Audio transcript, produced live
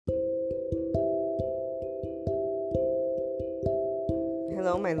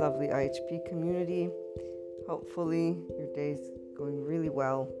Hello, my lovely IHP community. Hopefully, your day's going really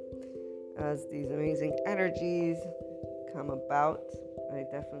well as these amazing energies come about. I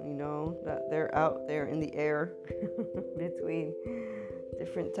definitely know that they're out there in the air between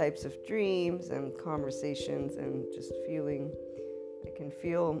different types of dreams and conversations and just feeling. I can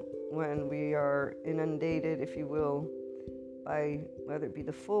feel when we are inundated, if you will, by whether it be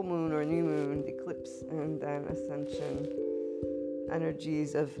the full moon or new moon, the eclipse, and then ascension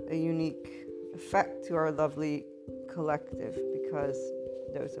energies of a unique effect to our lovely collective, because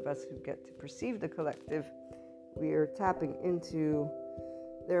those of us who get to perceive the collective, we are tapping into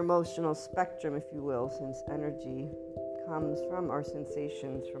their emotional spectrum, if you will, since energy comes from our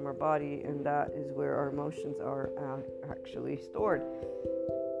sensations, from our body, and that is where our emotions are actually stored.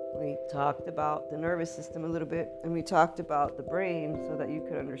 We talked about the nervous system a little bit, and we talked about the brain so that you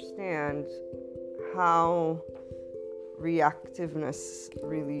could understand how reactiveness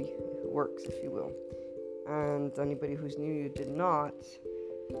really works, if you will. And anybody who's new, you did not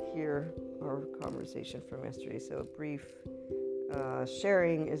hear our conversation from yesterday. So a brief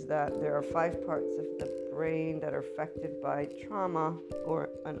sharing is that there are 5 parts of the brain that are affected by trauma or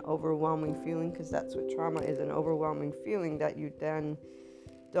an overwhelming feeling, because that's what trauma is, an overwhelming feeling that you then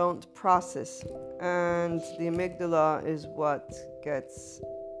don't process. And the amygdala is what gets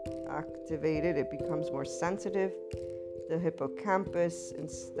activated. It becomes more sensitive. The hippocampus,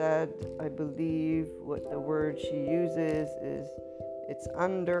 instead, I believe what the word she uses is it's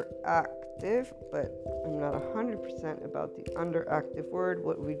underactive, but I'm not 100% about the underactive word.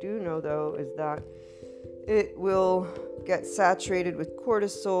 What we do know, though, is that it will get saturated with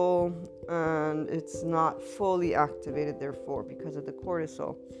cortisol, and it's not fully activated, therefore, because of the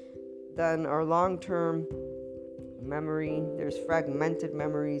cortisol. Then our long-term memory, there's fragmented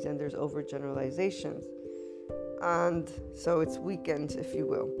memories, and there's overgeneralizations. And so it's weakened, if you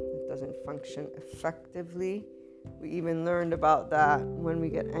will. It doesn't function effectively. We even learned about that when we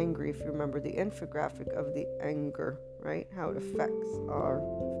get angry, if you remember the infographic of the anger, right? How it affects our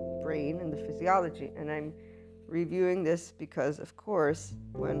brain and the physiology. And I'm reviewing this because, of course,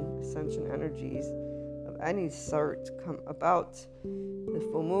 when ascension energies of any sort come about, the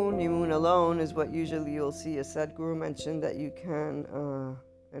full moon, new moon alone is what usually you'll see a Sadhguru mention that you can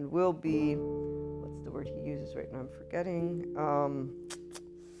and will be, what's the word he uses right now? I'm forgetting.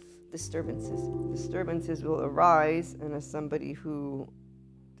 Disturbances will arise, and as somebody who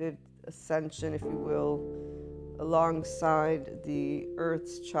did ascension, if you will, alongside the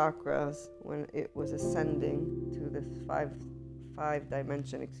earth's chakras when it was ascending to this five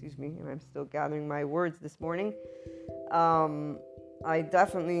dimension, and I'm still gathering my words this morning. I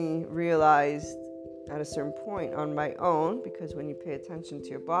definitely realized at a certain point on my own, because when you pay attention to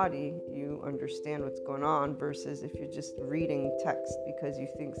your body, you understand what's going on, versus if you're just reading text because you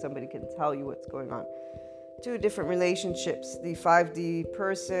think somebody can tell you what's going on. 2 different relationships. The 5D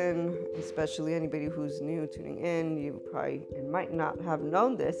person, especially anybody who's new tuning in, you probably might not have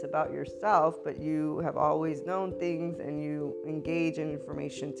known this about yourself, but you have always known things and you engage in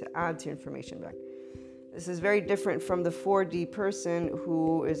information to add to information back. This is very different from the 4D person,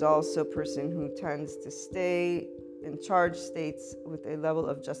 who is also a person who tends to stay in charge states with a level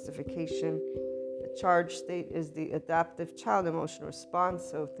of justification. The charge state is the adaptive child emotional response,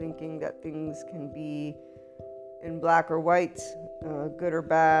 so thinking that things can be in black or white, good or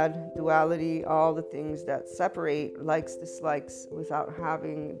bad, duality, all the things that separate likes, dislikes, without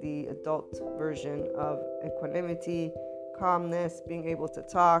having the adult version of equanimity, calmness, being able to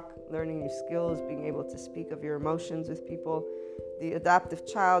talk, learning new skills, being able to speak of your emotions with people. The adaptive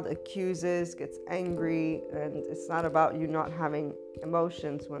child accuses, gets angry, and it's not about you not having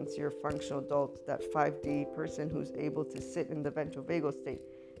emotions once you're a functional adult. That 5D person who's able to sit in the ventral vagal state,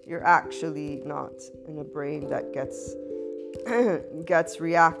 you're actually not in a brain that gets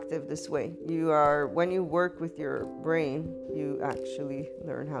reactive this way. You are, when you work with your brain, you actually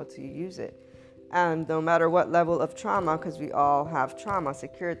learn how to use it. And no matter what level of trauma, because we all have trauma,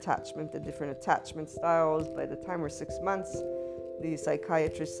 secure attachment, the different attachment styles, by the time we're 6 months, the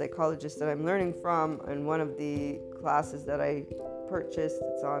psychologist that I'm learning from, and one of the classes that I purchased,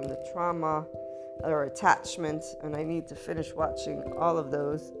 it's on the trauma or attachment, and I need to finish watching all of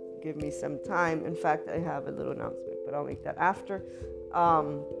those. Give me some time. In fact, I have a little announcement, but I'll make that after.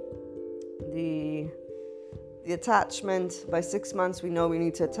 The attachment, by 6 months, we know we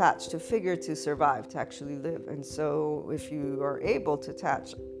need to attach to figure to survive, to actually live. And so if you are able to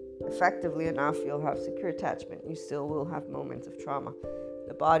attach effectively enough, you'll have secure attachment. You still will have moments of trauma.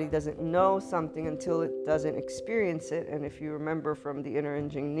 The body doesn't know something until it doesn't experience it. And if you remember from the inner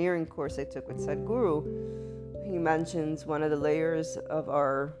engineering course I took with Sadhguru, he mentions one of the layers of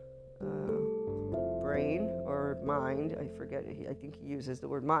our brain or mind. I forget it. I think he uses the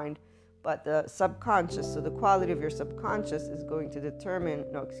word mind, but the subconscious. So the quality of your subconscious is going to determine,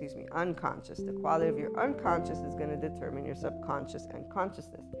 unconscious. The quality of your unconscious is going to determine your subconscious and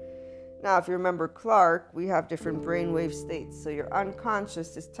consciousness. Now, if you remember Clark, we have different brainwave states. So your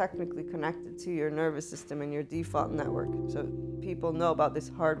unconscious is technically connected to your nervous system and your default network. So people know about this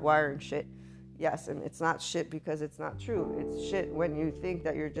hardwiring shit. Yes, and it's not shit because it's not true. It's shit when you think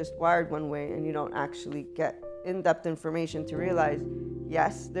that you're just wired one way and you don't actually get in-depth information to realize,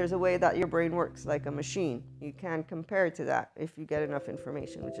 yes, there's a way that your brain works like a machine. You can compare it to that if you get enough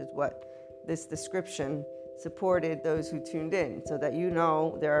information, which is what this description supported those who tuned in, so that you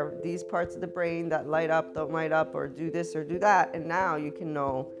know there are these parts of the brain that light up, don't light up, or do this or do that, and now you can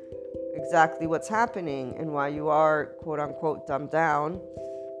know exactly what's happening and why you are quote unquote dumbed down,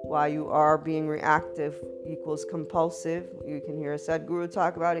 why you are being reactive equals compulsive. You can hear Sadhguru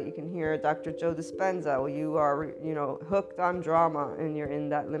talk about it. You can hear Dr. Joe Dispenza. Well, you are, hooked on drama and you're in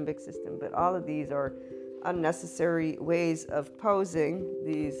that limbic system. But all of these are unnecessary ways of posing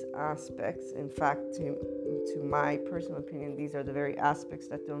these aspects. In fact, to my personal opinion, these are the very aspects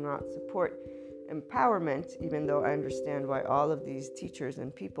that do not support empowerment, even though I understand why all of these teachers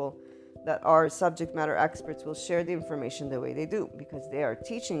and people that are subject matter experts will share the information the way they do, because they are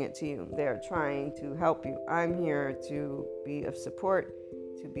teaching it to you. They are trying to help you. I'm here to be of support,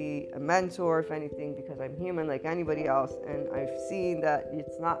 to be a mentor, if anything, because I'm human like anybody else. And I've seen that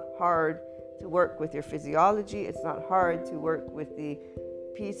it's not hard to work with your physiology. It's not hard to work with the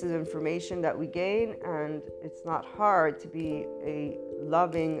pieces of information that we gain. And it's not hard to be a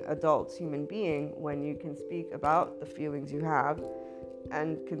loving adult human being when you can speak about the feelings you have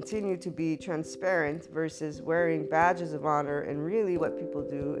and continue to be transparent versus wearing badges of honor. And really what people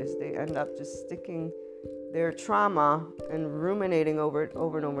do is they end up just sticking their trauma and ruminating over it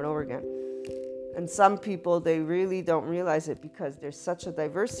over and over and over again. And some people, they really don't realize it because there's such a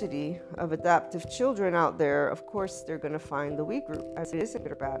diversity of adaptive children out there. Of course, they're going to find the we group. As it isn't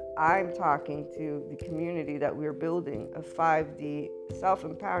good or bad. I'm talking to the community that we're building of 5D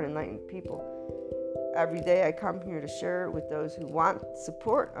self-empowered, enlightened people. Every day I come here to share with those who want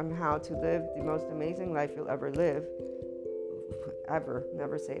support on how to live the most amazing life you'll ever live. Ever.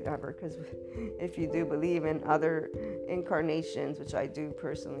 Never say ever, because if you do believe in other incarnations, which I do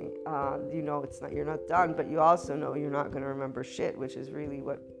personally, it's not, you're not done, but you also know you're not going to remember shit, which is really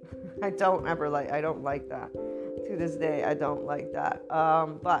what I don't like that. To this day, I don't like that.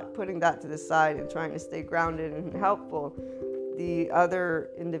 But putting that to the side and trying to stay grounded and helpful, the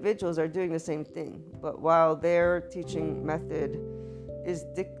other individuals are doing the same thing. But while their teaching method is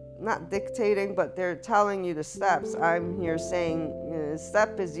not dictating, but they're telling you the steps, I'm here saying, the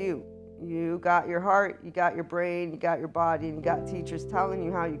step is you. You got your heart, you got your brain, you got your body, and you got teachers telling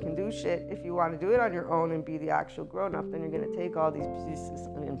you how you can do shit. If you want to do it on your own and be the actual grown-up, then you're going to take all these pieces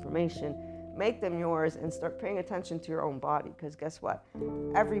of information, make them yours, and start paying attention to your own body. Because guess what?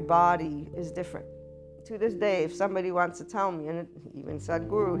 Every body is different. To this day, if somebody wants to tell me, and even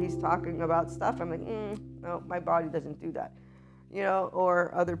Sadhguru, he's talking about stuff, I'm like, no, my body doesn't do that.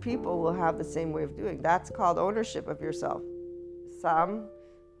 Or other people will have the same way of doing. That's called ownership of yourself. Some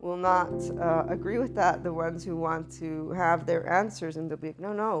will not agree with that, the ones who want to have their answers, and they'll be like,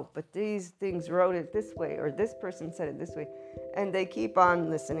 no, but these things wrote it this way, or this person said it this way. And they keep on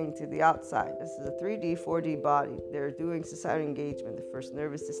listening to the outside. This is a 3D, 4D body. They're doing societal engagement, the first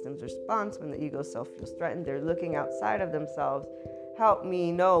nervous system's response when the ego self feels threatened. They're looking outside of themselves. Help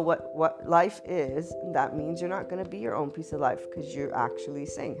me know what life is. And that means you're not going to be your own piece of life, because you're actually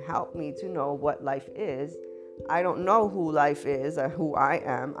saying, help me to know what life is. I don't know who life is or who I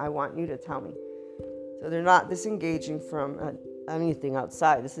am. I want you to tell me. So they're not disengaging from anything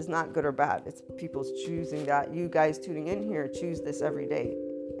outside. This is not good or bad. It's people's choosing that. You guys tuning in here choose this every day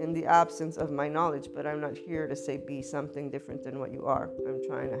in the absence of my knowledge, but I'm not here to say be something different than what you are. I'm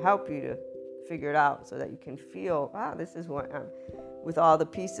trying to help you to figure it out so that you can feel, this is who I am, with all the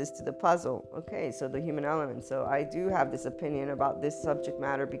pieces to the puzzle. Okay, so the human element. So I do have this opinion about this subject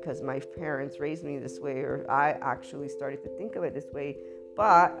matter because my parents raised me this way, or I actually started to think of it this way.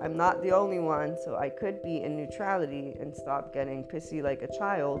 But I'm not the only one, so I could be in neutrality and stop getting pissy like a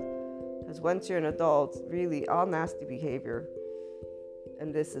child. Because once you're an adult, really all nasty behavior,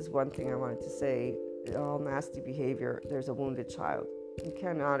 and this is one thing I wanted to say, all nasty behavior, there's a wounded child. You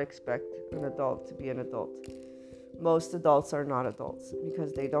cannot expect an adult to be an adult. Most adults are not adults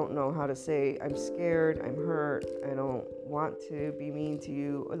because they don't know how to say, I'm scared, I'm hurt, I don't want to be mean to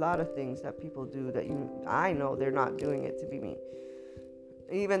you. A lot of things that people do that I know they're not doing it to be mean.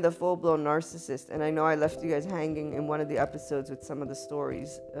 even the full-blown narcissist. And I know I left you guys hanging in one of the episodes with some of the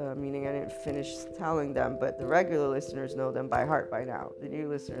stories, meaning I didn't finish telling them, but the regular listeners know them by heart by now. The new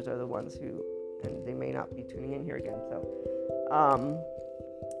listeners are the ones who, and they may not be tuning in here again.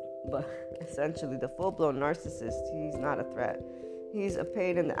 But essentially the full-blown narcissist, he's not a threat. He's a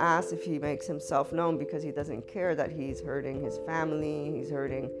pain in the ass if he makes himself known, because he doesn't care that he's hurting his family, he's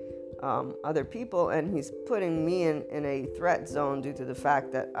hurting other people, and he's putting me in a threat zone due to the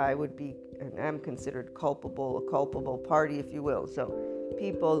fact that I would be and am considered a culpable party, if you will. So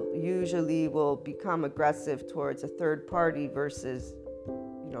people usually will become aggressive towards a third party versus,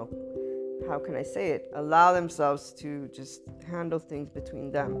 how can I say it? Allow themselves to just handle things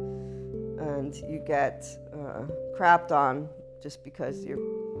between them. And you get crapped on just because you're,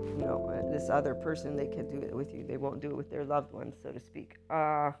 this other person, they can do it with you. They won't do it with their loved ones, so to speak.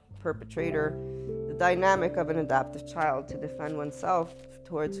 Perpetrator, the dynamic of an adaptive child to defend oneself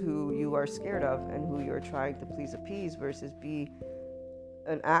towards who you are scared of and who you're trying to please appease, versus be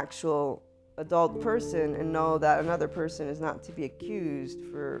an actual adult person and know that another person is not to be accused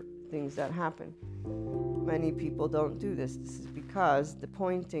for things that happen. Many people don't do this. This is because the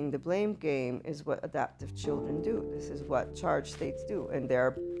blame game is what adaptive children do. This is what charged states do. And there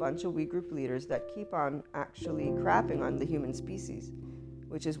are a bunch of we group leaders that keep on actually crapping on the human species,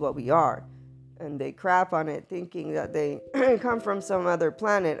 which is what we are. And they crap on it thinking that they come from some other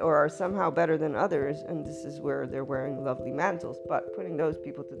planet or are somehow better than others. And this is where they're wearing lovely mantles. But putting those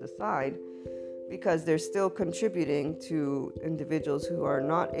people to the side, because they're still contributing to individuals who are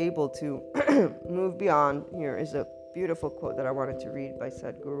not able to move beyond. Here is a beautiful quote that I wanted to read by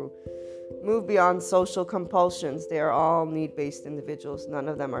Sadhguru. Move beyond social compulsions. They are all need-based individuals. None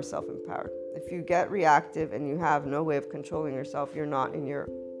of them are self-empowered. If you get reactive and you have no way of controlling yourself, you're not in your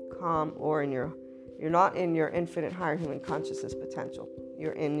calm or you're not in your infinite higher human consciousness potential.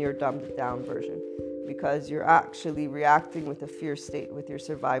 You're in your dumbed down version, because you're actually reacting with a fear state with your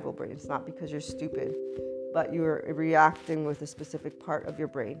survival brain. It's not because you're stupid, but you're reacting with a specific part of your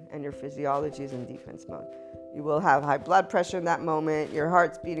brain, and your physiology is in defense mode. You will have high blood pressure in that moment, your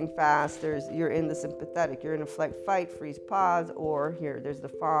heart's beating fast, you're in the sympathetic, you're in a flight, fight, freeze, pause, or there's the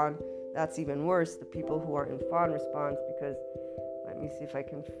fawn. That's even worse, the people who are in fawn response, because let me see if I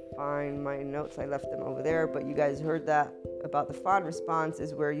can find my notes. I left them over there, but you guys heard that about the fawn response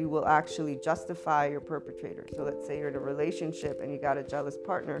is where you will actually justify your perpetrator. So let's say you're in a relationship and you got a jealous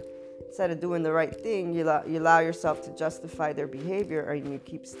partner. Instead of doing the right thing, you allow yourself to justify their behavior, and you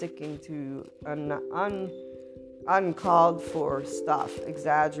keep sticking to uncalled for stuff,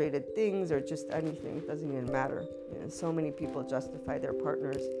 exaggerated things, or just anything. It doesn't even matter. So many people justify their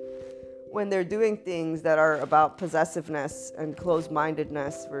partners when they're doing things that are about possessiveness and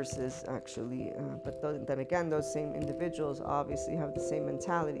closed-mindedness versus actually, but then again, those same individuals obviously have the same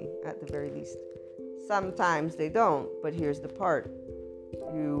mentality at the very least. Sometimes they don't, but here's the part.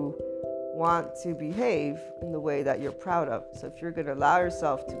 You want to behave in the way that you're proud of. So if you're going to allow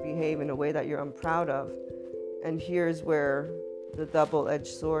yourself to behave in a way that you're unproud of, and here's where the double-edged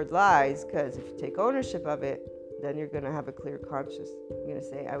sword lies, because if you take ownership of it, then you're going to have a clear conscience. You're going to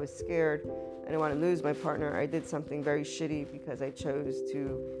say, I was scared. I didn't want to lose my partner. I did something very shitty because I chose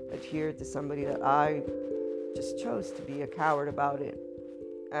to adhere to somebody that I just chose to be a coward about it.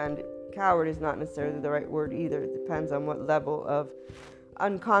 And coward is not necessarily the right word either. It depends on what level of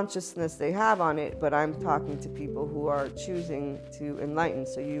unconsciousness they have on it. But I'm talking to people who are choosing to enlighten.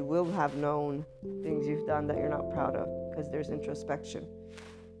 So you will have known things you've done that you're not proud of, because there's introspection.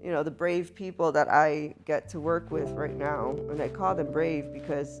 The brave people that I get to work with right now, and I call them brave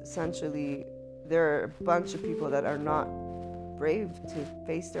because essentially there are a bunch of people that are not brave to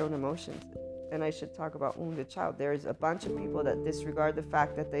face their own emotions. And I should talk about wounded child. There's a bunch of people that disregard the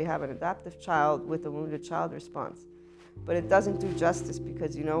fact that they have an adaptive child with a wounded child response. But it doesn't do justice,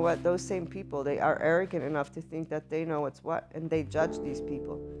 because you know what? Those same people, they are arrogant enough to think that they know what's what, and they judge these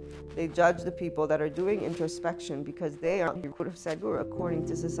people. They judge the people that are doing introspection because they are, you would have said, according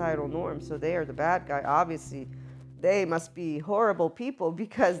to societal norms. So they are the bad guy. Obviously, they must be horrible people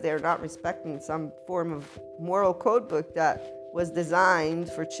because they're not respecting some form of moral code book that was designed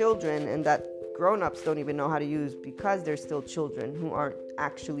for children and that grown-ups don't even know how to use because they're still children who aren't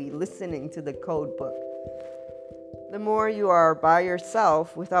actually listening to the code book. The more you are by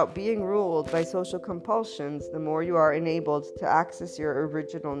yourself without being ruled by social compulsions, the more you are enabled to access your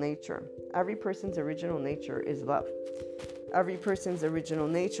original nature. Every person's original nature is love. Every person's original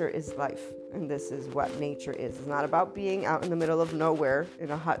nature is life. And this is what nature is. It's not about being out in the middle of nowhere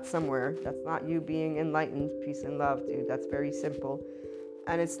in a hut somewhere. That's not you being enlightened, peace and love, dude. That's very simple.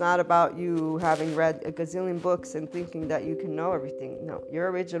 And it's not about you having read a gazillion books and thinking that you can know everything. No,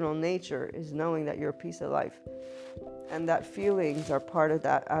 your original nature is knowing that you're a piece of life, and that feelings are part of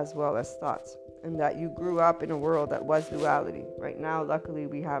that as well as thoughts, and that you grew up in a world that was duality. Right now, luckily,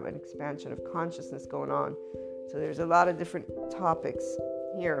 we have an expansion of consciousness going on. So there's a lot of different topics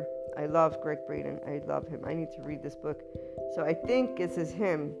here. I love Greg Braden. I love him. I need to read this book. So I think this is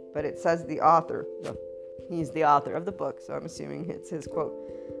him, but it says the author. No, he's the author of the book, so I'm assuming it's his quote.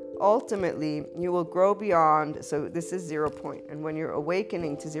 Ultimately, you will grow beyond, so this is 0 point, and when you're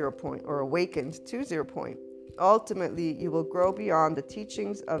awakening to 0 point or awakened to 0 point, ultimately you will grow beyond the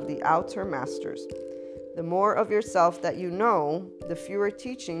teachings of the outer masters. The more of yourself that you know, the fewer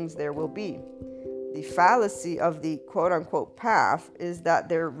teachings there will be. The fallacy of the quote-unquote path is that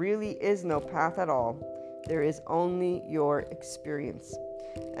there really is no path at all. There is only your experience.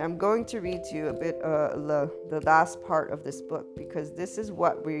 And I'm going to read to you a bit the last part of this book, because this is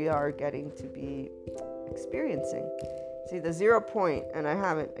what we are getting to be experiencing. See, the 0 point, and I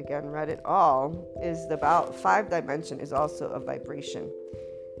haven't, again, read it all, is about 5 dimension is also a vibration.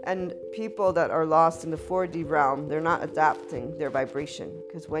 And people that are lost in the 4D realm, they're not adapting their vibration.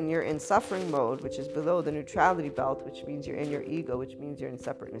 Because when you're in suffering mode, which is below the neutrality belt, which means you're in your ego, which means you're in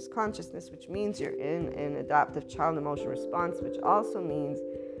separateness consciousness, which means you're in an adaptive child emotion response, which also means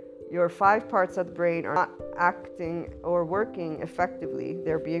your 5 parts of the brain are not acting or working effectively.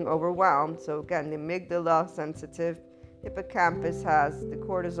 They're being overwhelmed. So again, the amygdala, sensitive, hippocampus has the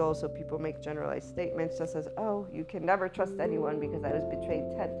cortisol, so people make generalized statements such as, oh, you can never trust anyone because I was betrayed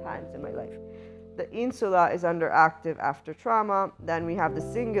 10 times in my life. The insula is underactive after trauma. Then we have the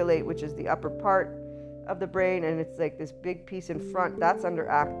cingulate, which is the upper part of the brain, and it's like this big piece in front that's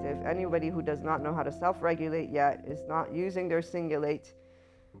underactive. Anybody who does not know how to self-regulate yet is not using their cingulate.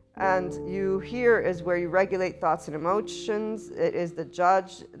 And you here is where you regulate thoughts and emotions. It is the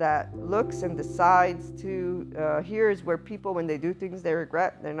judge that looks and decides to, here is where people, when they do things they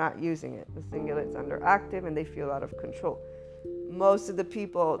regret, they're not using it. The cingulate's underactive and they feel out of control. Most of the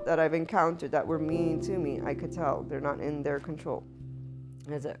people that I've encountered that were mean to me, I could tell they're not in their control.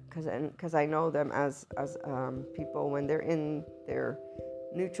 Because I know them as people when they're in their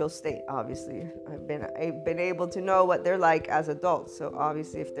neutral state. Obviously, I've been able to know what they're like as adults. So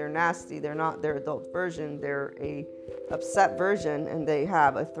obviously, if they're nasty, they're not their adult version. They're a upset version, and they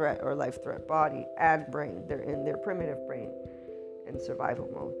have a threat or life threat body and brain. They're in their primitive brain in survival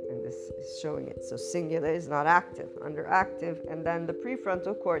mode, and this is showing it. So cingulate is not active, underactive, and then the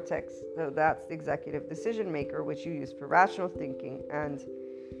prefrontal cortex. So that's the executive decision maker, which you use for rational thinking. And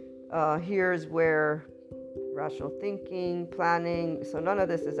here's where rational thinking, planning, so none of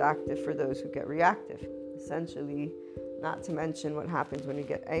this is active for those who get reactive, essentially, not to mention what happens when you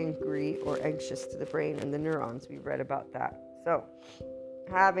get angry or anxious to the brain and the neurons. We've read about that. So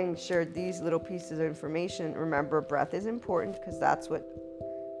having shared these little pieces of information, remember breath is important because that's what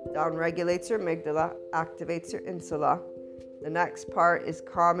downregulates your amygdala, activates your insula. The next part is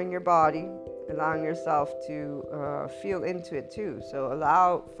calming your body, allowing yourself to feel into it too. So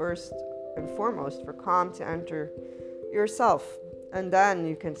allow first and foremost for calm to enter yourself, and then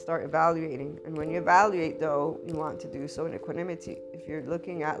you can start evaluating. And when you evaluate, though, you want to do so in equanimity. If you're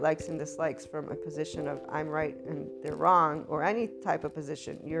looking at likes and dislikes from a position of I'm right and they're wrong, or any type of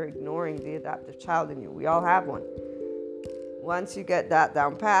position, you're ignoring the adaptive child in you. We all have one. Once you get that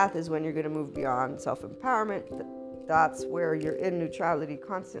down path is when you're going to move beyond self-empowerment. That's where you're in neutrality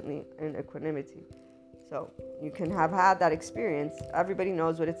constantly, in equanimity. So you can have had that experience. Everybody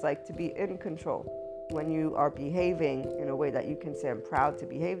knows what it's like to be in control when you are behaving in a way that you can say, I'm proud to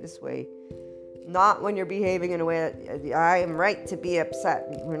behave this way. Not when you're behaving in a way that I am right to be upset.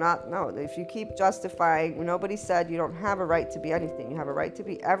 We're not, no. If you keep justifying, nobody said you don't have a right to be anything. You have a right to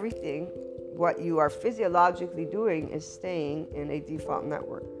be everything. What you are physiologically doing is staying in a default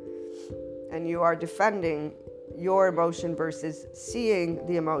network. And you are defending your emotion versus seeing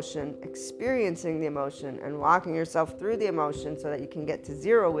the emotion, experiencing the emotion, and walking yourself through the emotion so that you can get to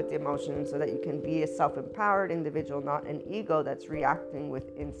zero with the emotion, so that you can be a self-empowered individual, not an ego that's reacting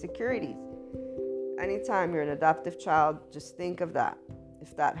with insecurities. Anytime you're an adaptive child, just think of that,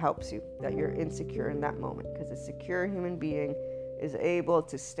 if that helps you, that you're insecure in that moment, because a secure human being is able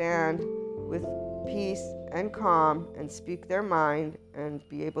to stand with peace and calm and speak their mind and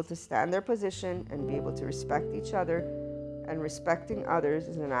be able to stand their position and be able to respect each other. And respecting others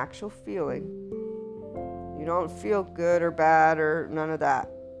is an actual feeling. You don't feel good or bad or none of that.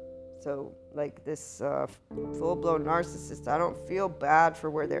 So like this full-blown narcissist, I don't feel bad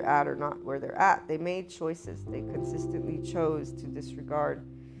for where they're at or not where they're at. They made choices. They consistently chose to disregard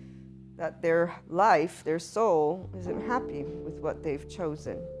that their life, their soul, isn't happy with what they've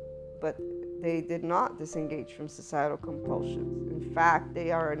chosen. But they did not disengage from societal compulsions. In fact,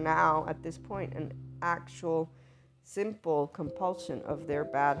 they are now, at this point, an actual simple compulsion of their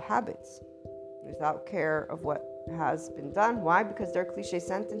bad habits without care of what has been done. Why? Because they're cliche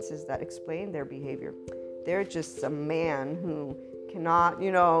sentences that explain their behavior. They're just a man who cannot,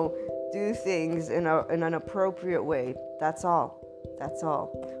 do things in an appropriate way. That's all.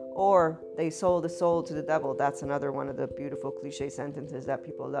 Or they sold a soul to the devil. That's another one of the beautiful cliche sentences that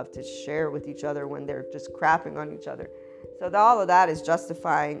people love to share with each other when they're just crapping on each other. So all of that is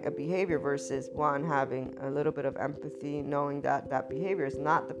justifying a behavior versus one, having a little bit of empathy, knowing that that behavior is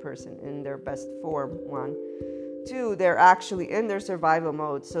not the person in their best form, one. Two, they're actually in their survival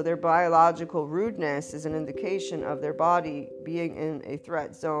mode. So their biological rudeness is an indication of their body being in a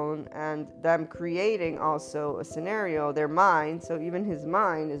threat zone and them creating also a scenario, their mind. So even his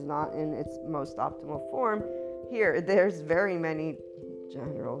mind is not in its most optimal form. Here, there's very many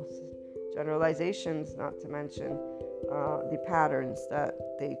generalizations, not to mention the patterns that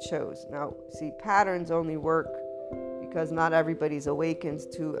they chose. Now, see, patterns only work because not everybody's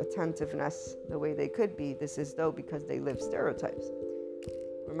awakened to attentiveness the way they could be. This is though because they live stereotypes.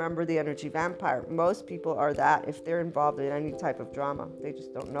 Remember the energy vampire. Most people are that if they're involved in any type of drama. They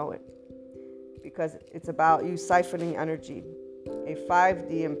just don't know it. Because it's about you siphoning energy. A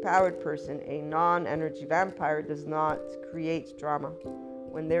 5D empowered person, a non-energy vampire, does not create drama.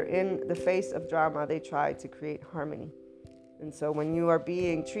 When they're in the face of drama, they try to create harmony. And so when you are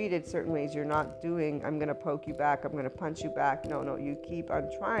being treated certain ways, you're not doing, I'm going to poke you back, I'm going to punch you back. No, you keep on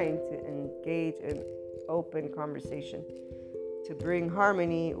trying to engage in open conversation to bring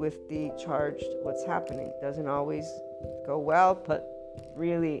harmony with the charged what's happening. Doesn't always go well, but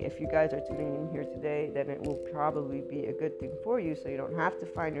really, if you guys are tuning in here today, then it will probably be a good thing for you, so you don't have to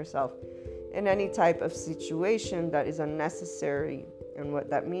find yourself in any type of situation that is unnecessary. And what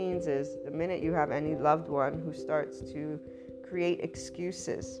that means is the minute you have any loved one who starts to create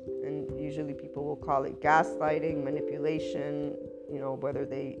excuses, and usually people will call it gaslighting, manipulation, whether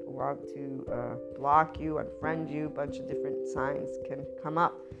they want to block you, unfriend you, a bunch of different signs can come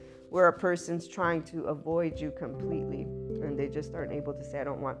up where a person's trying to avoid you completely and they just aren't able to say, I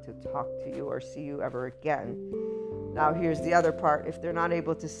don't want to talk to you or see you ever again. Now here's the other part. If they're not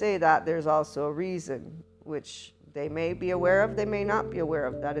able to say that, there's also a reason, which they may be aware of, they may not be aware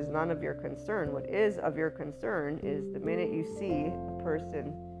of. That is none of your concern. What is of your concern is the minute you see a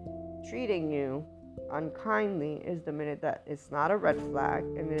person treating you unkindly is the minute that it's not a red flag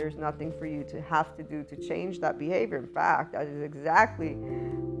and there's nothing for you to have to do to change that behavior. In fact, that is exactly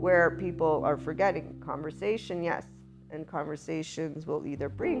where people are forgetting. Conversation, yes, and conversations will either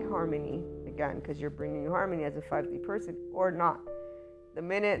bring harmony, again, because you're bringing harmony as a 5D person, or not. The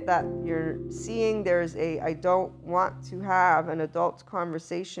minute that you're seeing there's I don't want to have an adult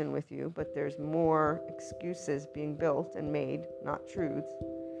conversation with you, but there's more excuses being built and made, not truths.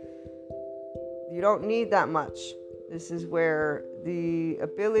 You don't need that much. This is where the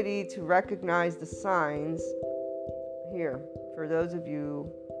ability to recognize the signs here, for those of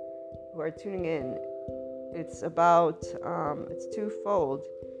you who are tuning in, it's about, it's twofold.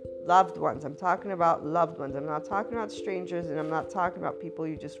 Loved ones. I'm talking about loved ones. I'm not talking about strangers, and I'm not talking about people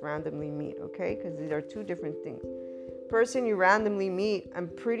you just randomly meet, okay? Because these are two different things. Person you randomly meet, I'm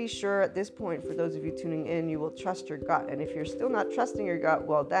pretty sure at this point, for those of you tuning in, you will trust your gut. And if you're still not trusting your gut,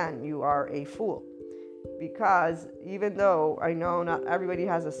 well, then you are a fool. Because even though I know not everybody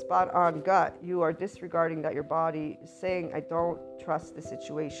has a spot on gut, you are disregarding that your body is saying, I don't trust the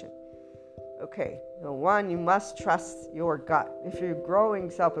situation. Okay, so one, you must trust your gut. If you're growing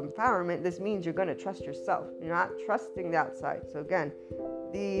self-empowerment, this means you're going to trust yourself. You're not trusting the outside. So again,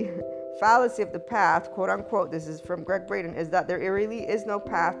 the fallacy of the path, quote unquote, this is from Gregg Braden, is that there really is no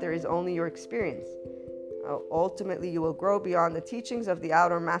path, there is only your experience. Ultimately, you will grow beyond the teachings of the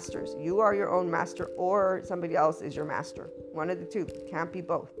outer masters. You are your own master, or somebody else is your master. One of the two. It can't be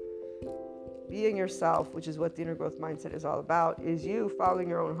both. Being yourself, which is what the inner growth mindset is all about, is you following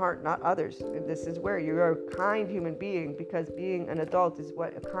your own heart, not others. And this is where you're a kind human being, because being an adult is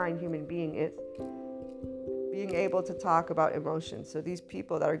what a kind human being is. Being able to talk about emotions. So these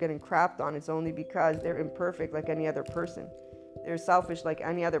people that are getting crapped on, it's only because they're imperfect like any other person. They're selfish like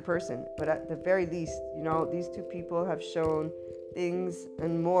any other person. But at the very least, these two people have shown things,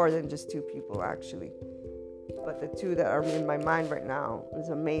 and more than just two people actually. But the two that are in my mind right now is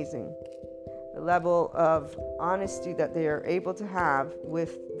amazing. The level of honesty that they are able to have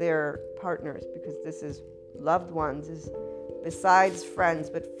with their partners, because this is loved ones, is besides friends,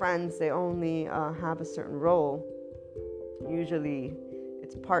 but friends, they only have a certain role. Usually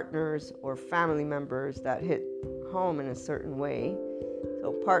it's partners or family members that hit home in a certain way.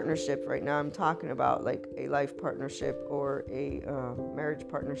 So partnership, right now I'm talking about like a life partnership or a marriage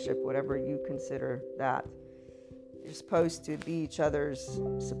partnership, whatever you consider that. You're supposed to be each other's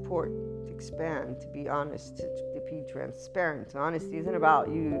support, to expand, to be honest, to be transparent. Honesty isn't about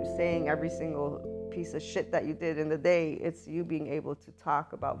you saying every single piece of shit that you did in the day. It's you being able to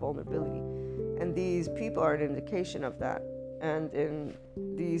talk about vulnerability. And these people are an indication of that. And in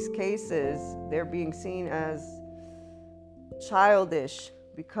these cases, they're being seen as childish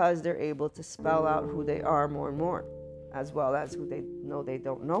because they're able to spell out who they are more and more, as well as who they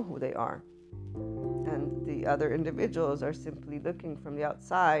don't know who they are. And the other individuals are simply looking from the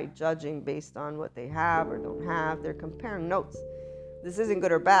outside, judging based on what they have or don't have. They're comparing notes. This isn't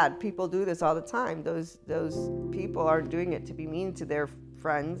good or bad. People do this all the time. Those people aren't doing it to be mean to their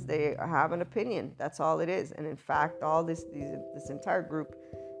friends. They have an opinion. That's all it is. And in fact, all this entire group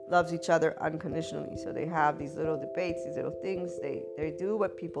loves each other unconditionally. So they have these little debates, these little things. They do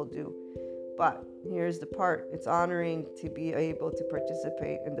what people do. But here's the part. It's honoring to be able to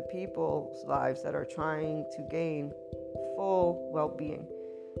participate in the people's lives that are trying to gain full well-being.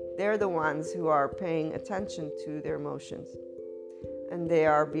 They're the ones who are paying attention to their emotions. And they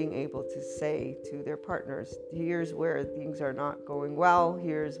are being able to say to their partners, here's where things are not going well.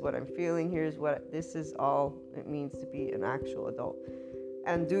 Here's what I'm feeling. This is all it means to be an actual adult.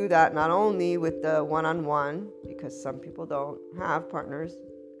 And do that not only with the one-on-one, because some people don't have partners.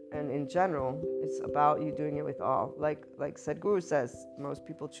 And in general, it's about you doing it with all. Like Sadhguru says, most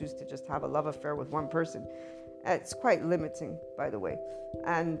people choose to just have a love affair with one person. It's quite limiting, by the way.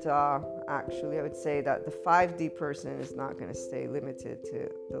 And actually, I would say that the 5D person is not going to stay limited to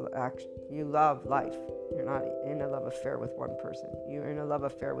the action. You love life. You're not in a love affair with one person. You're in a love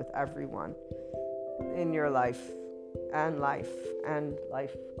affair with everyone in your life and life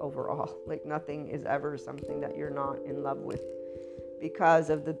overall. Like nothing is ever something that you're not in love with, because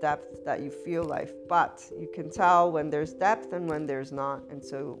of the depth that you feel life. But you can tell when there's depth and when there's not. And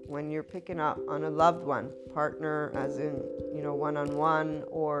so when you're picking up on a loved one, partner as in, one-on-one,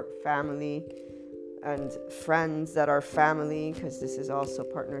 or family and friends that are family, because this is also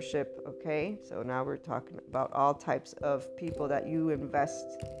partnership, okay? So now we're talking about all types of people that you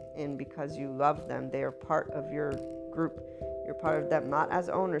invest in because you love them. They are part of your group. You're part of them, not as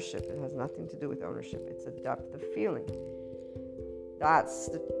ownership. It has nothing to do with ownership. It's a depth of feeling. That's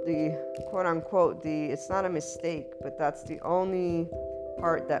the quote unquote, it's not a mistake, but that's the only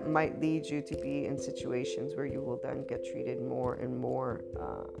part that might lead you to be in situations where you will then get treated more and more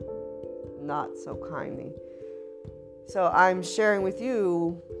not so kindly. So I'm sharing with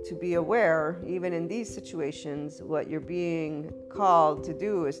you to be aware, even in these situations, what you're being called to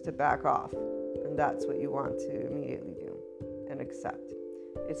do is to back off. And that's what you want to immediately do and accept.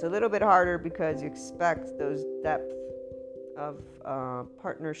 It's a little bit harder because you expect those depth of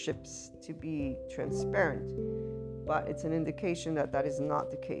partnerships to be transparent, but it's an indication that that is not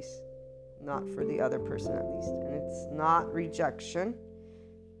the case, not for the other person at least. And it's not rejection.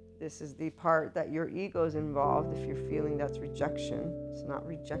 This is the part that your ego is involved. If you're feeling that's rejection, it's not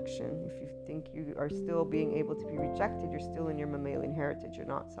rejection. If you think you are still being able to be rejected, you're still in your mammalian heritage. You're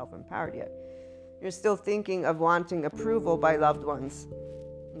not self-empowered yet. You're still thinking of wanting approval by loved ones.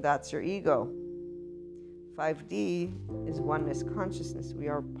 That's your ego. 5D is oneness consciousness. We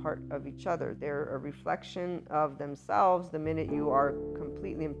are part of each other. They're a reflection of themselves the minute you are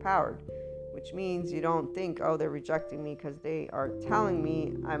completely empowered, which means you don't think, oh, they're rejecting me because they are telling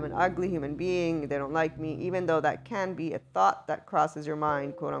me I'm an ugly human being, they don't like me, even though that can be a thought that crosses your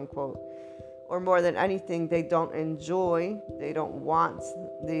mind, quote unquote. Or more than anything, they don't enjoy, they don't want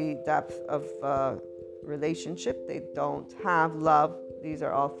the depth of relationship, they don't have love. These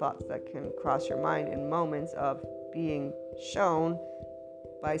are all thoughts that can cross your mind in moments of being shown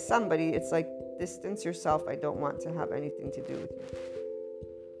by somebody. It's like, distance yourself. I don't want to have anything to do with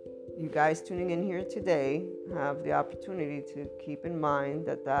you. You guys tuning in here today have the opportunity to keep in mind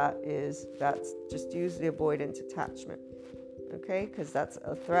that's just use the avoidant attachment, okay? Because that's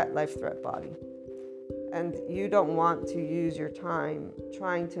a threat, life threat body. And you don't want to use your time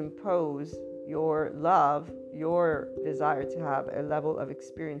trying to impose your love, your desire to have a level of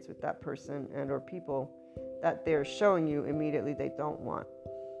experience with that person and or people that they're showing you immediately they don't want.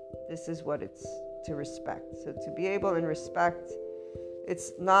 This is what it's to respect. So to be able and respect,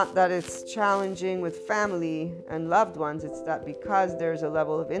 it's not that it's challenging with family and loved ones, it's that because there's a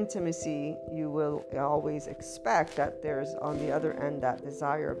level of intimacy, you will always expect that there's on the other end that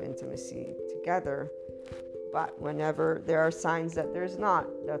desire of intimacy together. But whenever there are signs that there's not,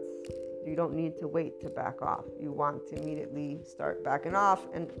 that's You don't need to wait to back off. You want to immediately start backing off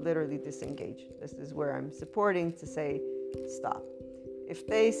and literally disengage. This is where I'm supporting to say stop. If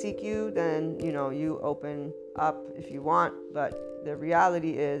they seek you, then you open up if you want, but the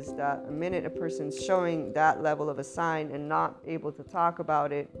reality is that a minute a person's showing that level of a sign and not able to talk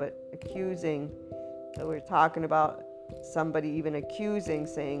about it but accusing, so we're talking about somebody even accusing,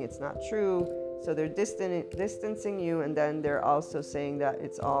 saying it's not true, so they're distancing you, and then they're also saying that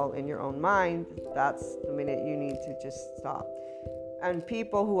it's all in your own mind. That's the minute you need to just stop. And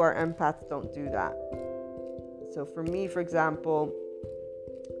people who are empaths don't do that. So for me, for example,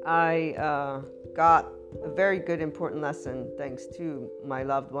 I got a very good important lesson thanks to my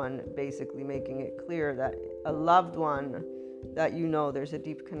loved one, basically making it clear that a loved one that there's a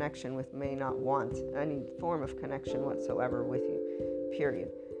deep connection with may not want any form of connection whatsoever with you, period.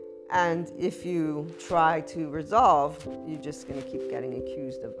 And if you try to resolve, you're just going to keep getting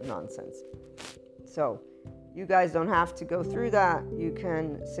accused of nonsense. So you guys don't have to go through that. You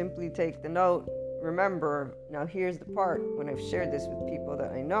can simply take the note. Remember, now here's the part, when I've shared this with people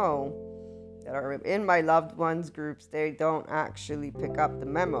that I know that are in my loved ones groups, they don't actually pick up the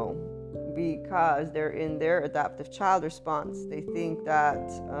memo because they're in their adaptive child response. They think that,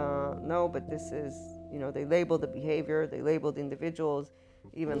 no, but this is, they label the behavior, they label the individuals,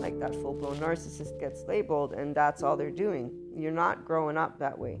 even like that full-blown narcissist gets labeled, and that's all they're doing. You're not growing up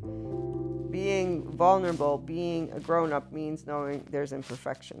that way. Being vulnerable, being a grown-up means knowing there's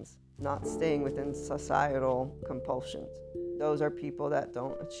imperfections, not staying within societal compulsions. Those are people that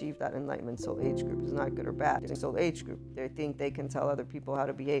don't achieve that enlightenment soul age group. It's not good or bad. It's a soul age group. They think they can tell other people how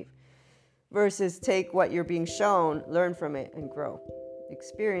to behave. Versus take what you're being shown, learn from it, and grow.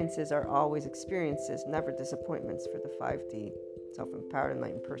 Experiences are always experiences, never disappointments for the 5D self-empowered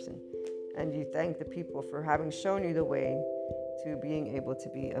enlightened person. And you thank the people for having shown you the way to being able to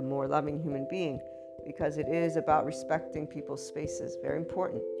be a more loving human being, because it is about respecting people's spaces. Very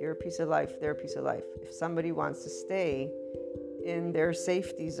important. You're a piece of life, they're a piece of life. If somebody wants to stay in their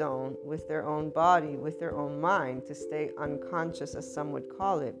safety zone with their own body, with their own mind, to stay unconscious, as some would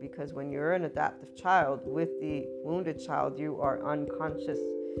call it, because when you're an adaptive child with the wounded child, you are unconscious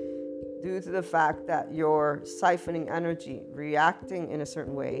due to the fact that you're siphoning energy, reacting in a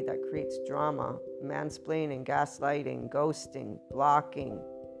certain way that creates drama, mansplaining, gaslighting, ghosting, blocking,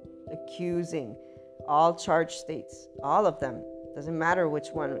 accusing, all charged states, all of them. Doesn't matter which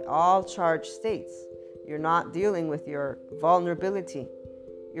one, all charged states. You're not dealing with your vulnerability.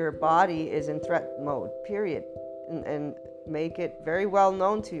 Your body is in threat mode, period. And make it very well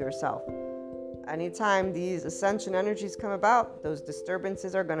known to yourself. Anytime these ascension energies come about, those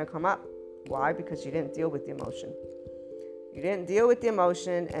disturbances are going to come up. Why? Because you didn't deal with the emotion. You didn't deal with the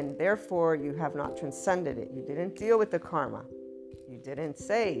emotion, and therefore you have not transcended it. You didn't deal with the karma. You didn't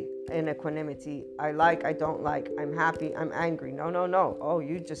say in equanimity, I like, I don't like, I'm happy, I'm angry. No. Oh,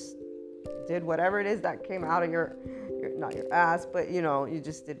 you just did whatever it is that came out of your not your ass, but you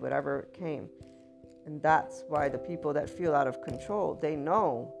just did whatever came. And that's why the people that feel out of control,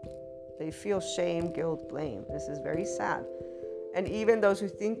 they feel shame, guilt, blame. This is very sad. And even those who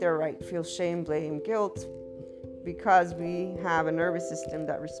think they're right feel shame, blame, guilt, because we have a nervous system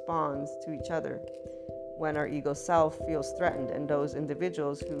that responds to each other when our ego self feels threatened. And those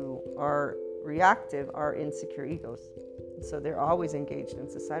individuals who are reactive are insecure egos. So they're always engaged in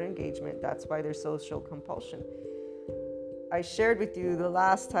societal engagement. That's why there's social compulsion. I shared with you the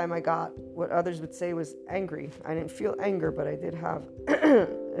last time I got what others would say was angry. I didn't feel anger, but I did have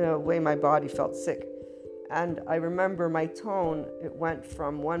a way my body felt sick. And I remember my tone, it went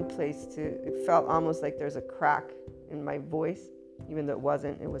from one place to, it felt almost like there's a crack in my voice, even though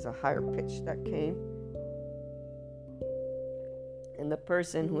it was a higher pitch that came. And the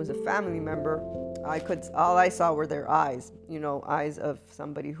person who was a family member, all I saw were their eyes, eyes of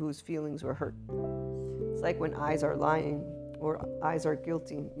somebody whose feelings were hurt. It's like when eyes are lying or eyes are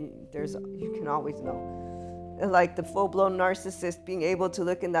guilty, you can always know. Like the full-blown narcissist being able to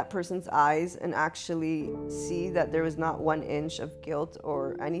look in that person's eyes and actually see that there was not 1 inch of guilt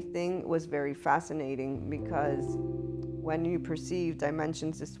or anything was very fascinating, because when you perceive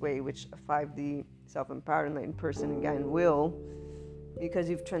dimensions this way, which a 5D self-empowered enlightened person again will, because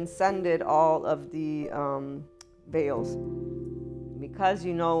you've transcended all of the veils, because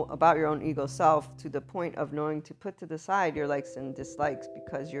you know about your own ego self to the point of knowing to put to the side your likes and dislikes,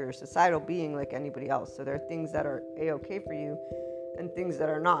 because you're a societal being like anybody else. So there are things that are a-okay for you and things that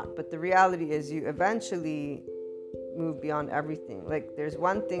are not. But the reality is you eventually move beyond everything. Like there's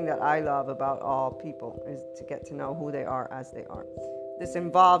one thing that I love about all people is to get to know who they are as they are. This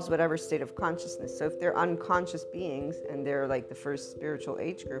involves whatever state of consciousness. So if they're unconscious beings and they're like the first spiritual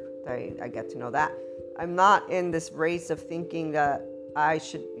age group, I get to know that. I'm not in this race of thinking that I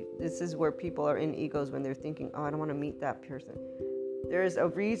should. This is where people are in egos when they're thinking, oh, I don't want to meet that person. There's a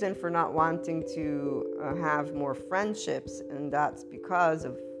reason for not wanting to have more friendships, and that's because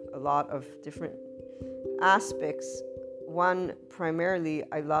of a lot of different aspects. One, primarily,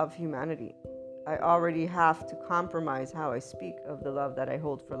 I love humanity. I already have to compromise how I speak of the love that I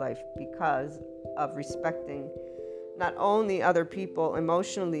hold for life because of respecting not only other people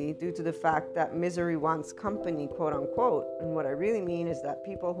emotionally due to the fact that misery wants company, quote unquote. And what I really mean is that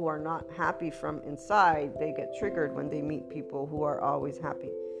people who are not happy from inside, they get triggered when they meet people who are always happy.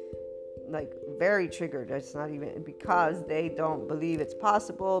 Like very triggered. It's not even because they don't believe it's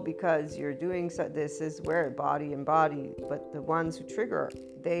possible, because you're doing so. This is where body and body, but the ones who trigger,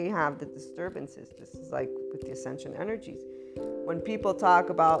 they have the disturbances. This is like with the ascension energies. When people talk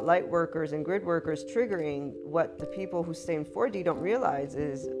about light workers and grid workers triggering, what the people who stay in 4D don't realize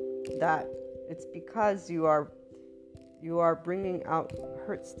is that it's because you are bringing out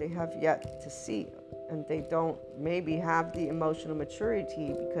hurts they have yet to see, and they don't maybe have the emotional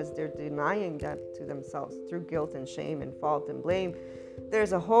maturity because they're denying that to themselves through guilt and shame and fault and blame.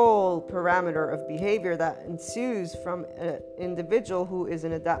 There's a whole parameter of behavior that ensues from an individual who is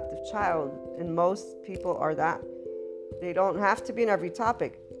an adaptive child, and most people are that. They don't have to be in every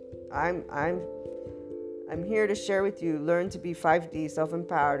topic. I'm here to share with you, learn to be 5D,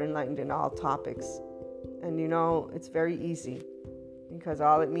 self-empowered, enlightened in all topics. And it's very easy, because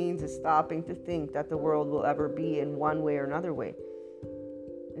all it means is stopping to think that the world will ever be in one way or another way.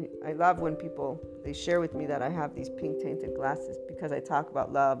 I love when people, they share with me that I have these pink tinted glasses because I talk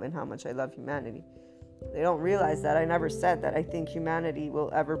about love and how much I love humanity. They don't realize that I never said that I think humanity will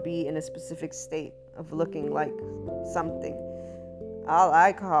ever be in a specific state of looking like something. All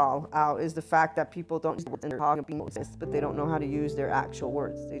I call out is the fact that people don't use words and talk about this, but they don't know how to use their actual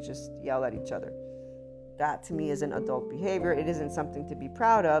words. They just yell at each other. That to me is an adult behavior. It isn't something to be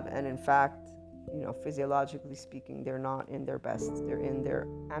proud of. And in fact, physiologically speaking, they're not in their best. They're in their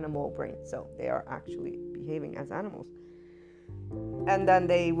animal brain. So they are actually behaving as animals. And then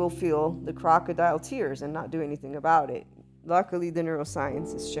they will feel the crocodile tears and not do anything about it. Luckily, the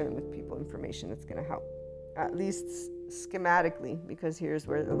neuroscience is sharing with people information that's going to help, at least schematically, because here's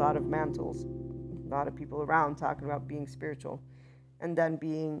where a lot of mantles, a lot of people around talking about being spiritual, and then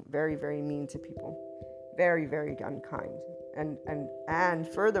being very, very mean to people, very, very unkind, and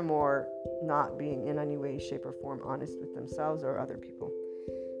furthermore, not being in any way, shape, or form honest with themselves or other people.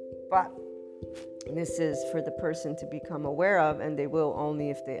 But this is for the person to become aware of, and they will only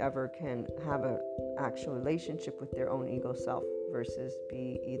if they ever can have an actual relationship with their own ego self, versus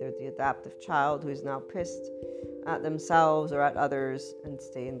be either the adaptive child who is now pissed at themselves or at others and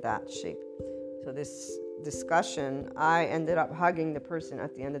stay in that shape. So this discussion, I ended up hugging the person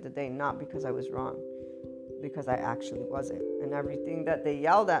at the end of the day, not because I was wrong, because I actually wasn't. And everything that they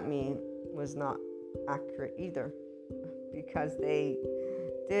yelled at me was not accurate either, because they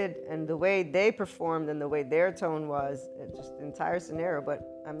did, and the way they performed and the way their tone was, just the entire scenario. But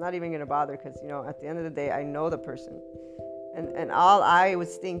I'm not even going to bother, because at the end of the day, I know the person, and all I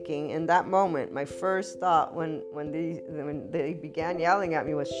was thinking in that moment, my first thought when they began yelling at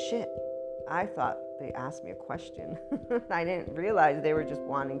me was, shit, I thought they asked me a question. I didn't realize they were just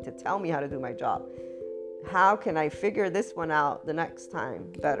wanting to tell me how to do my job. How can I figure this one out the next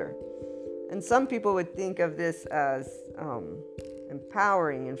time better? And some people would think of this as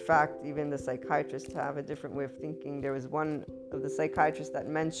empowering. In fact, even the psychiatrists have a different way of thinking. There was one of the psychiatrists that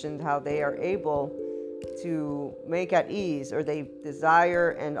mentioned how they are able to make at ease, or they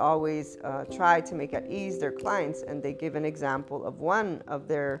desire and always try to make at ease their clients. And they give an example of one of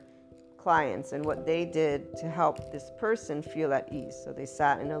their clients and what they did to help this person feel at ease. So they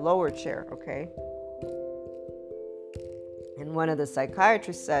sat in a lower chair, okay? And one of the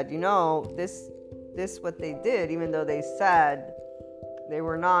psychiatrists said, this what they did, even though they said they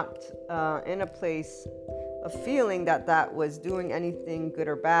were not in a place of feeling that was doing anything good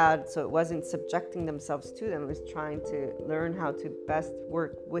or bad, so it wasn't subjecting themselves to them. It was trying to learn how to best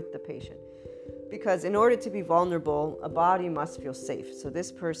work with the patient. Because in order to be vulnerable, a body must feel safe. So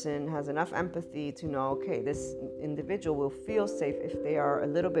this person has enough empathy to know, okay, this individual will feel safe if they are a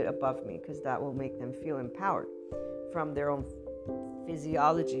little bit above me, because that will make them feel empowered from their own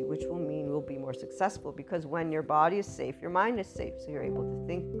physiology, which will mean we'll be more successful, because when your body is safe, your mind is safe, so you're able to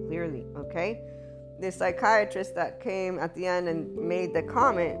think clearly, okay? The psychiatrist that came at the end and made the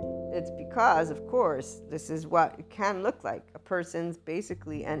comment it's because, of course, this is what it can look like. A person's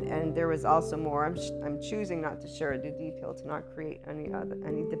basically, and there was also more. I'm choosing not to share the detail to not create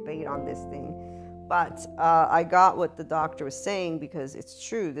any debate on this thing. But I got what the doctor was saying, because it's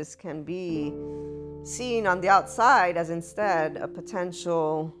true. This can be seen on the outside as instead a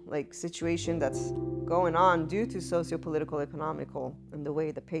potential like situation that's going on due to socio-political, economical, and the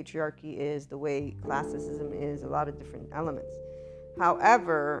way the patriarchy is, the way classicism is, a lot of different elements.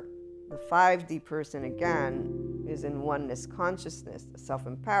 However, the 5D person, again, is in oneness consciousness. The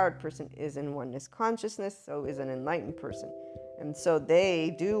self-empowered person is in oneness consciousness, so is an enlightened person. And so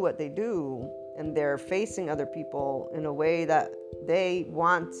they do what they do, and they're facing other people in a way that they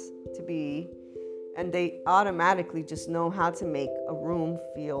want to be, and they automatically just know how to make a room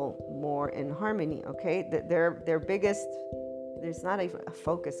feel more in harmony, okay? Their biggest, there's not even a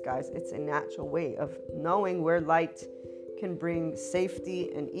focus, guys. It's a natural way of knowing where light can bring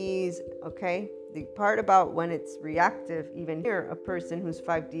safety and ease, okay? The part about when it's reactive, even here, a person who's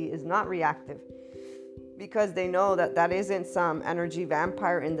 5D is not reactive, because they know that that isn't some energy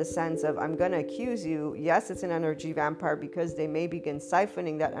vampire in the sense of, I'm going to accuse you. Yes, it's an energy vampire, because they may begin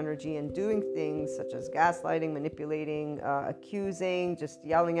siphoning that energy and doing things such as gaslighting, manipulating, accusing, just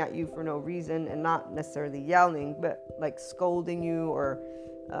yelling at you for no reason, and not necessarily yelling, but like scolding you, or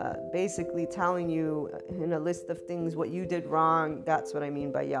basically telling you in a list of things what you did wrong. That's what I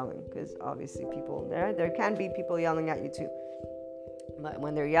mean by yelling, because obviously people, there can be people yelling at you too. But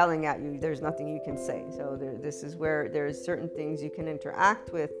when they're yelling at you, there's nothing you can say. So this is where there's certain things you can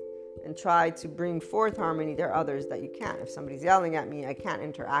interact with and try to bring forth harmony. There are others that you can't. If somebody's yelling at me, I can't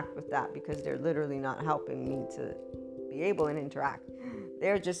interact with that, because they're literally not helping me to be able to interact.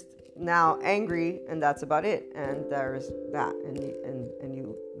 They're just now angry, and that's about it. And there's that, and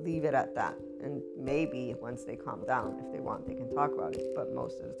you leave it at that. And maybe once they calm down, if they want, they can talk about it. But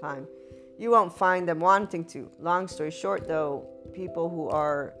most of the time, you won't find them wanting to. Long story short, though, people who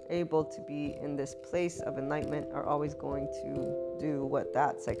are able to be in this place of enlightenment are always going to do what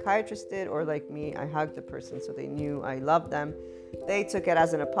that psychiatrist did, or like me, I hugged the person so they knew I loved them. They took it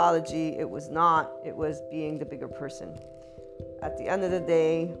as an apology. It was not. It was being the bigger person. At the end of the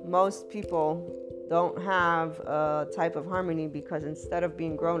day, most people don't have a type of harmony, because instead of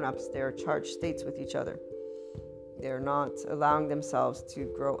being grown-ups, they're charged states with each other. They're not allowing themselves to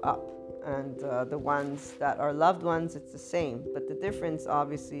grow up. And the ones that are loved ones, it's the same. But the difference,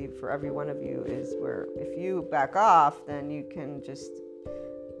 obviously, for every one of you is where if you back off, then you can just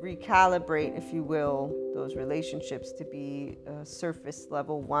recalibrate, if you will, those relationships to be surface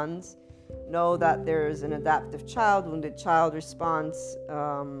level ones. Know that there's an adaptive child, wounded child response.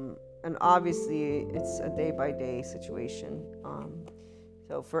 And obviously, it's a day-by-day situation.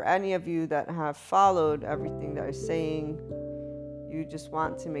 So for any of you that have followed everything that I'm saying, you just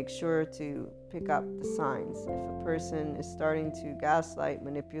want to make sure to pick up the signs. If a person is starting to gaslight,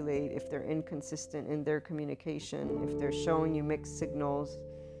 manipulate, if they're inconsistent in their communication, if they're showing you mixed signals,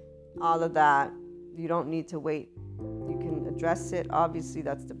 all of that, you don't need to wait. You can address it. Obviously,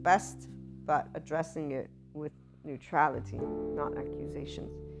 that's the best, but addressing it with neutrality, not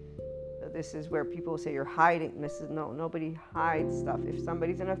accusations. So this is where people say you're hiding. Nobody hides stuff. If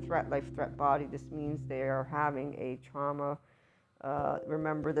somebody's in a life threat body, this means they are having a trauma.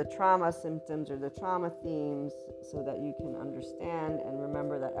 Remember the trauma symptoms or the trauma themes, so that you can understand and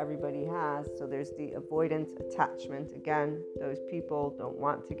remember that everybody has. So there's the avoidant attachment. Again, those people don't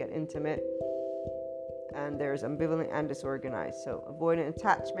want to get intimate. And there's ambivalent and disorganized. So avoidant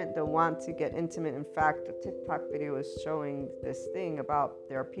attachment, don't want to get intimate. In fact, the TikTok video is showing this thing about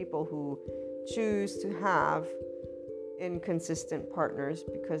there are people who choose to have inconsistent partners,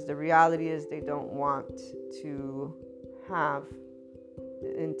 because the reality is they don't want to have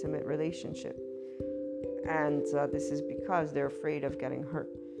an intimate relationship, and this is because they're afraid of getting hurt,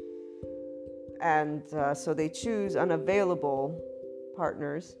 and so they choose unavailable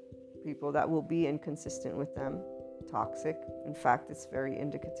partners, people that will be inconsistent with them, toxic. In fact, it's very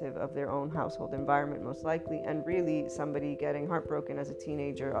indicative of their own household environment, most likely, and really somebody getting heartbroken as a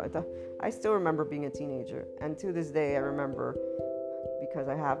teenager. I still remember being a teenager, and to this day I remember, because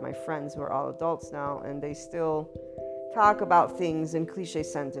I have my friends who are all adults now, and they still talk about things in cliche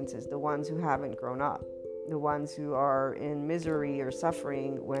sentences, the ones who haven't grown up, the ones who are in misery or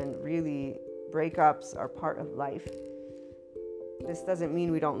suffering, when really breakups are part of life. This doesn't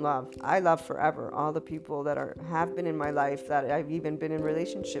mean we don't love. I love forever. All the people that have been in my life, that I've even been in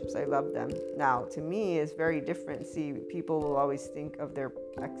relationships, I love them. Now, to me, it's very different. See, people will always think of their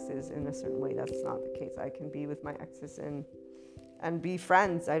exes in a certain way. That's not the case. I can be with my exes and be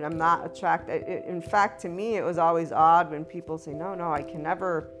friends. I'm not attracted. In fact, to me, it was always odd when people say, no, I can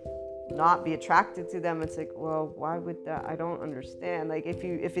never not be attracted to them. It's like, well, why would that? I don't understand. Like, if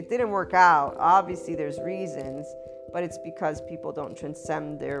it didn't work out, obviously there's reasons, but it's because people don't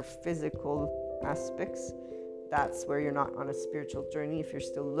transcend their physical aspects. That's where you're not on a spiritual journey. If you're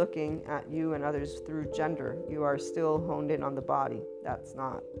still looking at you and others through gender, you are still honed in on the body. That's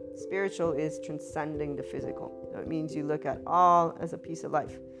not. Spiritual is transcending the physical. It means you look at all as a piece of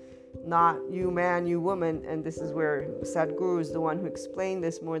life, not you man, you woman. And this is where Sadhguru is the one who explained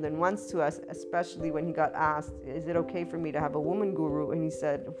this more than once to us, especially when he got asked, is it okay for me to have a woman guru? And he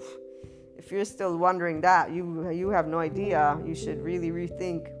said, if you're still wondering that, you have no idea. You should really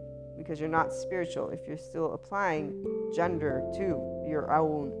rethink, because you're not spiritual if you're still applying gender to your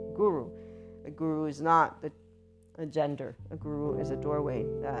own guru. A guru is not a gender. A guru is a doorway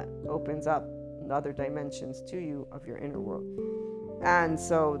that opens up other dimensions to you of your inner world. And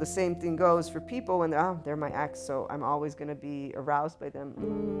so the same thing goes for people when they're my ex, so I'm always going to be aroused by them.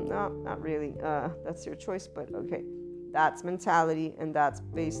 No, not really. That's your choice, but okay. That's mentality, and that's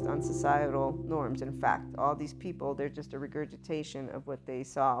based on societal norms. In fact, all these people, they're just a regurgitation of what they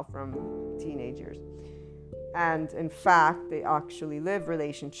saw from teenagers. And in fact, they actually live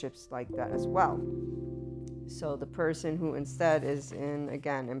relationships like that as well. So the person who instead is in,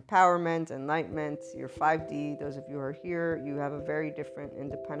 again, empowerment, enlightenment, your 5D, those of you who are here, you have a very different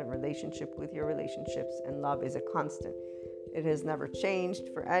independent relationship with your relationships, and love is a constant. It has never changed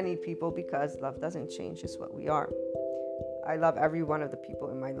for any people, because love doesn't change, it's what we are. I love every one of the people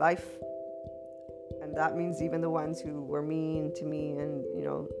in my life, and that means even the ones who were mean to me and,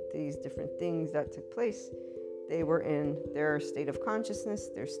 these different things that took place. They were in their state of consciousness.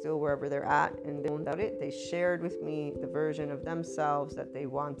 They're still wherever they're at, and they owned out it. They shared with me the version of themselves that they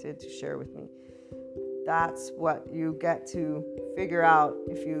wanted to share with me. That's what you get to figure out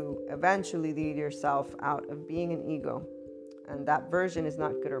if you eventually lead yourself out of being an ego. And that version is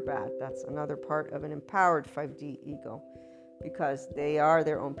not good or bad. That's another part of an empowered 5D ego, because they are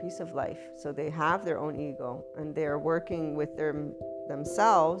their own piece of life. So they have their own ego, and they're working with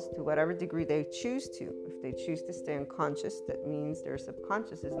themselves to whatever degree they choose to. If they choose to stay unconscious, that means their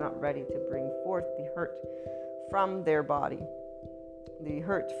subconscious is not ready to bring forth the hurt from their body, the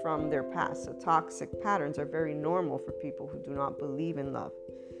hurt from their past. So toxic patterns are very normal for people who do not believe in love.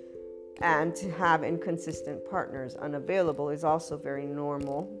 And to have inconsistent partners unavailable is also very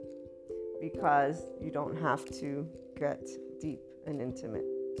normal, because you don't have to get deep and intimate.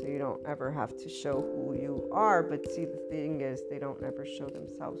 So you don't ever have to show who you are. But see, the thing is, they don't ever show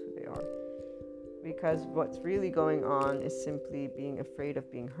themselves who they are, because what's really going on is simply being afraid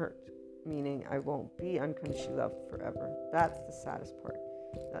of being hurt, meaning I won't be unconditionally loved forever. That's the saddest part,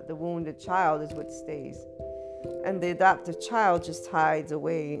 that the wounded child is what stays. And the adaptive child just hides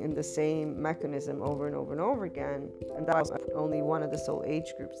away in the same mechanism over and over and over again. And that's only one of the soul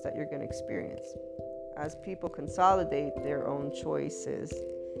age groups that you're going to experience. As people consolidate their own choices,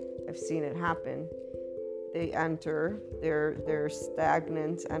 I've seen it happen. They enter their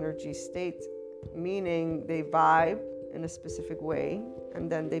stagnant energy state, meaning they vibe in a specific way, and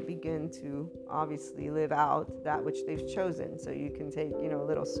then they begin to obviously live out that which they've chosen. So you can take, a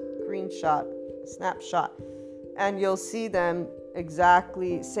little screenshot, snapshot, and you'll see them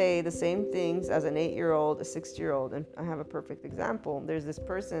exactly say the same things as an 8-year-old, a 6-year-old. And I have a perfect example. There's this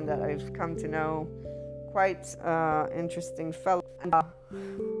person that I've come to know, quite interesting fellow.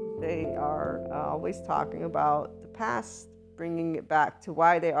 They are always talking about the past, bringing it back to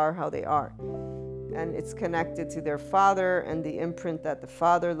why they are how they are. And it's connected to their father and the imprint that the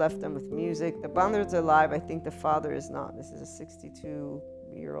father left them with music. The mother's alive. I think the father is not. This is a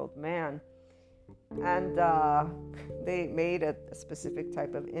 62-year-old man. And they made a specific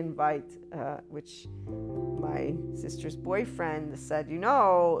type of invite, which my sister's boyfriend said,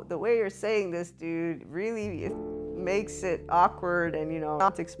 the way you're saying this, dude, really it makes it awkward, and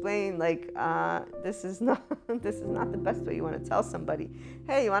not to explain, this is not the best way you want to tell somebody,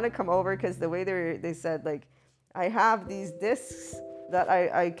 hey, you want to come over, because the way they said, I have these discs that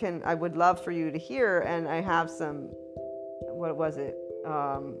I would love for you to hear, and I have some, what was it,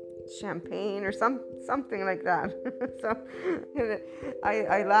 champagne or something like that. So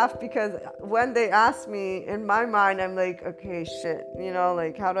I laugh, because when they asked me, in my mind, I'm like, okay, shit,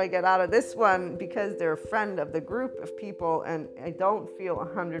 how do I get out of this one? Because they're a friend of the group of people, and I don't feel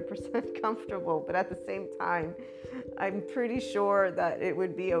 100% comfortable. But at the same time, I'm pretty sure that it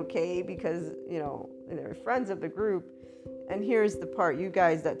would be okay, because, they're friends of the group. And here's the part, you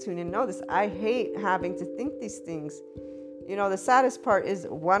guys that tune in know this. I hate having to think these things. The saddest part is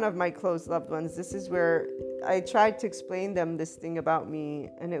one of my close loved ones. This is where I tried to explain them this thing about me.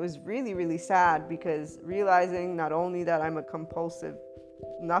 And it was really, really sad, because realizing not only that I'm a compulsive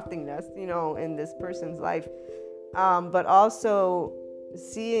nothingness, in this person's life. But also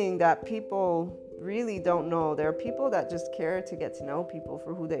seeing that people really don't know. There are people that just care to get to know people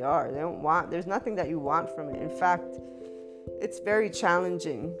for who they are. There's nothing that you want from it. In fact, it's very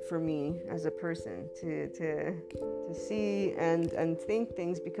challenging for me as a person to see and think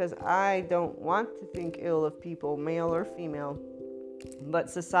things, because I don't want to think ill of people, male or female. But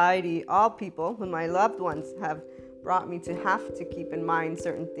society, all people, my loved ones, have brought me to have to keep in mind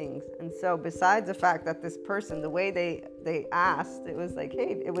certain things. And so besides the fact that this person, the way they asked, it was like,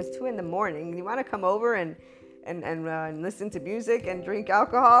 hey, it was 2 a.m, you want to come over and listen to music and drink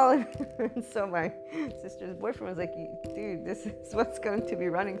alcohol? And so my sister's boyfriend was like, dude, this is what's going to be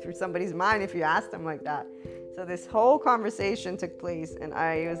running through somebody's mind if you ask them like that. So this whole conversation took place, and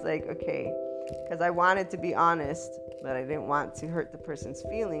I was like, okay, because I wanted to be honest, but I didn't want to hurt the person's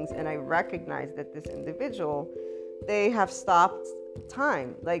feelings. And I recognized that this individual, they have stopped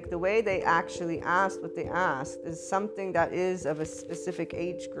time. Like the way they actually asked what they asked is something that is of a specific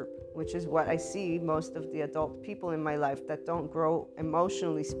age group, which is what I see most of the adult people in my life that don't grow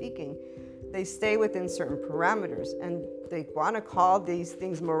emotionally speaking. They stay within certain parameters, and they want to call these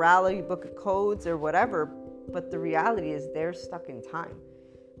things morality book of codes or whatever, but the reality is they're stuck in time.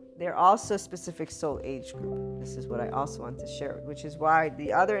 They're also a specific soul age group. This is what I also want to share, which is why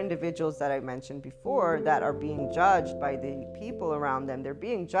the other individuals that I mentioned before that are being judged by the people around them, they're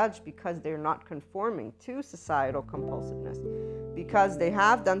being judged because they're not conforming to societal compulsiveness, because they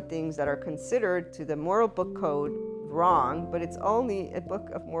have done things that are considered to the moral book code wrong, but it's only a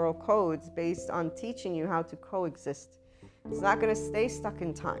book of moral codes based on teaching you how to coexist. It's not going to stay stuck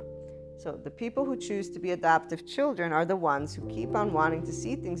in time. So the people who choose to be adaptive children are the ones who keep on wanting to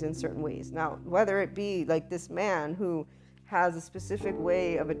see things in certain ways. Now, whether it be like this man who has a specific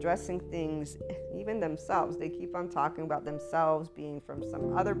way of addressing things, even themselves, they keep on talking about themselves being from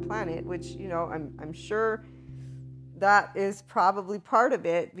some other planet, which, I'm sure that is probably part of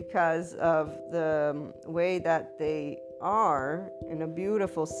it because of the way that they are in a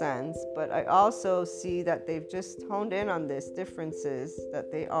beautiful sense. But I also see that they've just honed in on this differences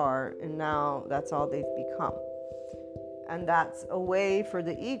that they are, and now that's all they've become. And that's a way for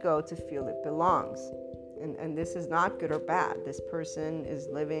the ego to feel it belongs. And this is not good or bad. This person is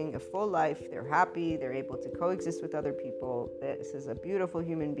living a full life. They're happy. They're able to coexist with other people. This is a beautiful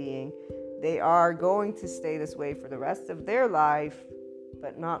human being. They are going to stay this way for the rest of their life,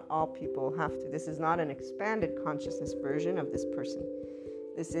 but not all people have to. This is not an expanded consciousness version of this person.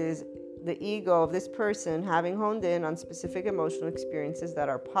 This is the ego of this person having honed in on specific emotional experiences that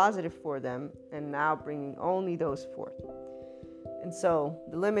are positive for them, and now bringing only those forth. And so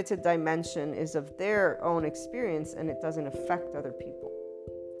the limited dimension is of their own experience, and it doesn't affect other people.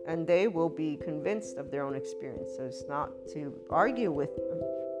 And they will be convinced of their own experience. So it's not to argue with them.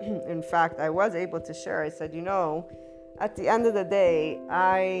 In fact, I was able to share. I said, at the end of the day,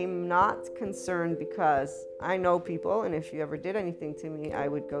 I'm not concerned because I know people. And if you ever did anything to me, I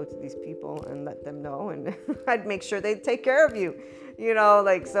would go to these people and let them know. And I'd make sure they'd take care of you,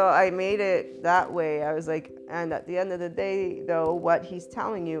 so I made it that way. I was like, and at the end of the day, though, what he's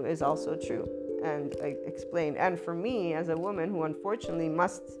telling you is also true. And I explained. And for me, as a woman who unfortunately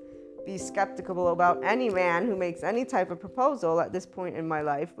must be skeptical about any man who makes any type of proposal at this point in my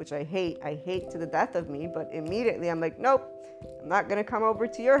life, which I hate to the death of me, but immediately I'm like, nope, I'm not going to come over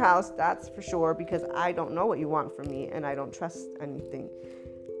to your house, that's for sure, because I don't know what you want from me and I don't trust anything.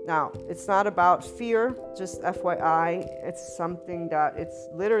 Now, it's not about fear, just FYI, it's something that it's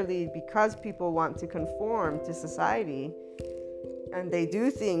literally because people want to conform to society and they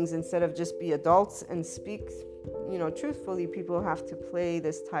do things instead of just be adults and speak truthfully. People have to play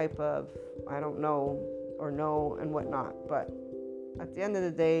this type of, I don't know, or know and whatnot. But at the end of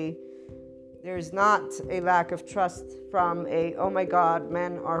the day, there's not a lack of trust from oh my God,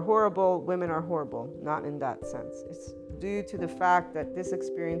 men are horrible, women are horrible. Not in that sense. It's due to the fact that this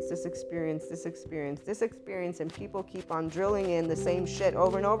experience, and people keep on drilling in the same shit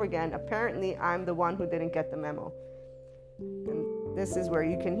over and over again. Apparently, I'm the one who didn't get the memo. And this is where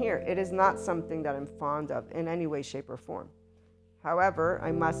you can hear it is not something that I'm fond of in any way, shape, or form. However,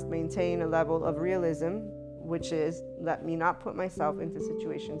 I must maintain a level of realism, which is let me not put myself into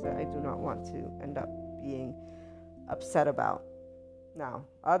situations that I do not want to end up being upset about. Now,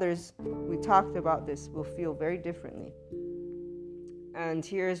 others, we talked about this, will feel very differently. And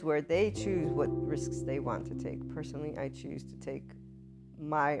here's where they choose what risks they want to take. Personally, I choose to take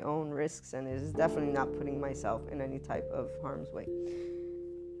my own risks, and it is definitely not putting myself in any type of harm's way.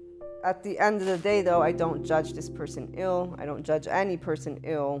 At the end of the day, though, I don't judge this person ill. I don't judge any person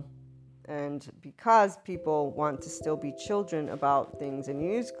ill. And because people want to still be children about things and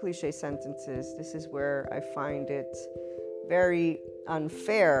use cliche sentences, this is where I find it very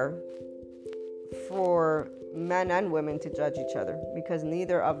unfair for men and women to judge each other, because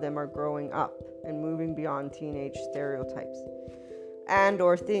neither of them are growing up and moving beyond teenage stereotypes and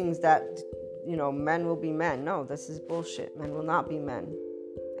or things that, men will be men. No, this is bullshit. Men will not be men.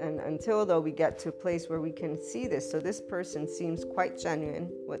 And until, though, we get to a place where we can see this. So this person seems quite genuine.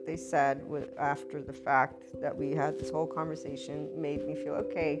 What they said after the fact that we had this whole conversation made me feel,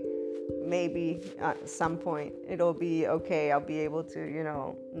 okay, maybe at some point it'll be okay. I'll be able to,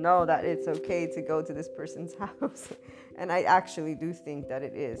 know that it's okay to go to this person's house. And I actually do think that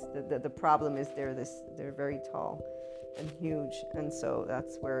it is. The problem is they're very tall and huge. And so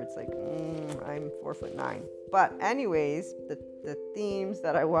that's where it's like, I'm 4'9". But anyways, the themes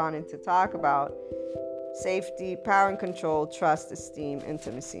that I wanted to talk about: safety, power and control, trust, esteem,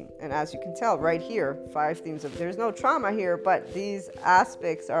 intimacy. And as you can tell right here, 5 themes there's no trauma here, but these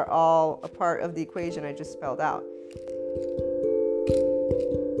aspects are all a part of the equation I just spelled out.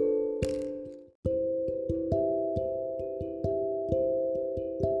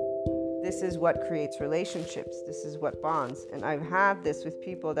 This is what creates relationships. This is what bonds. And I've had this with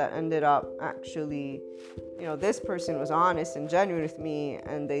people that ended up actually, this person was honest and genuine with me,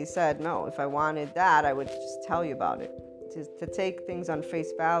 and they said, no, if I wanted that, I would just tell you about it. To take things on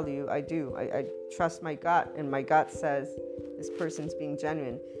face value, I do. I trust my gut, and my gut says this person's being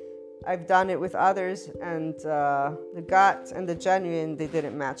genuine. I've done it with others, and the gut and the genuine, they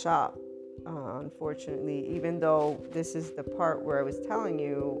didn't match up, unfortunately, even though this is the part where I was telling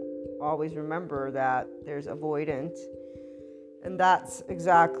you, always remember that there's avoidant, and that's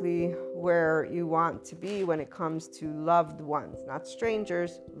exactly where you want to be when it comes to loved ones, not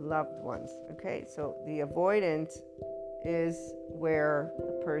strangers, loved ones. Okay, so the avoidant is where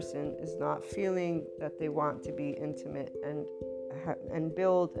the person is not feeling that they want to be intimate and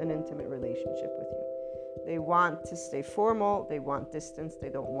build an intimate relationship with you. They want to stay formal, they want distance, they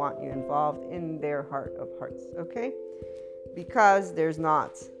don't want you involved in their heart of hearts, okay? Because there's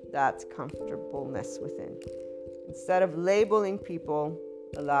not that comfortableness within. Instead of labeling people,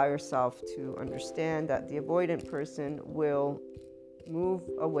 allow yourself to understand that the avoidant person will move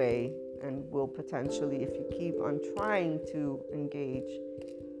away and will potentially, if you keep on trying to engage,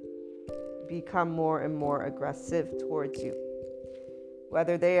 become more and more aggressive towards you.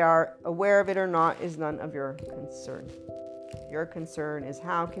 Whether they are aware of it or not is none of your concern. Your concern is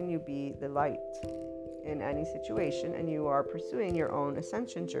how can you be the light in any situation, and you are pursuing your own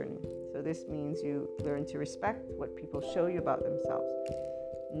ascension journey. So this means you learn to respect what people show you about themselves,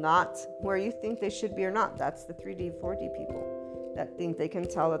 not where you think they should be or not. That's the 3D, 4D people that think they can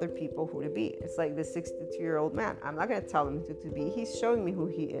tell other people who to be. It's like the 62-year-old man. I'm not going to tell him who to be. He's showing me who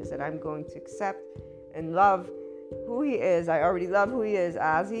he is, and I'm going to accept and love who he is. I already love who he is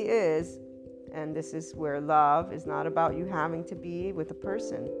as he is. And this is where love is not about you having to be with a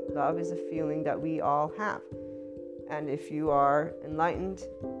person. Love is a feeling that we all have. And if you are enlightened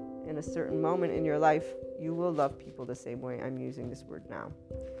in a certain moment in your life, you will love people the same way. I'm using this word now.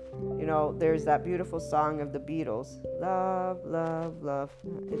 There's that beautiful song of the Beatles, love, love, love.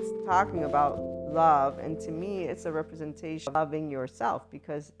 It's talking about love. And to me, it's a representation of loving yourself,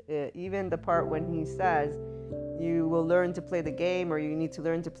 because even the part when he says, you will learn to play the game, or you need to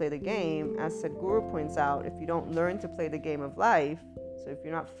learn to play the game, as Sadhguru points out, if you don't learn to play the game of life, so if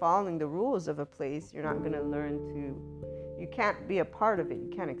you're not following the rules of a place, you're not going to learn you can't be a part of it, you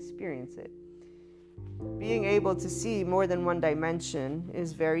can't experience it. Being able to see more than one dimension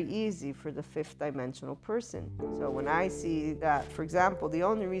is very easy for the 5th dimensional person. So when I see that, for example, the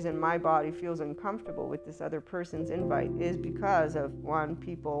only reason my body feels uncomfortable with this other person's invite is because of, one,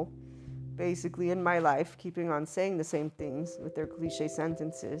 people basically in my life keeping on saying the same things with their cliche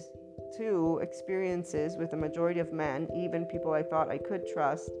sentences. 2, experiences with the majority of men, even people I thought I could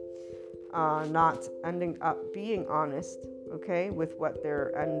trust, not ending up being honest, okay, with what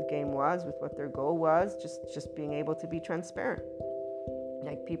their end game was, with what their goal was, just being able to be transparent.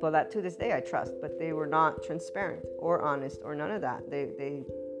 Like people that to this day I trust, but they were not transparent or honest or none of that. They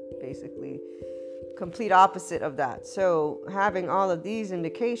basically complete opposite of that. So having all of these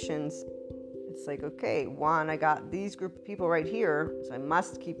indications, it's like, okay, 1, I got these group of people right here, so I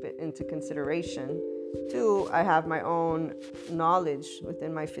must keep it into consideration. 2, I have my own knowledge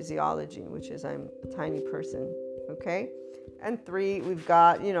within my physiology, which is I'm a tiny person, okay? And 3, we've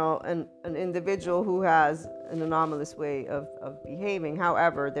got, an individual who has an anomalous way of behaving.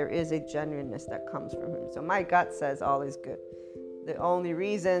 However, there is a genuineness that comes from him. So my gut says all is good. The only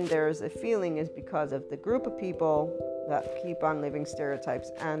reason there's a feeling is because of the group of people that keep on living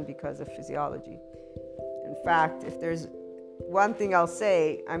stereotypes and because of physiology. In fact, if there's one thing I'll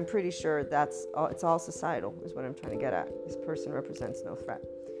say, I'm pretty sure it's all societal, is what I'm trying to get at. This person represents no threat.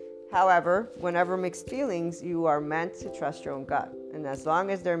 However, whenever mixed feelings, you are meant to trust your own gut. And as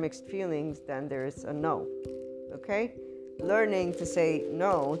long as they're mixed feelings, then there's a no. Okay? Learning to say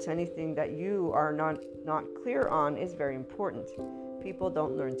no to anything that you are not clear on is very important. People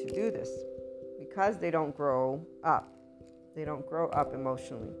don't learn to do this because they don't grow up. They don't grow up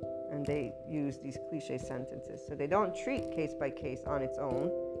emotionally, and they use these cliche sentences. So they don't treat case by case on its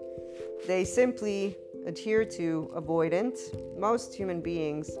own. They simply adhere to avoidant. Most human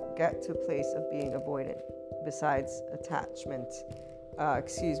beings get to a place of being avoidant, besides attachment.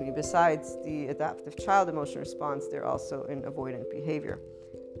 Besides the adaptive child emotion response, they're also in avoidant behavior.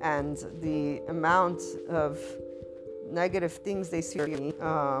 And the amount of negative things they see,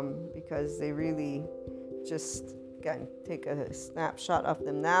 because they really just, again, take a snapshot of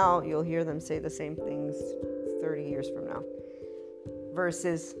them now, you'll hear them say the same things 30 years from now.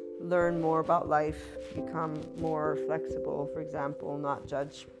 Versus learn more about life, become more flexible, for example, not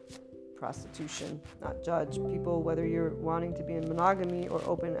judge prostitution, not judge people, whether you're wanting to be in monogamy or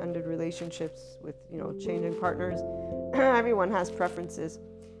open-ended relationships with, changing partners. Everyone has preferences,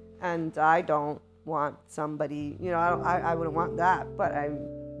 and I don't want somebody, I wouldn't want that, but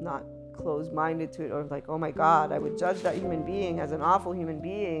I'm not closed-minded to it, or like, oh my God, I would judge that human being as an awful human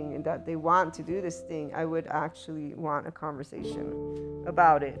being and that they want to do this thing. I would actually want a conversation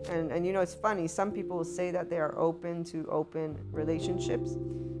about it. And it's funny, some people will say that they are open to open relationships.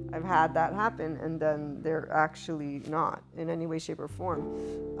 I've had that happen, and then they're actually not in any way, shape, or form.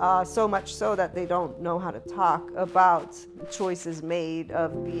 So much so that they don't know how to talk about choices made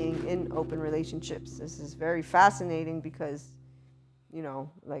of being in open relationships. This is very fascinating because,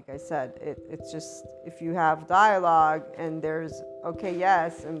 like I said, it's just, if you have dialogue and there's okay,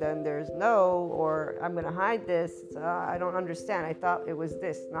 yes, and then there's no, or I'm going to hide this, I don't understand. I thought it was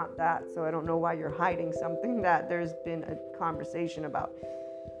this, not that. So I don't know why you're hiding something that there's been a conversation about.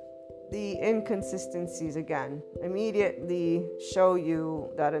 The inconsistencies, again, immediately show you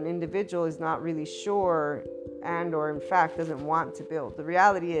that an individual is not really sure and or in fact doesn't want to build. The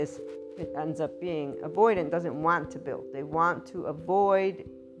reality is it ends up being avoidant, doesn't want to build. They want to avoid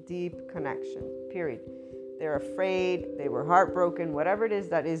deep connection, period. They're afraid, they were heartbroken, whatever it is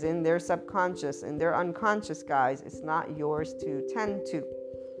that is in their subconscious and their unconscious, guys, it's not yours to tend to.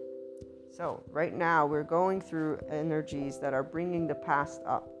 So right now we're going through energies that are bringing the past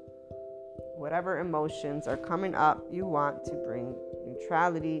up. Whatever emotions are coming up, you want to bring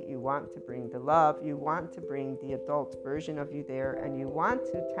neutrality, you want to bring the love, you want to bring the adult version of you there, and you want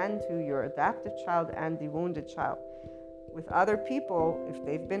to tend to your adaptive child and the wounded child. With other people, if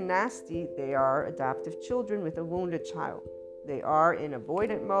they've been nasty, they are adaptive children with a wounded child. They are in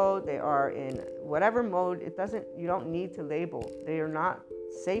avoidant mode, they are in whatever mode, you don't need to label. They are not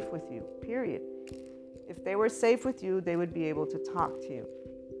safe with you, period. If they were safe with you, they would be able to talk to you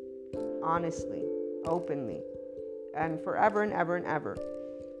honestly, openly, and forever and ever and ever.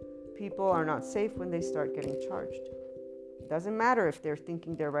 People are not safe when they start getting charged. It doesn't matter if they're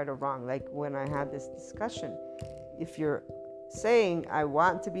thinking they're right or wrong. Like when I had this discussion, if you're saying, I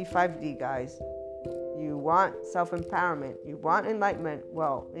want to be 5D, guys, you want self-empowerment, you want enlightenment,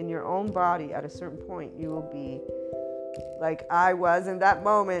 well, in your own body at a certain point, you will be like I was in that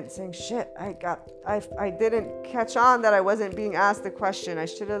moment, saying, shit, I didn't catch on that I wasn't being asked the question. I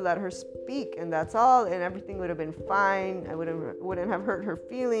should have let her speak, and that's all, and everything would have been fine. I wouldn't have hurt her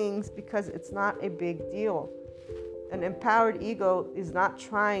feelings, because it's not a big deal. An empowered ego is not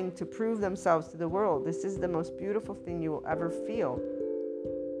trying to prove themselves to the world. This is the most beautiful thing you will ever feel,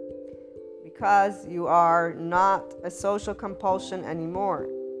 because you are not a social compulsion anymore.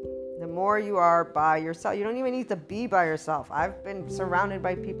 The more you are by yourself, you don't even need to be by yourself. I've been surrounded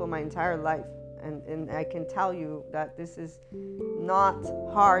by people my entire life, and I can tell you that this is not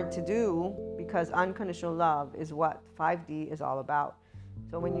hard to do, because unconditional love is what 5D is all about.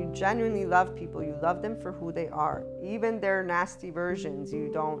 So when you genuinely love people, you love them for who they are. Even their nasty versions, you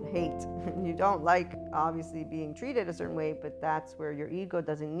don't hate. You don't like, obviously, being treated a certain way, but that's where your ego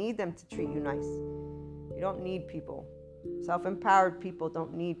doesn't need them to treat you nice. You don't need people. Self-empowered people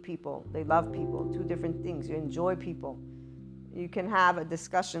don't need people. They love people. Two different things. You enjoy people. You can have a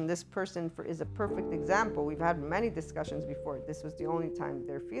discussion. This person is a perfect example. We've had many discussions before. This was the only time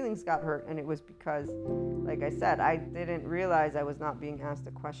their feelings got hurt, and it was because, like I said, I didn't realize I was not being asked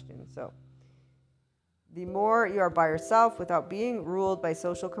a question. So the more you are by yourself without being ruled by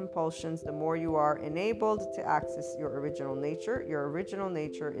social compulsions, the more you are enabled to access your original nature. Your original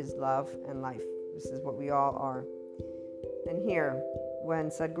nature is love and life. This is what we all are. And here, when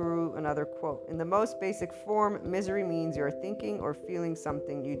Sadhguru, another quote, in the most basic form, misery means you're thinking or feeling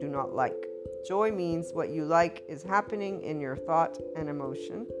something you do not like. Joy means what you like is happening in your thought and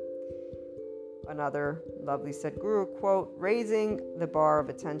emotion. Another lovely Sadhguru quote, raising the bar of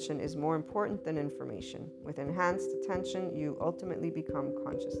attention is more important than information. With enhanced attention, you ultimately become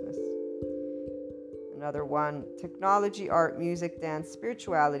consciousness. Another one, technology, art, music, dance,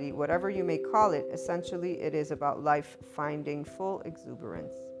 spirituality, whatever you may call it, essentially it is about life finding full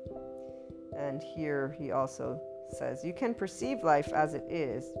exuberance. And here he also says, you can perceive life as it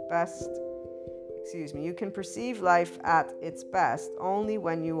is you can perceive life at its best only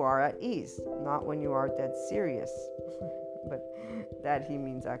when you are at ease, not when you are dead serious. But that he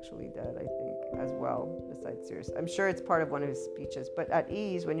means actually dead, I think, as well, besides serious. I'm sure it's part of one of his speeches. But at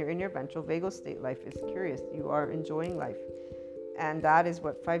ease, when you're in your ventral vagal state, life is curious. You are enjoying life. And that is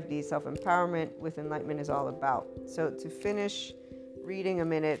what 5D self-empowerment with enlightenment is all about. So to finish reading a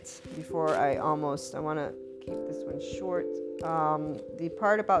minute before I want to keep this one short. The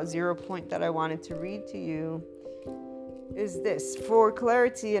part about 0 point that I wanted to read to you is this. For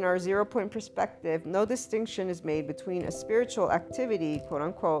clarity in our 0 point perspective, no distinction is made between a spiritual activity, quote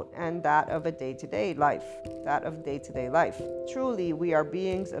unquote, and that of a day-to-day life. Truly, we are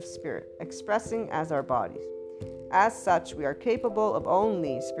beings of spirit, expressing as our bodies. As such, we are capable of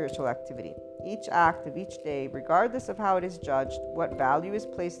only spiritual activity. Each act of each day, regardless of how it is judged, what value is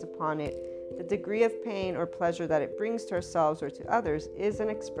placed upon it, the degree of pain or pleasure that it brings to ourselves or to others, is an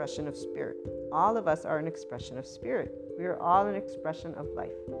expression of spirit. All of us are an expression of spirit. We are all an expression of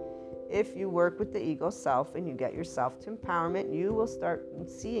life. If you work with the ego self and you get yourself to empowerment, you will start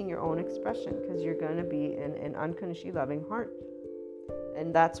seeing your own expression, because you're going to be in an unconditionally loving heart.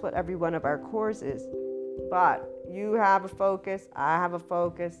 And that's what every one of our cores is. But you have a focus, I have a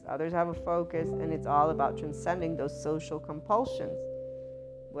focus, others have a focus, and it's all about transcending those social compulsions.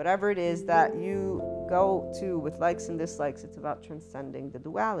 Whatever it is that you go to with likes and dislikes, it's about transcending the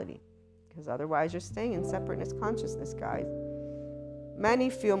duality. Because otherwise you're staying in separateness consciousness, guys. Many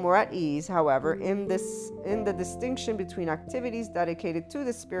feel more at ease, however, in the distinction between activities dedicated to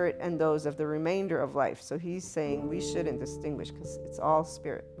the spirit and those of the remainder of life. So he's saying we shouldn't distinguish, because it's all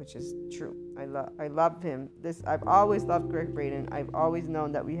spirit, which is true. I love him. I've always loved Gregg Braden. I've always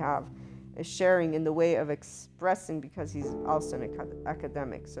known that we have a sharing in the way of expressing, because he's also an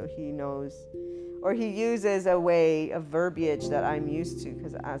academic, so he knows, or he uses a way of verbiage that I'm used to,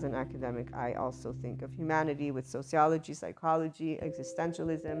 because as an academic I also think of humanity with sociology, psychology,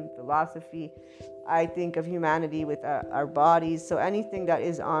 existentialism, philosophy. I think of humanity with our bodies. So anything that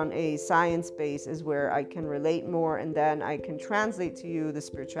is on a science base is where I can relate more, and then I can translate to you the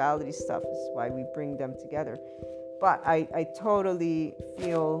spirituality stuff. Is why we bring them together. But I totally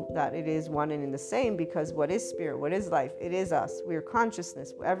feel that it is one and in the same, because what is spirit? What is life? It is us. We're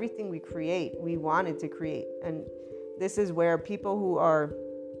consciousness. Everything we create, we wanted to create. And this is where people who are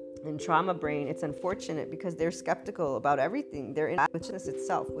in trauma brain, it's unfortunate, because they're skeptical about everything. They're in consciousness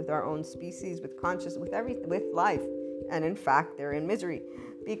itself, with our own species, with consciousness, with everything, with life. And in fact, they're in misery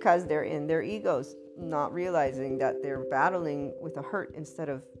because they're in their egos, not realizing that they're battling with a hurt instead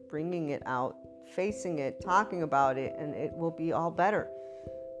of bringing it out, facing it, talking about it, and it will be all better.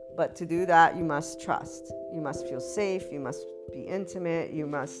 But to do that, you must trust. You must feel safe. You must be intimate. You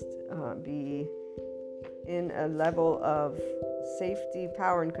must be in a level of safety,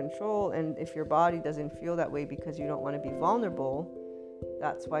 power, and control. And if your body doesn't feel that way because you don't want to be vulnerable,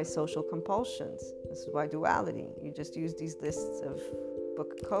 that's why social compulsions. This is why duality. You just use these lists of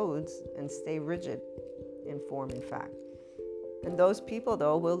book codes and stay rigid in form, in fact. And those people,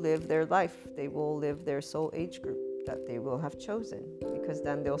 though, will live their life. They will live their soul age group that they will have chosen, because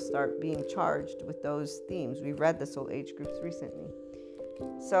then they'll start being charged with those themes. We read the soul age groups recently.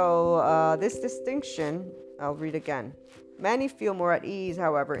 So this distinction, I'll read again. Many feel more at ease,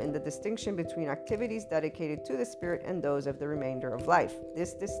 however, in the distinction between activities dedicated to the spirit and those of the remainder of life.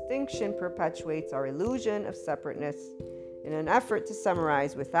 This distinction perpetuates our illusion of separateness. In an effort to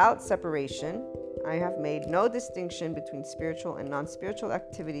summarize, without separation, I have made no distinction between spiritual and non-spiritual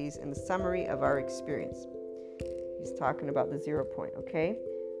activities in the summary of our experience. He's talking about the 0 point, okay?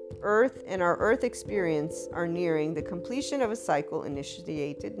 Earth and our Earth experience are nearing the completion of a cycle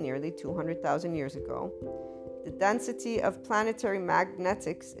initiated nearly 200,000 years ago. The density of planetary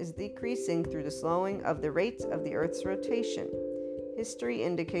magnetics is decreasing through the slowing of the rate of the Earth's rotation. History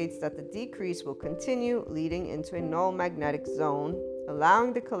indicates that the decrease will continue, leading into a null magnetic zone,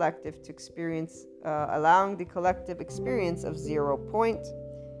 allowing the collective experience of 0 point.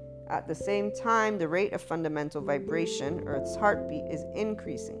 At the same time, the rate of fundamental vibration, Earth's heartbeat, is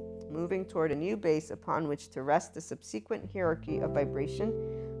increasing. moving toward a new base upon which to rest the subsequent hierarchy of vibration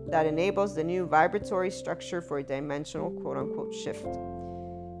that enables the new vibratory structure for a dimensional quote-unquote shift.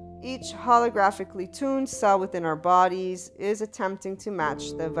 Each holographically tuned cell within our bodies is attempting to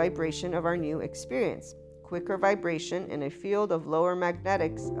match the vibration of our new experience. Quicker vibration in a field of lower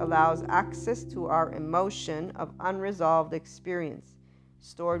magnetics allows access to our emotion of unresolved experience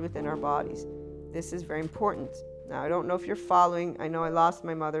stored within our bodies. This is very important. Now, I don't know if you're following. I know I lost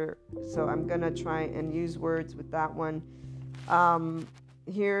my mother, so I'm going to try and use words with that one.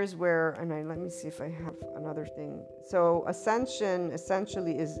 Here's where, let me see if I have another thing. So ascension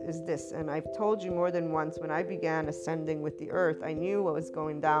essentially is this, and I've told you more than once, when I began ascending with the earth, I knew what was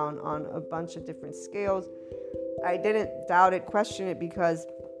going down on a bunch of different scales. I didn't doubt it, question it, because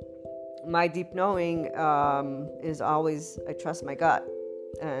my deep knowing is always, I trust my gut,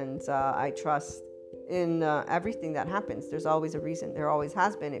 and I trust in everything that happens. There's always a reason. There always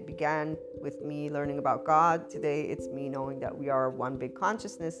has been. It began with me learning about God. Today, it's me knowing that we are one big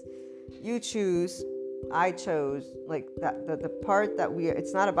consciousness. You choose. I chose. Like that. The part that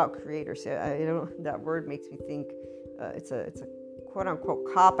it's not about creators. I don't. That word makes me think it's a quote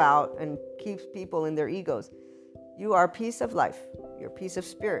unquote cop out and keeps people in their egos. You are a piece of life. You're a piece of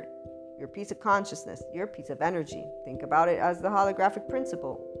spirit. You're a piece of consciousness. You're a piece of energy. Think about it as the holographic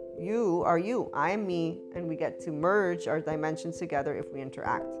principle. You are you, I am me, and we get to merge our dimensions together if we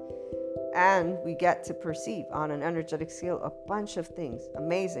interact. And we get to perceive on an energetic scale a bunch of things.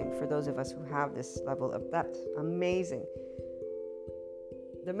 Amazing for those of us who have this level of depth. Amazing.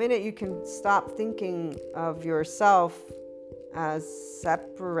 The minute you can stop thinking of yourself as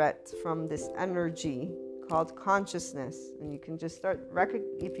separate from this energy called consciousness, and you can just start,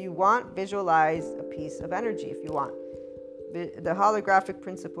 if you want, visualize a piece of energy if you want. The holographic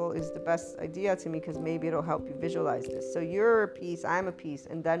principle is the best idea to me because maybe it'll help you visualize this. So you're a piece, I'm a piece,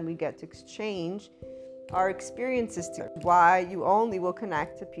 and then we get to exchange our experiences together. Why you only will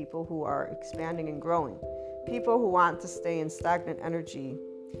connect to people who are expanding and growing. People who want to stay in stagnant energy.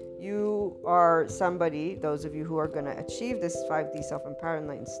 You are somebody, those of you who are going to achieve this 5D self-empowered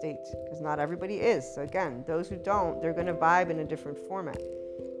enlightened state, because not everybody is. So again, those who don't, they're going to vibe in a different format.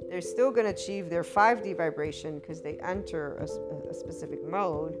 They're still going to achieve their 5D vibration because they enter a specific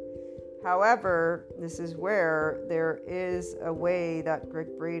mode. However, this is where there is a way that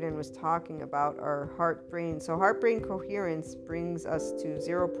Gregg Braden was talking about our heart-brain. So heart-brain coherence brings us to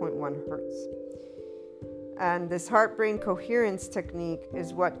 0.1 hertz. And this heart-brain coherence technique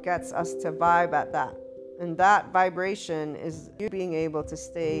is what gets us to vibe at that. And that vibration is you being able to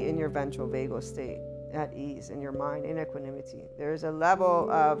stay in your ventral vagal state at ease in your mind, in equanimity. There's a level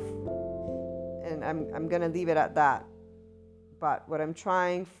of, and I'm going to leave it at that. But what I'm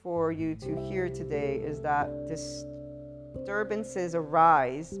trying for you to hear today is that disturbances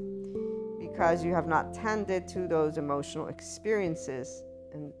arise because you have not tended to those emotional experiences.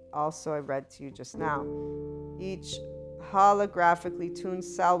 And also I read to you just now, each holographically tuned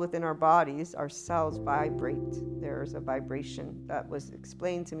cell within our bodies, our cells vibrate. There's a vibration that was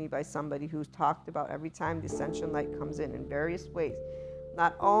explained to me by somebody who talked about every time the ascension light comes in various ways.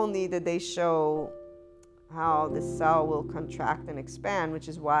 Not only did they show how the cell will contract and expand, which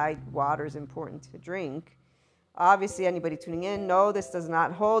is why water is important to drink. Obviously, anybody tuning in, no, this does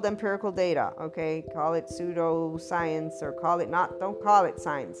not hold empirical data, okay? Call it pseudoscience or don't call it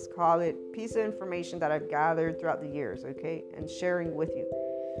science. Call it piece of information that I've gathered throughout the years, okay? And sharing with you.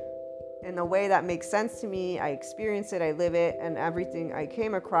 In a way that makes sense to me, I experience it, I live it, and everything I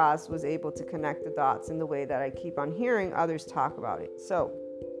came across was able to connect the dots in the way that I keep on hearing others talk about it. So,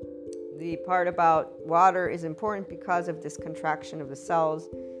 the part about water is important because of this contraction of the cells.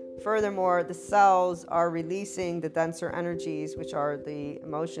 Furthermore, the cells are releasing the denser energies, which are the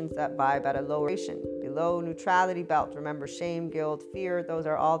emotions that vibe at a lower vibration. Below neutrality belt, remember shame, guilt, fear, those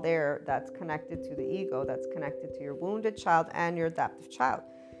are all there. That's connected to the ego, that's connected to your wounded child and your adaptive child.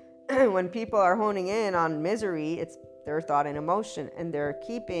 When people are honing in on misery, it's their thought and emotion, and they're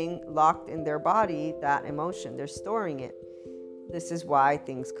keeping locked in their body that emotion. They're storing it. This is why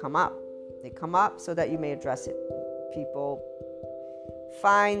things come up. They come up so that you may address it. People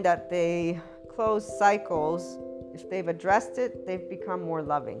find that they close cycles. If they've addressed it, they've become more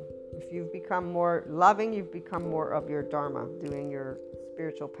loving. If you've become more loving, you've become more of your dharma, doing your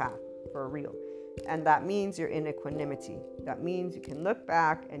spiritual path for real. And that means you're in equanimity. That means you can look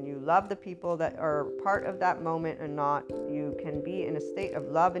back and you love the people that are part of that moment and not. You can be in a state of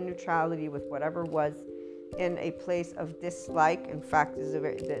love and neutrality with whatever was in a place of dislike. In fact,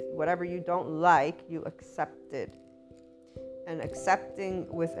 whatever you don't like, you accepted. And accepting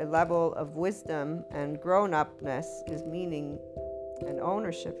with a level of wisdom and grown-upness is meaning and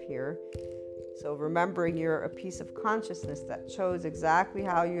ownership here. So remembering you're a piece of consciousness that chose exactly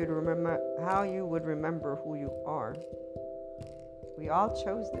how you would remember who you are. We all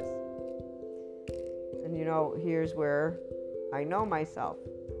chose this. And here's where I know myself.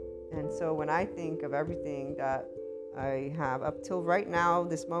 And so when I think of everything that I have up till right now,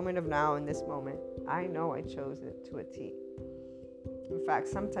 this moment of now, in this moment, I know I chose it to a T. In fact,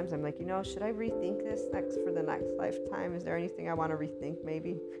 sometimes I'm like, should I rethink this for the next lifetime? Is there anything I want to rethink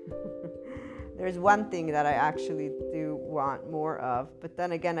maybe? There's one thing that I actually do want more of, but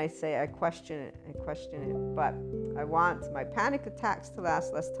then again, I question it, but I want my panic attacks to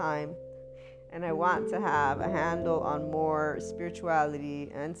last less time, and I want to have a handle on more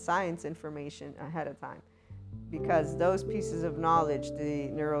spirituality and science information ahead of time, because those pieces of knowledge, the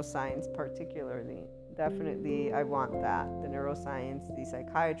neuroscience particularly, definitely I want that. The neuroscience, the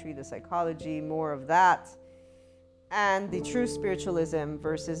psychiatry, the psychology, more of that. And the true spiritualism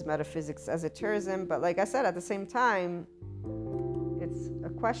versus metaphysics, esotericism. But like I said, at the same time, it's a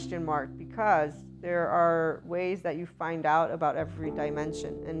question mark, because there are ways that you find out about every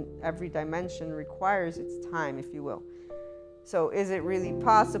dimension, and every dimension requires its time, if you will. So is it really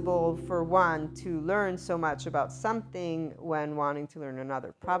possible for one to learn so much about something when wanting to learn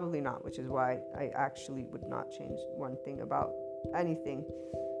another? Probably not, which is why I actually would not change one thing about anything.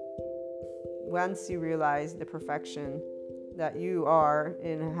 Once you realize the perfection that you are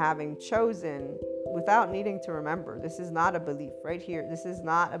in having chosen without needing to remember, this is not a belief right here. This is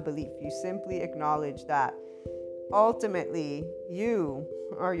not a belief. You simply acknowledge that ultimately you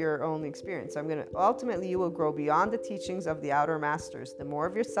are your only experience. Ultimately you will grow beyond the teachings of the outer masters. The more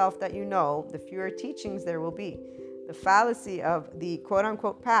of yourself that you know, the fewer teachings there will be. The fallacy of the quote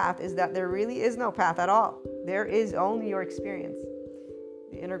unquote path is that there really is no path at all. There is only your experience.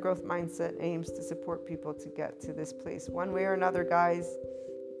 The inner growth mindset aims to support people to get to this place. One way or another, guys,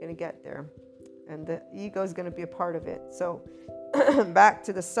 you're going to get there. And the ego is going to be a part of it. So back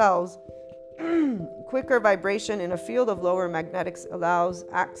to the cells. Quicker vibration in a field of lower magnetics allows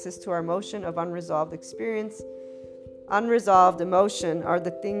access to our emotion of unresolved experience. Unresolved emotion are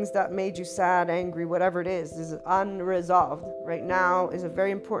the things that made you sad, angry, whatever it is. This is unresolved. Right now is a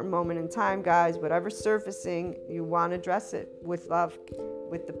very important moment in time, guys. Whatever's surfacing, you want to address it with love,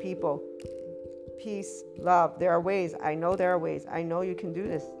 with the people. Peace, love. There are ways. I know there are ways. I know you can do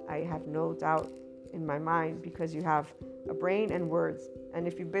this. I have no doubt in my mind, because you have a brain and words. And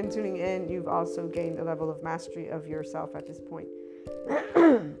if you've been tuning in, you've also gained a level of mastery of yourself at this point.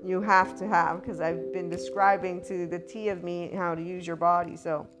 You have to have, because I've been describing to the T of me how to use your body.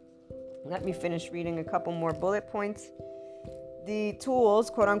 So let me finish reading a couple more bullet points. The tools,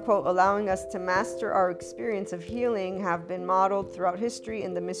 quote unquote, allowing us to master our experience of healing have been modeled throughout history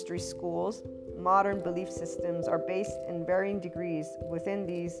in the mystery schools. Modern belief systems are based in varying degrees within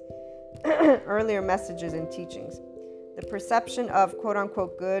these earlier messages and teachings. The perception of quote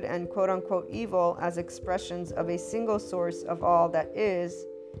unquote good and quote unquote evil as expressions of a single source of all that is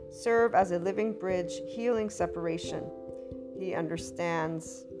serve as a living bridge, healing separation. He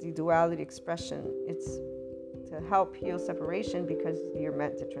understands the duality expression. It's to help heal separation, because you're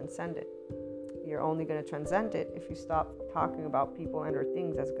meant to transcend it. You're only going to transcend it if you stop talking about people and or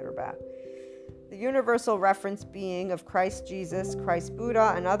things as good or bad. The universal reference being of Christ Jesus, Christ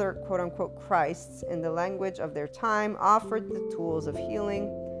Buddha, and other quote-unquote Christs in the language of their time offered the tools of healing.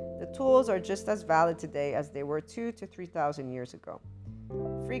 The tools are just as valid today as they were 2,000 to 3,000 years ago.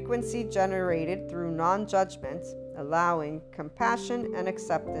 Frequency generated through non-judgment, allowing compassion and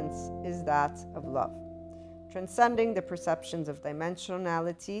acceptance, is that of love. Transcending the perceptions of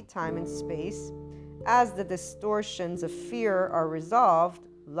dimensionality, time and space, as the distortions of fear are resolved,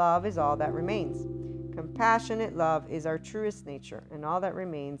 love is all that remains. Compassionate love is our truest nature, and all that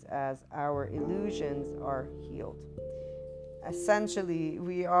remains as our illusions are healed. Essentially,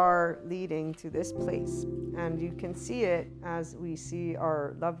 we are leading to this place, and you can see it as we see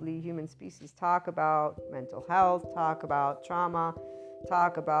our lovely human species talk about mental health, talk about trauma,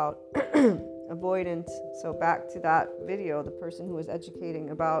 talk about avoidance. So back to that video, the person who was educating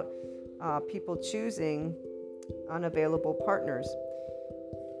about people choosing unavailable partners.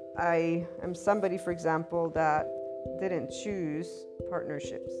 I am somebody, for example, that didn't choose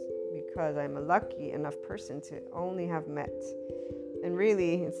partnerships because I'm a lucky enough person to only have met. And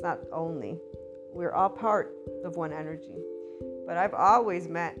really, it's not only. We're all part of one energy. But I've always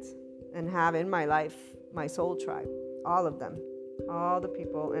met and have in my life my soul tribe, all of them, all the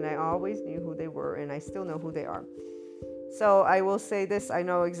people, and I always knew who they were, and I still know who they are. So I will say this, I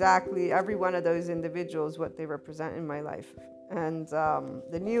know exactly every one of those individuals, what they represent in my life. And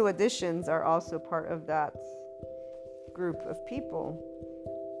the new additions are also part of that group of people.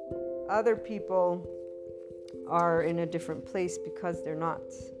 Other people are in a different place because they're not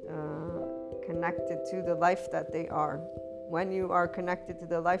connected to the life that they are. When you are connected to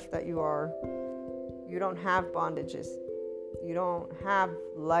the life that you are, you don't have bondages. You don't have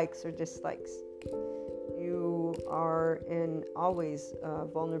likes or dislikes. You are in always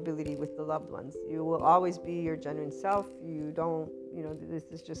vulnerability with the loved ones. You will always be your genuine self. You don't, this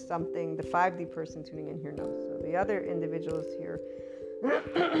is just something the 5D person tuning in here knows. So the other individuals here,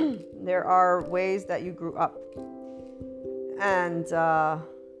 there are ways that you grew up. And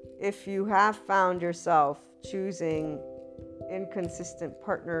if you have found yourself choosing inconsistent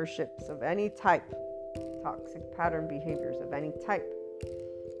partnerships of any type, toxic pattern behaviors of any type,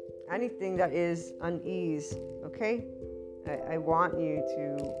 anything that is unease, okay? I want you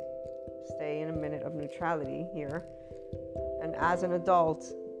to stay in a minute of neutrality here. And as an adult,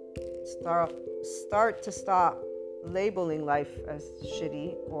 start to stop labeling life as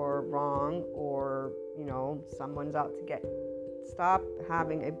shitty or wrong or, someone's out to get. Stop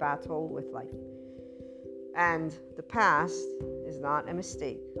having a battle with life. And the past is not a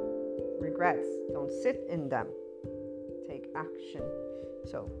mistake. Regrets, don't sit in them. Take action.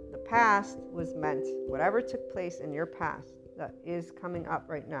 So the past was meant, whatever took place in your past that is coming up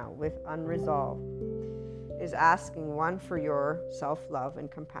right now with unresolved, is asking one for your self-love and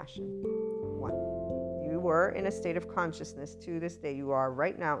compassion. One, you were in a state of consciousness to this day. You are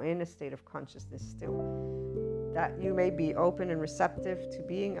right now in a state of consciousness still. That you may be open and receptive to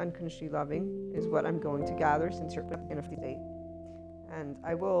being unconditionally loving is what I'm going to gather since you're in a state. And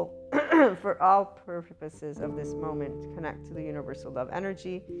I will, for all purposes of this moment, connect to the universal love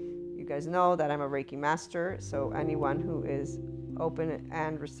energy. You guys know that I'm a Reiki master, so anyone who is open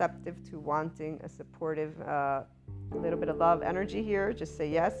and receptive to wanting a supportive, little bit of love energy here, just say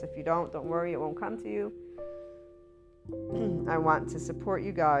yes. If you don't worry, it won't come to you. I want to support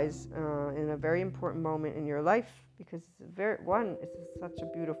you guys in a very important moment in your life because it's such a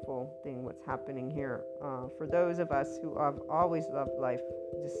beautiful thing what's happening here. For those of us who have always loved life,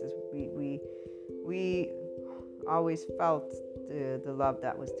 we always felt the love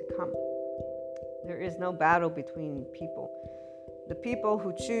that was to come. There is no battle between people. The people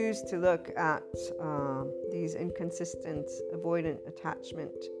who choose to look at these inconsistent, avoidant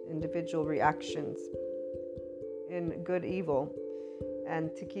attachment, individual reactions in good evil,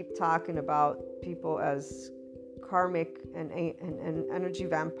 and to keep talking about people as karmic and energy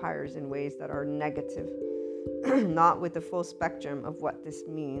vampires in ways that are negative, not with the full spectrum of what this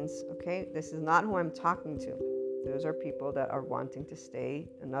means, okay? This is not who I'm talking to. Those are people that are wanting to stay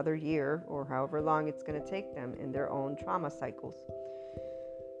another year or however long it's going to take them in their own trauma cycles.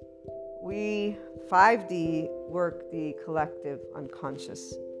 We 5D work the collective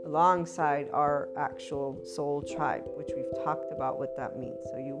unconscious alongside our actual soul tribe, which we've talked about what that means.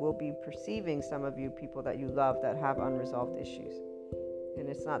 So you will be perceiving, some of you people that you love that have unresolved issues. And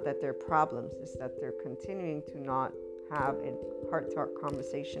it's not that they're problems, it's that they're continuing to not have a heart-to-heart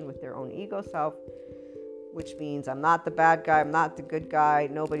conversation with their own ego self, which means I'm not the bad guy, I'm not the good guy,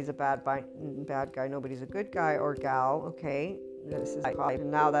 nobody's a bad guy, nobody's a good guy or gal, okay? This is called,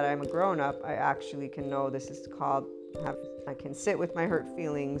 now that I'm a grown-up, I actually can know this is called I can sit with my hurt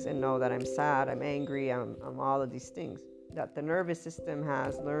feelings and know that I'm sad, I'm angry, I'm all of these things. That the nervous system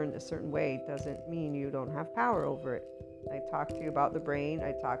has learned a certain way doesn't mean you don't have power over it. I talked to you about the brain,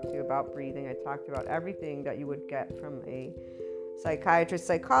 I talked to you about breathing, I talked about everything that you would get from a psychiatrist,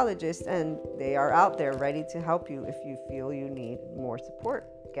 psychologist, and they are out there ready to help you if you feel you need more support.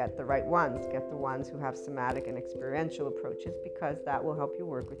 Get the right ones, get the ones who have somatic and experiential approaches, because that will help you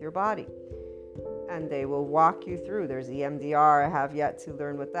work with your body. And they will walk you through. There's EMDR. I have yet to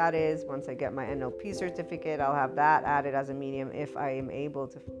learn what that is. Once I get my NLP certificate, I'll have that added as a medium if I am able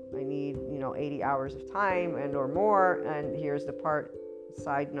to. I need, 80 hours of time and or more. And here's the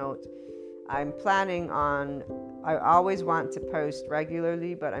side note. I'm planning on, I always want to post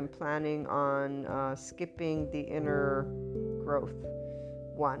regularly, but I'm planning on skipping the inner growth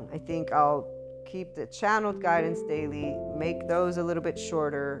one. I think I'll keep the channeled guidance daily, make those a little bit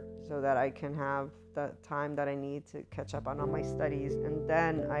shorter so that I can have the time that I need to catch up on all my studies. And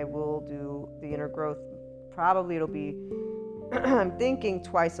then I will do the inner growth. Probably it'll be, I'm thinking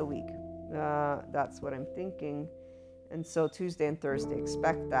twice a week. That's what I'm thinking. And so Tuesday and Thursday,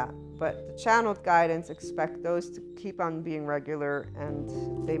 expect that. But the channeled guidance, expect those to keep on being regular,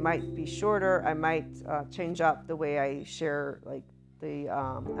 and they might be shorter. I might change up the way I share like the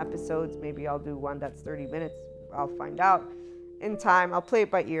episodes. Maybe I'll do one that's 30 minutes. I'll find out in time. I'll play it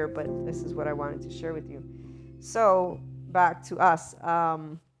by ear, but this is what I wanted to share with you. So back to us.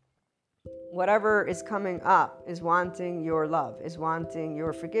 whatever is coming up is wanting your love, is wanting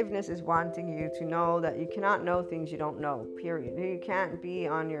your forgiveness, is wanting you to know that you cannot know things you don't know, period. You can't be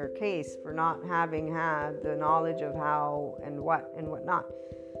on your case for not having had the knowledge of how and what and what not.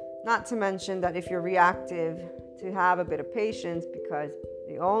 Not to mention that if you're reactive, to have a bit of patience, because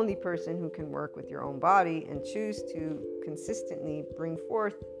the only person who can work with your own body and choose to consistently bring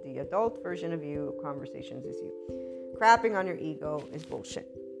forth the adult version of you of conversations is you. Crapping on your ego is bullshit.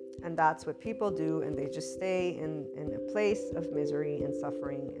 And that's what people do, and they just stay in a place of misery and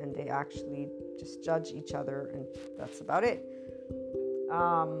suffering, and they actually just judge each other, and that's about it.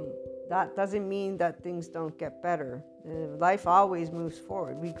 That doesn't mean that things don't get better. Life always moves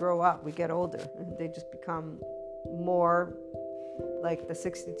forward. We grow up, we get older, and they just become more like the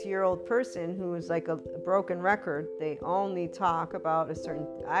 62-year-old person who is like a broken record. They only talk about a certain...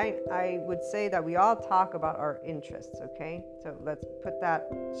 I would say that we all talk about our interests, okay? So let's put that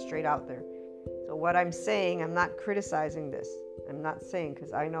straight out there. So what I'm saying, I'm not criticizing this. I'm not saying,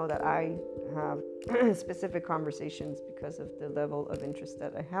 because I know that I have specific conversations because of the level of interest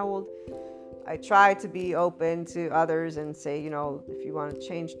that I hold. I try to be open to others and say, if you want to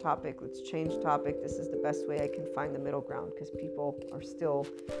change topic, let's change topic. This is the best way I can find the middle ground, because people are still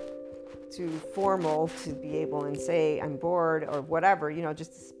too formal to be able and say, I'm bored or whatever,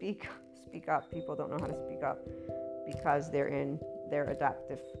 just to speak up. People don't know how to speak up because they're in their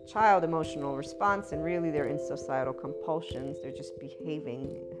adaptive child emotional response, and really they're in societal compulsions. They're just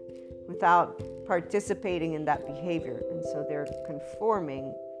behaving without participating in that behavior. And so they're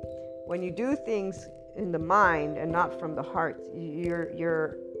conforming. When you do things in the mind and not from the heart,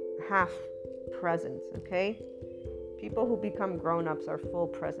 you're half present, okay? People who become grown-ups are full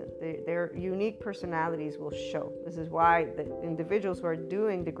present. Their unique personalities will show. This is why the individuals who are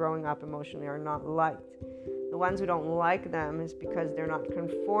doing the growing up emotionally are not liked. The ones who don't like them is because they're not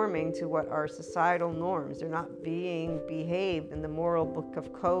conforming to what are societal norms. They're not being behaved in the moral book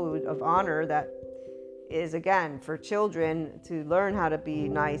of code of honor that is, again, for children to learn how to be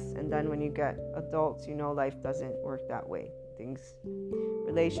nice. And then when you get adults, life doesn't work that way.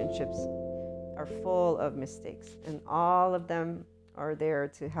 Relationships are full of mistakes, and all of them are there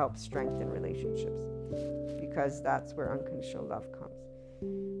to help strengthen relationships, because that's where unconditional love comes.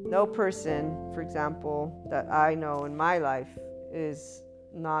 No person, for example, that I know in my life is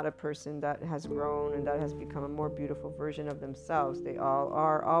not a person that has grown and that has become a more beautiful version of themselves. They all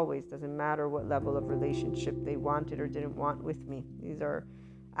are always, doesn't matter what level of relationship they wanted or didn't want with me. These are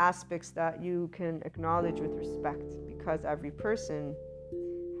aspects that you can acknowledge with respect, because every person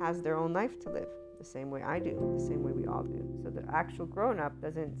has their own life to live, the same way I do, the same way we all do. So the actual grown-up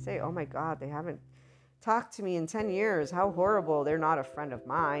doesn't say, oh my God, they haven't talked to me in 10 years, how horrible, they're not a friend of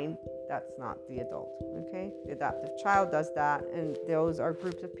mine. That's not the adult, okay? The adaptive child does that, and those are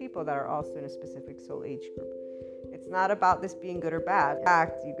groups of people that are also in a specific soul age group. It's not about this being good or bad. In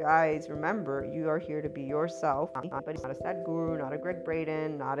fact, you guys remember, you are here to be yourself. Not a Sadhguru, not a Greg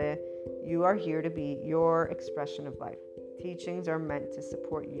Braden, you are here to be your expression of life. Teachings are meant to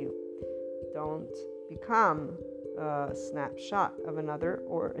support you. Don't become a snapshot of another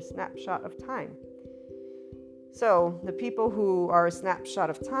or a snapshot of time. So the people who are a snapshot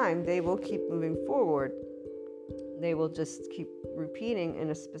of time, they will keep moving forward. They will just keep repeating in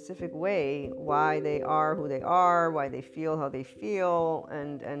a specific way why they are who they are, why they feel how they feel,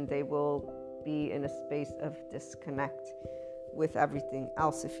 and they will be in a space of disconnect with everything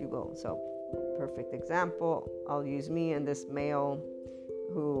else, if you will. So, perfect example, I'll use me and this male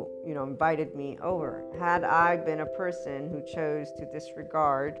who, invited me over. Had I been a person who chose to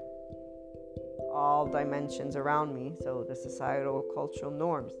disregard all dimensions around me, so the societal cultural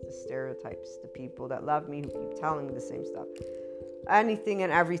norms, the stereotypes, the people that love me who keep telling me the same stuff, anything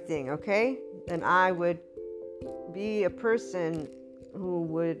and everything, okay, then I would be a person who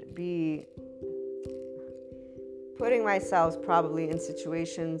would be putting myself probably in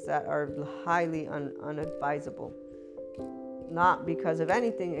situations that are highly unadvisable, not because of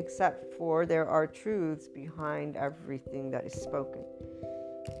anything except for there are truths behind everything that is spoken.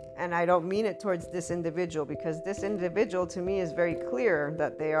 And I don't mean it towards this individual, because this individual to me is very clear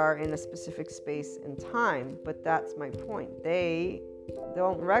that they are in a specific space and time, but that's my point. They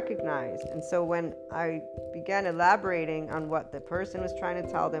don't recognize. And so when I began elaborating on what the person was trying to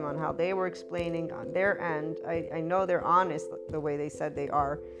tell them, on how they were explaining on their end, I know they're honest the way they said they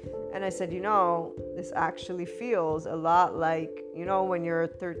are. And I said, this actually feels a lot like, when you're a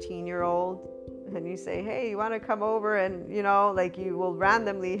 13-year-old and you say, hey, you want to come over, and you will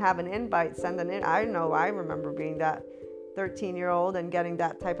randomly have an invite, send an in. I remember being that 13-year-old and getting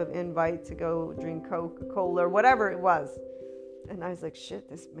that type of invite to go drink Coca-Cola or whatever it was. And I was like, shit,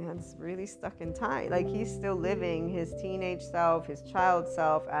 this man's really stuck in time. Like, he's still living his teenage self, his child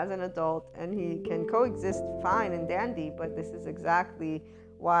self as an adult, and he can coexist fine and dandy. But this is exactly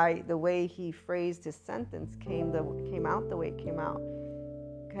why the way he phrased his sentence came out the way it came out.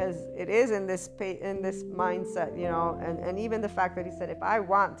 Because it is in this mindset, and even the fact that he said, if I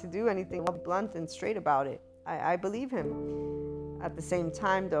want to do anything, I'll be blunt and straight about it. I believe him. At the same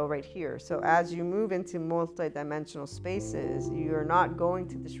time, though, right here. So as you move into multidimensional spaces, you're not going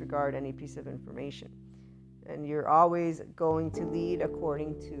to disregard any piece of information. And you're always going to lead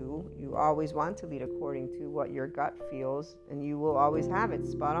you always want to lead according to what your gut feels, and you will always have it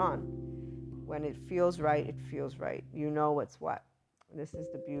spot on. When it feels right, it feels right. You know what's what. This is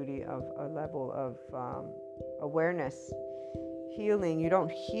the beauty of a level of awareness. Healing, you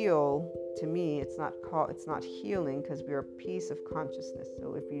don't heal. To me, it's not healing, because we're a piece of consciousness.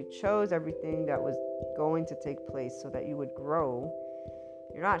 So if you chose everything that was going to take place so that you would grow,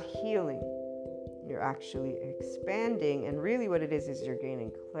 you're not healing. You're actually expanding, and really what it is you're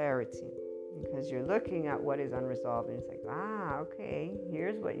gaining clarity, because you're looking at what is unresolved, and it's like, okay,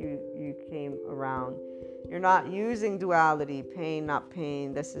 here's what you came around. You're not using duality, pain, not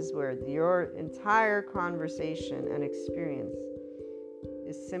pain. This is where your entire conversation and experience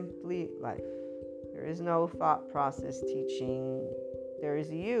is simply life. There is no thought process teaching. There is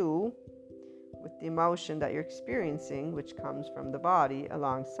you with the emotion that you're experiencing, which comes from the body,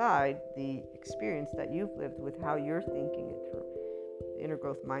 alongside the experience that you've lived with how you're thinking it through. The inner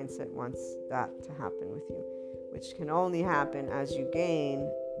growth mindset wants that to happen with you, which can only happen as you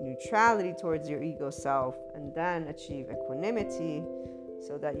gain neutrality towards your ego self and then achieve equanimity,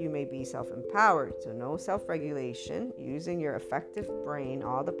 so that you may be self-empowered. So no self-regulation, using your effective brain,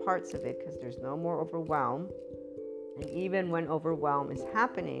 all the parts of it, because there's no more overwhelm. And even when overwhelm is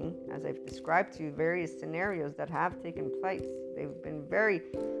happening, as I've described to you, various scenarios that have taken place, they've been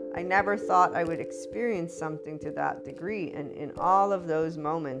I never thought I would experience something to that degree. And in all of those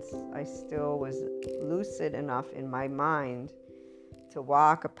moments, I still was lucid enough in my mind to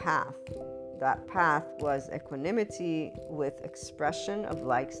walk a path. That path was equanimity with expression of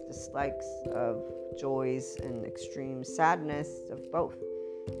likes, dislikes, of joys and extreme sadness, of both.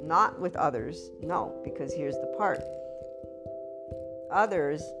 Not with others, no, because here's the part.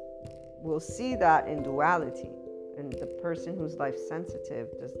 Others will see that in duality, and the person who's life sensitive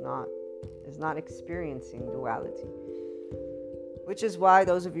is not experiencing duality. Which is why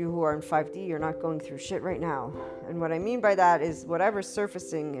those of you who are in 5D, you're not going through shit right now. And what I mean by that is whatever's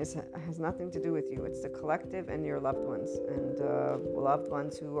surfacing has nothing to do with you. It's the collective and your loved ones. And loved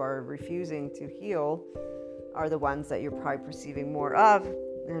ones who are refusing to heal are the ones that you're probably perceiving more of.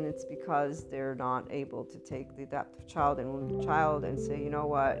 And it's because they're not able to take the adaptive child and wounded child and say, you know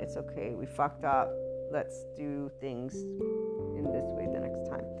what, it's okay, we fucked up. Let's do things in this way the next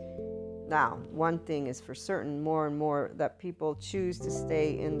time. Now, one thing is for certain, more and more that people choose to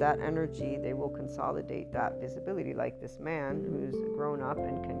stay in that energy, they will consolidate that visibility, like this man who's grown up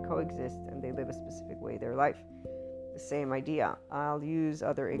and can coexist, and they live a specific way their life. The same idea. I'll use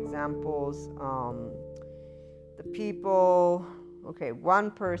other examples. The people,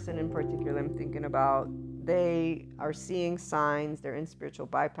 one person in particular I'm thinking about, they are seeing signs, they're in spiritual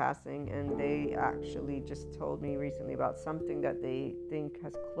bypassing, and they actually just told me recently about something that they think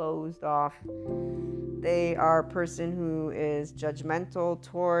has closed off. They are a person who is judgmental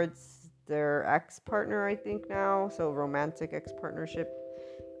towards their ex-partner, I think now, so romantic ex-partnership,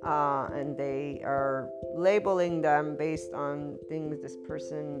 and they are labeling them based on things this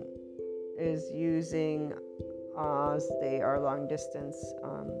person is using as they are long distance,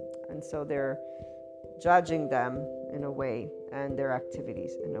 and so they're judging them in a way and their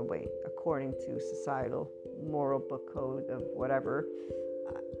activities in a way according to societal moral book code of whatever.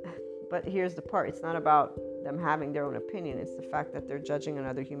 But here's the part, it's not about them having their own opinion, it's the fact that they're judging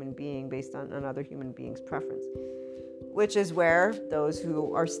another human being based on another human being's preference, which is where those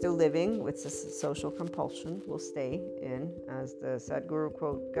who are still living with social compulsion will stay in. As the Sadhguru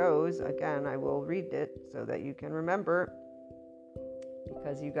quote goes, again, I will read it so that you can remember,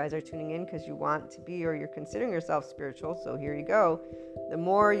 because you guys are tuning in because you want to be, or you're considering yourself spiritual. So here you go. The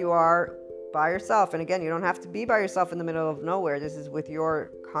more you are by yourself, and again, you don't have to be by yourself in the middle of nowhere. This is with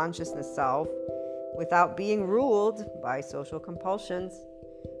your consciousness self, without being ruled by social compulsions.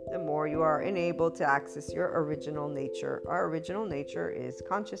 The more you are enabled to access your original nature. Our original nature is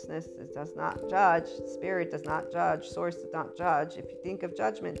consciousness. It does not judge. Spirit does not judge. Source does not judge. If you think of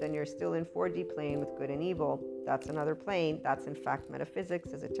judgment, then you're still in 4D plane with good and evil. That's another plane. That's in fact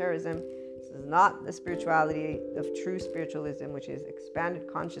metaphysics, esotericism. This is not the spirituality of true spiritualism, which is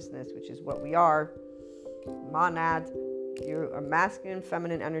expanded consciousness, which is what we are. Monad. You're a masculine,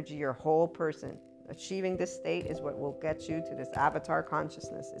 feminine energy, your whole person. Achieving this state is what will get you to this avatar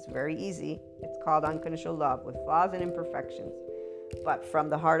consciousness. It's very easy. It's called unconditional love with flaws and imperfections. But from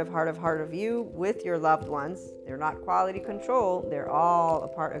the heart of you with your loved ones, they're not quality control. They're all a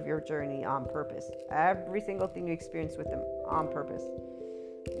part of your journey on purpose. Every single thing you experience with them on purpose.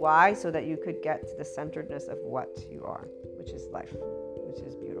 Why? So that you could get to the centeredness of what you are, which is life, which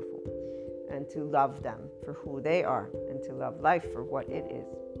is beautiful. And to love them for who they are and to love life for what it is.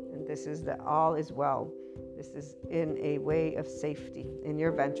 And this is that all is well. This is in a way of safety in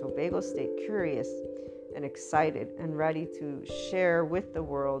your ventral vagal state, curious and excited and ready to share with the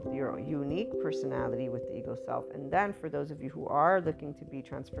world your unique personality with the ego self. And then for those of you who are looking to be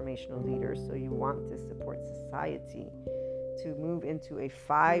transformational leaders, so you want to support society to move into a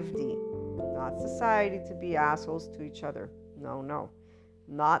 5D, not society to be assholes to each other. No.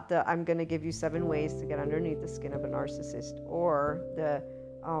 Not the I'm going to give you 7 ways to get underneath the skin of a narcissist, or the,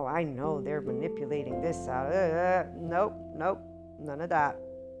 oh, I know they're manipulating this out. Nope, none of that.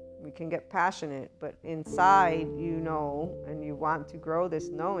 We can get passionate, but inside you know, and you want to grow this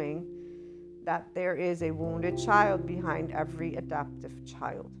knowing that there is a wounded child behind every adaptive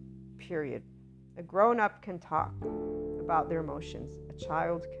child, period. A grown-up can talk about their emotions. A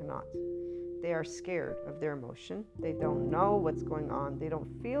child cannot. They are scared of their emotion. They don't know what's going on. They don't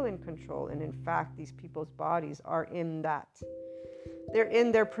feel in control. And in fact, these people's bodies are in that. They're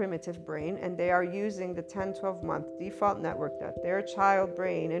in their primitive brain, and they are using the 10-12-month default network that their child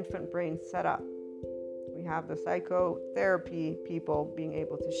brain, infant brain set up. We have the psychotherapy people being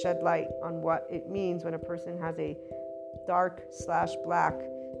able to shed light on what it means when a person has a dark/black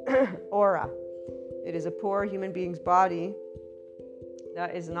aura. It is a poor human being's body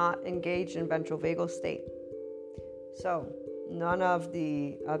that is not engaged in ventral vagal state. So none of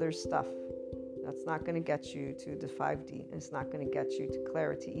the other stuff. That's not going to get you to the 5D. It's not going to get you to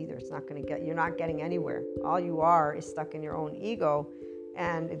clarity either. You're not getting anywhere. All you are is stuck in your own ego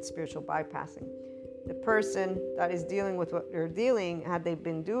and in spiritual bypassing. The person that is dealing with what they're dealing, had they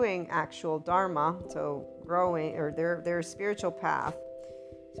been doing actual dharma, so growing, or their spiritual path,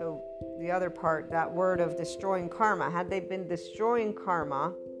 so the other part, that word of destroying karma, had they been destroying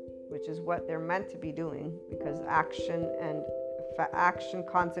karma, which is what they're meant to be doing, because action,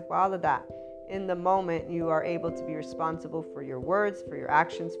 consequence, all of that. In the moment, you are able to be responsible for your words, for your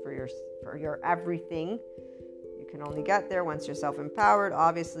actions, for your everything. You can only get there once you're self-empowered,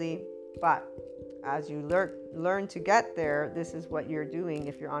 obviously. But as you learn to get there, this is what you're doing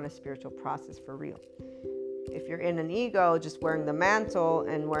if you're on a spiritual process for real. If you're in an ego, just wearing the mantle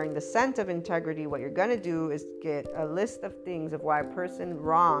and wearing the scent of integrity, what you're going to do is get a list of things of why a person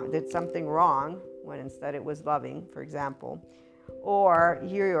did something wrong, when instead it was loving, for example. Or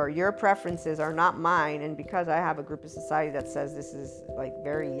your preferences are not mine, and because I have a group of society that says this is like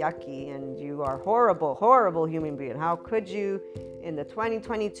very yucky and you are horrible human being, how could you in the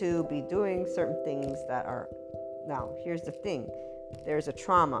 2022 be doing certain things that are... Now here's the thing, there's a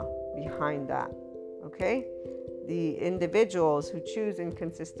trauma behind that. Okay, the individuals who choose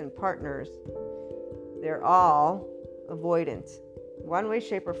inconsistent partners, they're all avoidant, one way,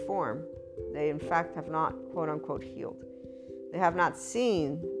 shape, or form. They in fact have not, quote unquote, healed. They have not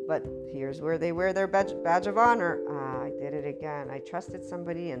seen, but here's where they wear their badge of honor. I did it again. I trusted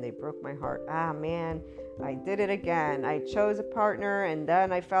somebody and they broke my heart. Man, I did it again. I chose a partner and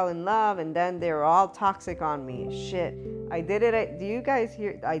then I fell in love and then they were all toxic on me. Shit. I did it. Do you guys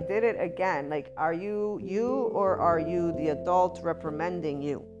hear? I did it again. Like, are you or are you the adult reprimanding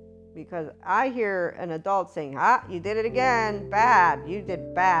you? Because I hear an adult saying, you did it again. Bad. You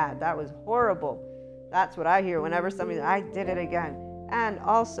did bad. That was horrible. That's what I hear whenever I did it again. And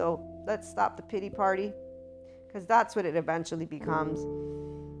also, let's stop the pity party, because that's what it eventually becomes.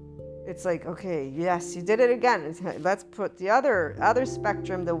 It's like, okay, yes, you did it again. Let's put the other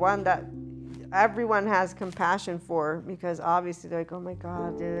spectrum, the one that everyone has compassion for, because obviously they're like, oh my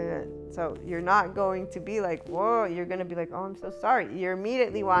God. So you're not going to be like, whoa, you're going to be like, oh, I'm so sorry. You're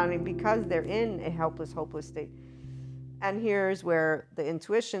immediately wanting, because they're in a helpless, hopeless state. And here's where the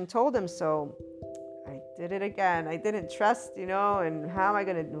intuition told them so. I did it again. I didn't trust, and how am I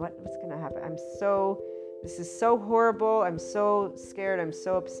going to, what's going to happen? This is so horrible. I'm so scared. I'm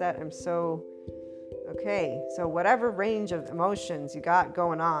so upset. Okay. So whatever range of emotions you got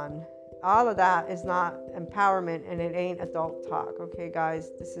going on, all of that is not empowerment, and it ain't adult talk. Okay,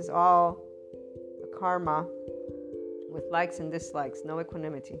 guys, this is all a karma with likes and dislikes, no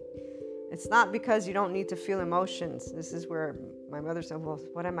equanimity. It's not because you don't need to feel emotions. This is where my mother said, well,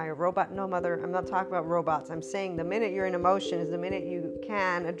 what am I, a robot? No, mother, I'm not talking about robots. I'm saying the minute you're in emotion is the minute you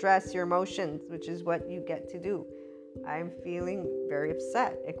can address your emotions, which is what you get to do. I'm feeling very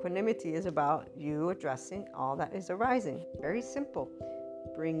upset. Equanimity is about you addressing all that is arising. Very simple.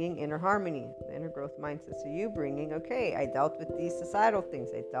 Bringing inner harmony, the inner growth mindset. So you bringing, okay, I dealt with these societal things.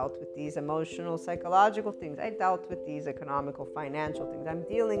 I dealt with these emotional, psychological things. I dealt with these economical, financial things. I'm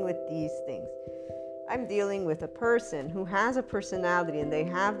dealing with these things. I'm dealing with a person who has a personality and they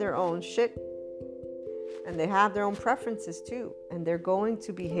have their own shit and they have their own preferences too. And they're going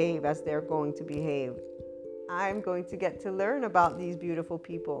to behave as they're going to behave. I'm going to get to learn about these beautiful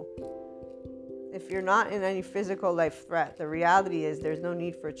people. If you're not in any physical life threat, the reality is there's no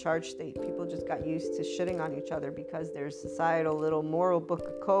need for a charge state. People just got used to shitting on each other because there's societal little moral book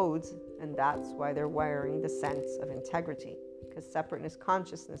of codes, and that's why they're wiring the sense of integrity, because separateness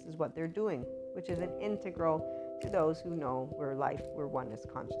consciousness is what they're doing, which is an integral to those who know we're life, we're oneness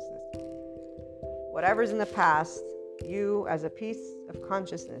consciousness. Whatever's in the past, you as a piece of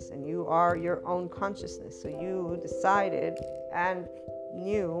consciousness, and you are your own consciousness. So you decided and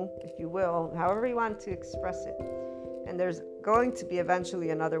knew, if you will, however you want to express it. And there's going to be eventually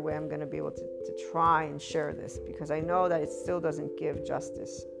another way I'm going to be able to try and share this, because I know that it still doesn't give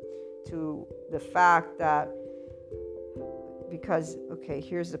justice to the fact that, because, okay,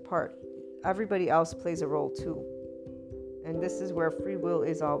 here's the part. Everybody else plays a role too. And this is where free will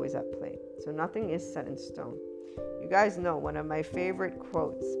is always at play. So nothing is set in stone. You guys know one of my favorite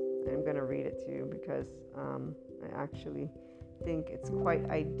quotes. I'm going to read it to you because I actually think it's quite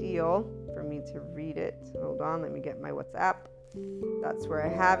ideal for me to read it. Hold on, let me get my WhatsApp. That's where I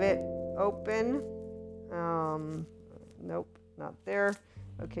have it open. Nope, not there.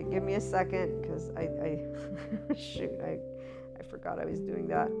 Okay, give me a second because I shoot, I forgot I was doing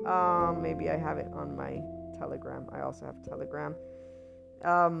that. Maybe I have it on my Telegram. I also have Telegram.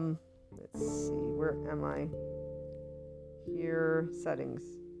 Let's see, where am I? Here, settings.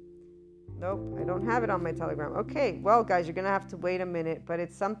 Nope, I don't have it on my Telegram. Okay, well, guys, you're going to have to wait a minute, but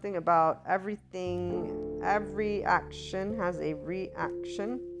it's something about everything. Every action has a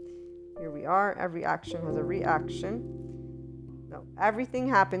reaction. Here we are. Every action has a reaction. No, everything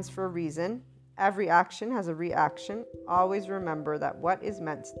happens for a reason. Every action has a reaction. Always remember that what is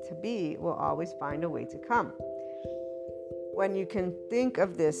meant to be will always find a way to come. When you can think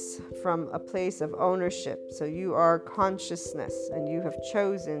of this from a place of ownership, so you are consciousness and you have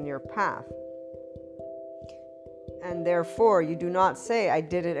chosen your path, and therefore you do not say I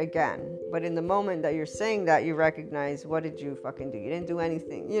did it again, but in the moment that you're saying that, you recognize, what did you fucking do? You didn't do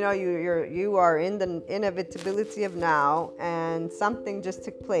anything. You know, you are in the inevitability of now, and something just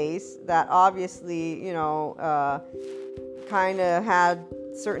took place that obviously, you know, kind of had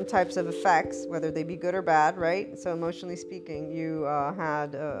certain types of effects, whether they be good or bad, right? So emotionally speaking, you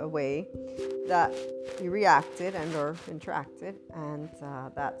had a way that you reacted and or interacted, and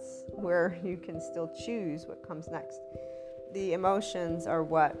that's where you can still choose what comes next. The emotions are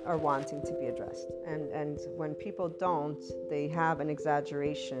what are wanting to be addressed, and when people don't, they have an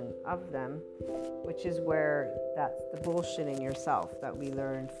exaggeration of them, which is where that's the bullshitting yourself that we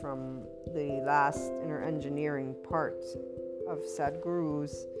learned from the last inner engineering part of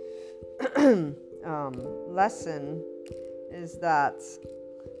Sadhguru's lesson, is that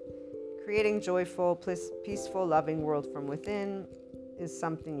creating joyful, peaceful, loving world from within is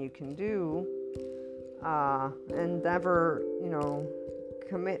something you can do, and never, you know,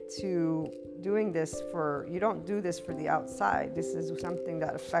 commit to doing this for, you don't do this for the outside. This is something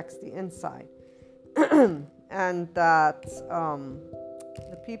that affects the inside. And that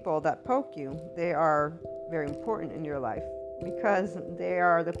the people that poke you, they are very important in your life, because they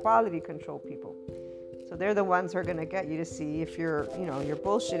are the quality control people. So they're the ones who are going to get you to see if you're, you know, you're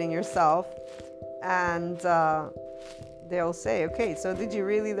bullshitting yourself. And they'll say, okay, so did you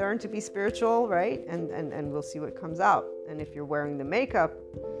really learn to be spiritual, right? And we'll see what comes out. And if you're wearing the makeup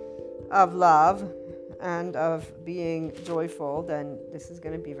of love and of being joyful, then this is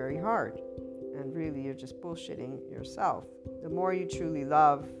going to be very hard. And really, you're just bullshitting yourself. The more you truly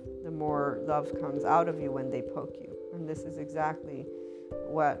love, the more love comes out of you when they poke you. And this is exactly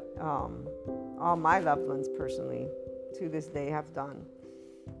what all my loved ones personally to this day have done.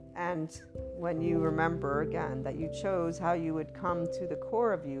 And when you remember again that you chose how you would come to the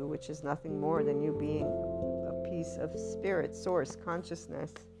core of you, which is nothing more than you being a piece of spirit, source,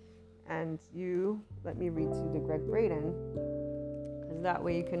 consciousness, and you, let me read to the Greg Braden, because that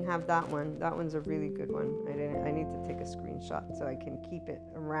way you can have that one. That one's a really good one. I need to take a screenshot so I can keep it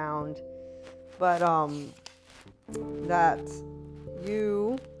around. But that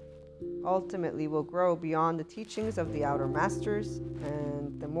you ultimately will grow beyond the teachings of the outer masters,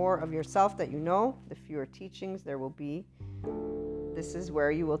 and the more of yourself that you know, the fewer teachings there will be. The this is where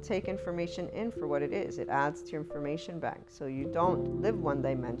you will take information in for what it is. It adds to your information bank. So you don't live one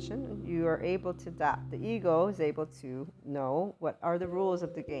dimension. You are able to adapt. The ego is able to know what are the rules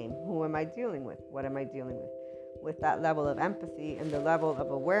of the game. Who am I dealing with? What am I dealing with? With that level of empathy and the level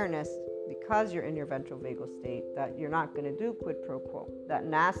of awareness, because you're in your ventral vagal state, that you're not going to do quid pro quo. That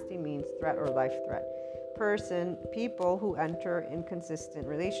nasty means threat or life threat. People who enter inconsistent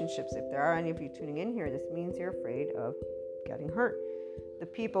relationships. If there are any of you tuning in here, this means you're afraid of getting hurt. The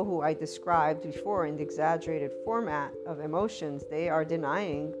people who I described before in the exaggerated format of emotions, they are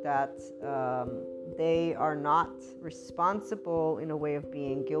denying that they are not responsible in a way of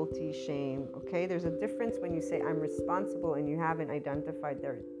being guilty, shame. Okay, there's a difference when you say I'm responsible and you haven't identified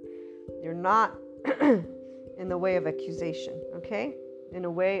you're not in the way of accusation. Okay, in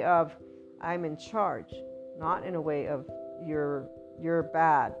a way of I'm in charge, not in a way of you're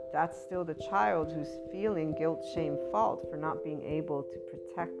bad. That's still the child who's feeling guilt, shame, fault for not being able to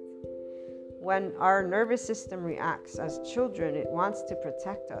protect. When our nervous system reacts as children, it wants to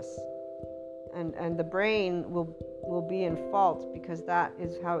protect us. And the brain will be in fault because that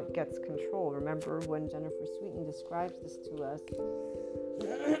is how it gets control. Remember when Jennifer Sweeten describes this to us.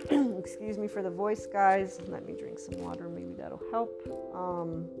 Excuse me for the voice, guys. Let me drink some water. Maybe that'll help.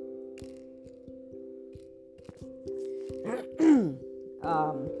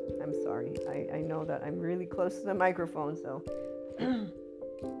 I'm sorry. I know that I'm really close to the microphone, so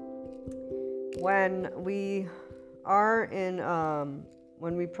when we are in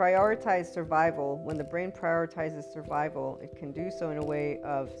when we prioritize survival, when the brain prioritizes survival, it can do so in a way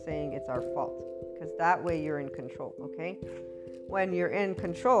of saying it's our fault, because that way you're in control. Okay, when you're in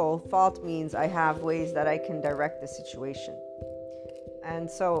control, fault means I have ways that I can direct the situation. And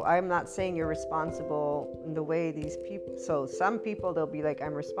so I'm not saying you're responsible in the way these people. So some people, they'll be like,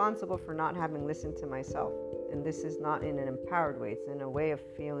 I'm responsible for not having listened to myself. And this is not in an empowered way. It's in a way of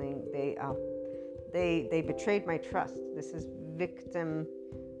feeling they betrayed my trust. This is victim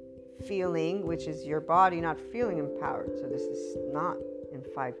feeling, which is your body not feeling empowered. So this is not in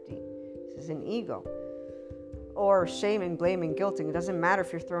 5D. This is an ego. Or shaming, blaming, guilting. It doesn't matter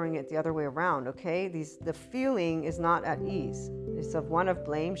if you're throwing it the other way around, okay? The feeling is not at ease. It's of one of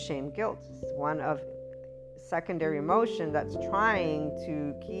blame, shame, guilt. It's one of secondary emotion that's trying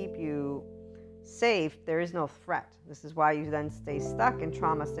to keep you safe. There is no threat. This is why you then stay stuck in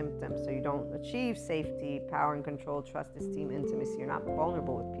trauma symptoms. So you don't achieve safety, power and control, trust, esteem, intimacy. You're not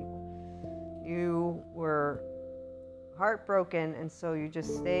vulnerable with people. You were heartbroken, and so you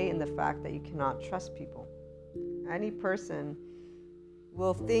just stay in the fact that you cannot trust people. Any person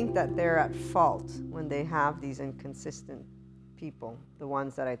will think that they're at fault when they have these inconsistent people, the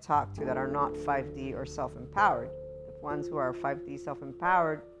ones that I talk to that are not 5D or self-empowered. The ones who are 5D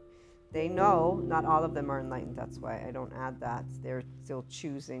self-empowered, they know not all of them are enlightened. That's why I don't add that. They're still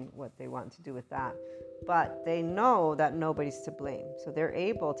choosing what they want to do with that. But they know that nobody's to blame. So they're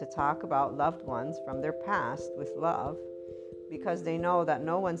able to talk about loved ones from their past with love, because they know that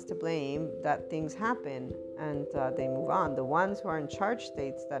no one's to blame, that things happen, and they move on. The ones who are in charge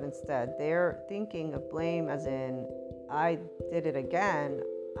states, that instead they're thinking of blame as in, I did it again,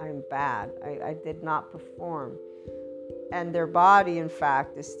 I'm bad, I did not perform. And their body, in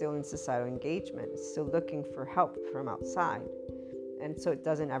fact, is still in societal engagement. It's still looking for help from outside. And so it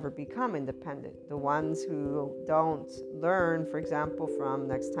doesn't ever become independent. The ones who don't learn, for example, from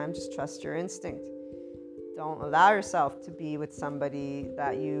next time, just trust your instinct. Don't allow yourself to be with somebody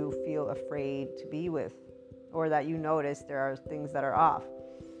that you feel afraid to be with, or that you notice there are things that are off.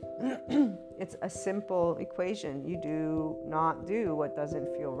 It's a simple equation. You do not do what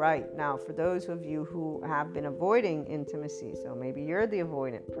doesn't feel right. Now, for those of you who have been avoiding intimacy, so maybe you're the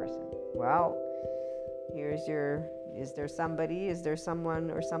avoidant person. Well, is there someone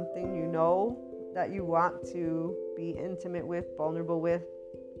or something you know that you want to be intimate with, vulnerable with?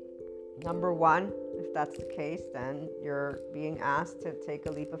 Number one, if that's the case, then you're being asked to take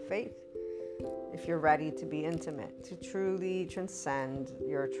a leap of faith. If you're ready to be intimate, to truly transcend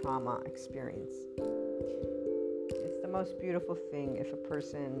your trauma experience. It's the most beautiful thing if a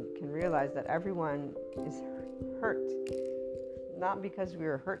person can realize that everyone is hurt. Not because we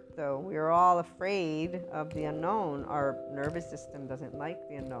are hurt, though. We are all afraid of the unknown. Our nervous system doesn't like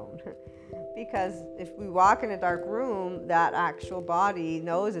the unknown. Because if we walk in a dark room, that actual body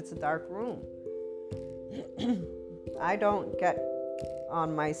knows it's a dark room. I don't get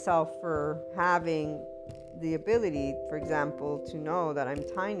on myself for having the ability, for example, to know that I'm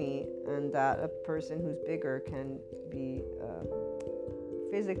tiny and that a person who's bigger can be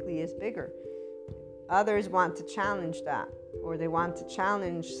physically is bigger. Others want to challenge that, or they want to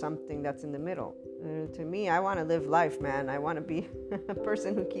challenge something that's in the middle. To me, I want to live life, man. I want to be a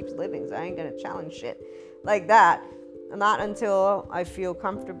person who keeps living, so I ain't going to challenge shit like that. Not until I feel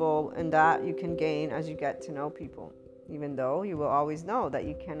comfortable, and that you can gain as you get to know people. Even though you will always know that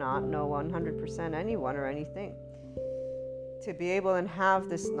you cannot know 100% anyone or anything. To be able and have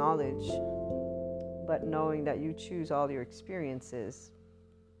this knowledge, but knowing that you choose all your experiences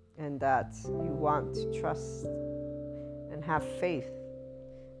and that you want to trust and have faith.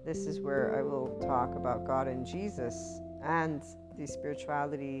 This is where I will talk about God and Jesus and the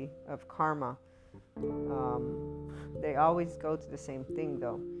spirituality of karma. They always go to the same thing,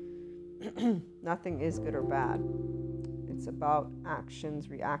 though. Nothing is good or bad. It's about actions,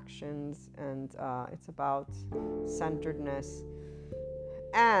 reactions, and it's about centeredness.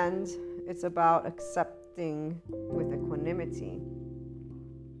 And it's about accepting with equanimity.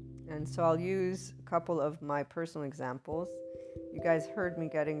 And so I'll use a couple of my personal examples. You guys heard me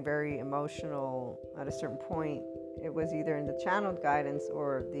getting very emotional at a certain point. It was either in the channeled guidance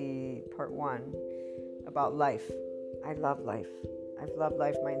or the part 1 about life. I love life. I've loved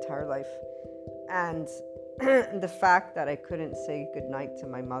life my entire life. And the fact that I couldn't say goodnight to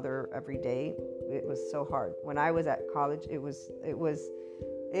my mother every day, it was so hard. When I was at college, it was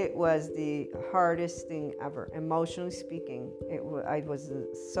the hardest thing ever, emotionally speaking. I was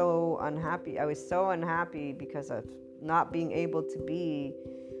so unhappy. I was so unhappy because of not being able to be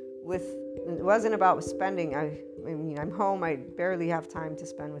with. It wasn't about spending. I mean, I'm home. I barely have time to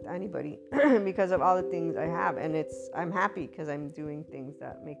spend with anybody because of all the things I have. And I'm happy because I'm doing things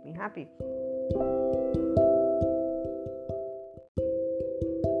that make me happy.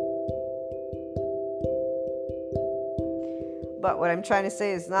 But what I'm trying to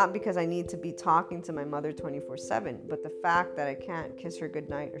say is not because I need to be talking to my mother 24/7, but the fact that I can't kiss her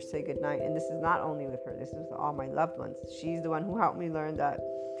goodnight or say goodnight. And this is not only with her, this is with all my loved ones. She's the one who helped me learn that,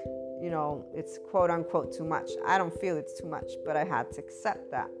 it's quote unquote too much. I don't feel it's too much, but I had to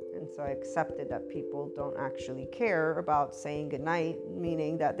accept that. And so I accepted that people don't actually care about saying goodnight,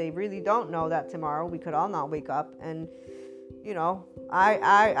 meaning that they really don't know that tomorrow we could all not wake up and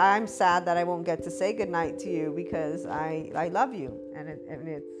I'm sad that I won't get to say goodnight to you because I love you. And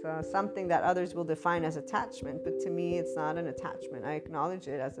it's something that others will define as attachment. But to me, it's not an attachment. I acknowledge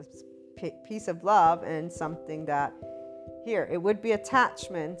it as a piece of love and something that, it would be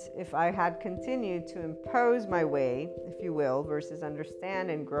attachment if I had continued to impose my way, if you will, versus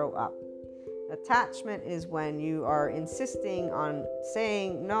understand and grow up. Attachment is when you are insisting on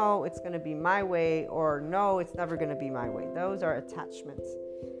saying, no, it's going to be my way, or no, it's never going to be my way. Those are attachments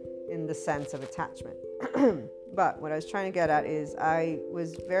in the sense of attachment. But what I was trying to get at is I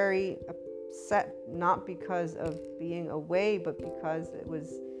was very upset, not because of being away, but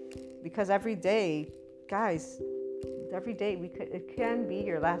because every day, guys, it can be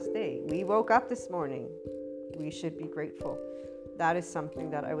your last day. We woke up this morning. We should be grateful. That is something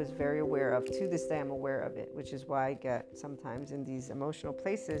that I was very aware of. To this day, I'm aware of it, which is why I get sometimes in these emotional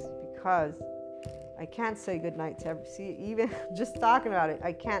places, because I can't say goodnight to even just talking about it,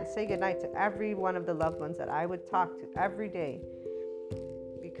 I can't say goodnight to every one of the loved ones that I would talk to every day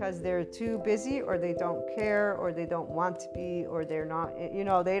because they're too busy, or they don't care, or they don't want to be, or they're not,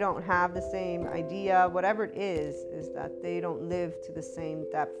 they don't have the same idea. Whatever it is that they don't live to the same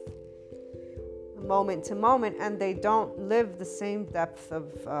depth moment to moment, and they don't live the same depth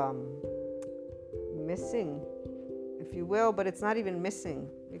of missing, if you will, but it's not even missing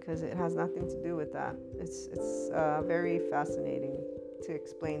because it has nothing to do with that. It's very fascinating to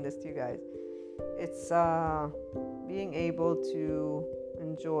explain this to you guys. It's being able to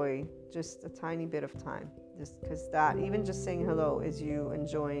enjoy just a tiny bit of time, just because that, even just saying hello, is you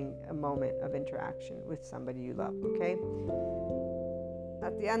enjoying a moment of interaction with somebody you love. Okay,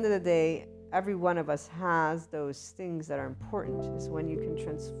 at the end of the day, every one of us has those things that are important. Is when you can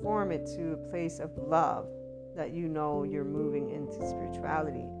transform it to a place of love, that you're moving into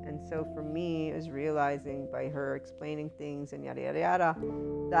spirituality. And so for me, is realizing by her explaining things and yada yada yada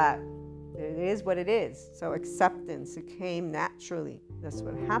that it is what it is. So acceptance, it came naturally. That's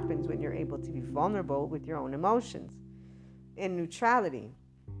what happens when you're able to be vulnerable with your own emotions in neutrality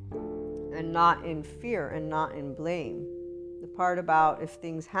and not in fear and not in blame. The part about if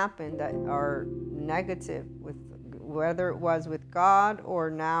things happen that are negative, with whether it was with God or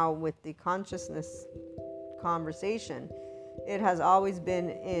now with the consciousness conversation, it has always been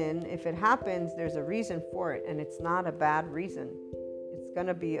if it happens, there's a reason for it, and it's not a bad reason. It's going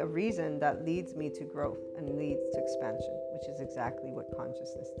to be a reason that leads me to growth and leads to expansion, which is exactly what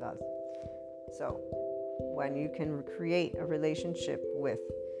consciousness does. So when you can create a relationship with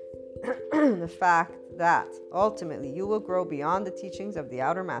the fact that ultimately you will grow beyond the teachings of the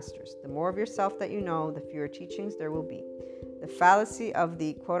outer masters. The more of yourself that you know, the fewer teachings there will be. The fallacy of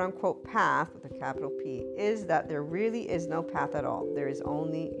the quote-unquote path, with a capital P, is that there really is no path at all. There is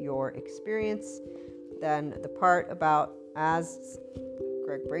only your experience. Then the part about, as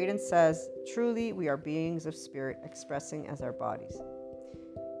Greg Braden says, truly we are beings of spirit expressing as our bodies.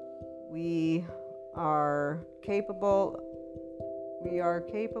 We are capable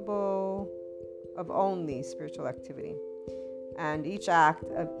of only spiritual activity. And each act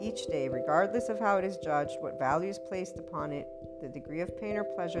of each day, regardless of how it is judged, what value is placed upon it, the degree of pain or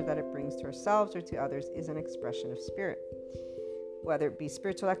pleasure that it brings to ourselves or to others, is an expression of spirit, whether it be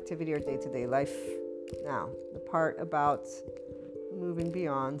spiritual activity or day-to-day life. Now, the part about moving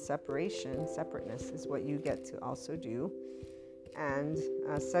beyond separateness is what you get to also do. And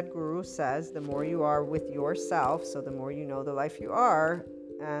as Sadhguru says, the more you are with yourself, so the more you know the life you are,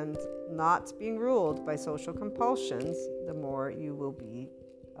 and not being ruled by social compulsions, the more you will be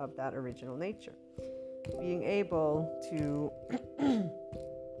of that original nature. Being able to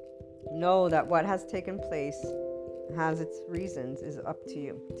know that what has taken place has its reasons is up to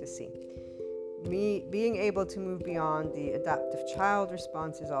you to see. Being able to move beyond the adaptive child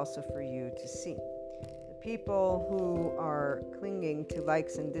response is also for you to see. People who are clinging to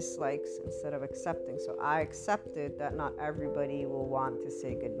likes and dislikes instead of accepting. So I accepted that not everybody will want to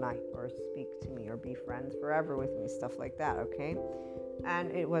say goodnight or speak to me or be friends forever with me, stuff like that, okay?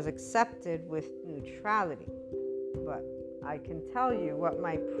 And it was accepted with neutrality. But I can tell you what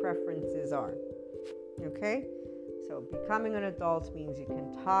my preferences are, okay? So becoming an adult means you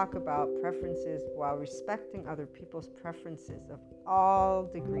can talk about preferences while respecting other people's preferences of all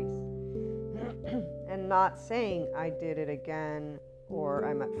degrees. And not saying I did it again or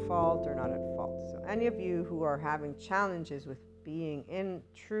I'm at fault or not at fault. So any of you who are having challenges with being in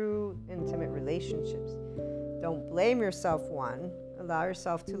true intimate relationships, don't blame yourself. One, allow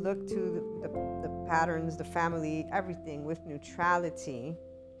yourself to look to the patterns, the family, everything with neutrality.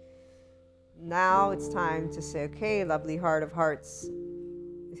 Now it's time to say, okay, lovely heart of hearts,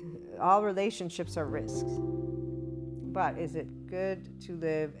 all relationships are risks. But is it good to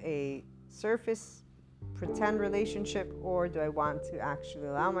live a surface pretend relationship, or do I want to actually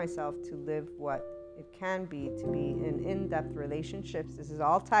allow myself to live what it can be, to be in in-depth relationships? This is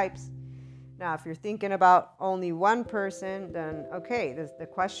all types. Now, if you're thinking about only one person, then okay, the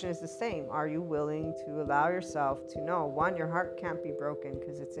question is the same. Are you willing to allow yourself to know, one, your heart can't be broken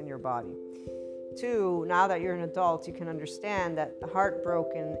because it's in your body. Two, now that you're an adult, you can understand that the heart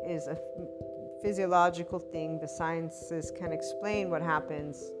broken is a physiological thing. The sciences can explain what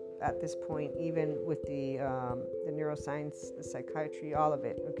happens at this point, even with the neuroscience, the psychiatry, all of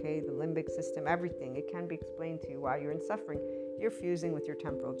it, okay? The limbic system, everything. It can be explained to you why you're in suffering. You're fusing with your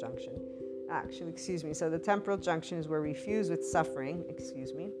temporal junction. So the temporal junction is where we fuse with suffering,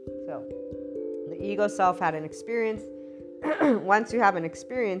 So the ego self had an experience. Once you have an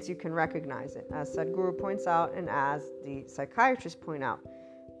experience, you can recognize it. As Sadhguru points out, and as the psychiatrists point out,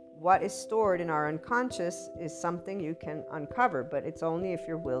 what is stored in our unconscious is something you can uncover, but it's only if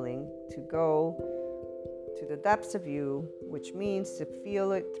you're willing to go to the depths of you, which means to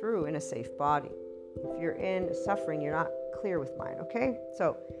feel it through in a safe body. If you're in suffering, you're not clear with mind, okay?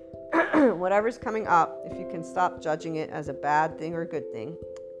 So whatever's coming up, if you can stop judging it as a bad thing or a good thing,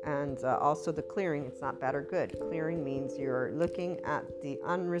 and also the clearing, it's not bad or good. Clearing means you're looking at the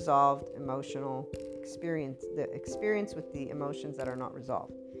unresolved emotional experience, the experience with the emotions that are not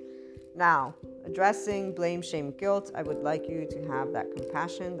resolved. Now, addressing blame, shame, guilt, I would like you to have that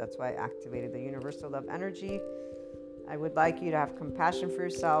compassion. That's why I activated the universal love energy. I would like you to have compassion for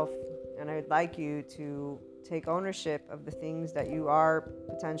yourself, and I would like you to take ownership of the things that you are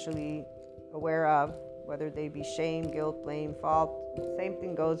potentially aware of, whether they be shame, guilt, blame, fault. Same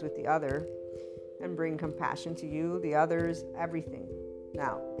thing goes with the other, and bring compassion to you, the others, everything.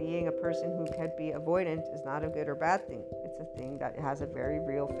 Now, being a person who can be avoidant is not a good or bad thing. It's a thing that has a very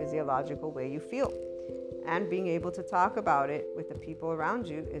real physiological way you feel. And being able to talk about it with the people around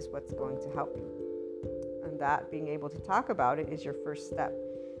you is what's going to help you. And that being able to talk about it is your first step.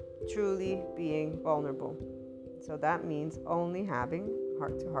 Truly being vulnerable. So that means only having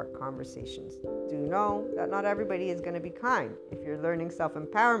heart-to-heart conversations. Do know that not everybody is going to be kind. If you're learning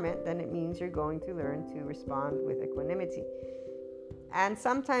self-empowerment, then it means you're going to learn to respond with equanimity. And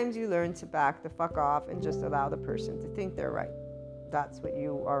sometimes you learn to back the fuck off and just allow the person to think they're right. That's what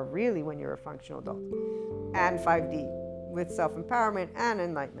you are really when you're a functional adult. And 5D with self-empowerment and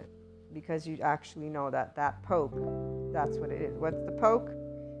enlightenment, because you actually know that poke, that's what it is. What's the poke?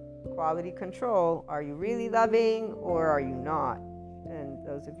 Quality control. Are you really loving or are you not? And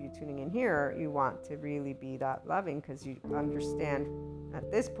those of you tuning in here, you want to really be that loving because you understand at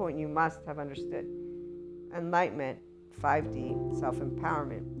this point you must have understood enlightenment, 5D,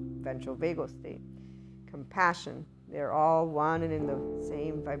 self-empowerment, ventral vagal state, compassion. They're all one and in the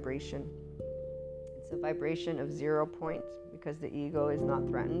same vibration. It's a vibration of 0 point because the ego is not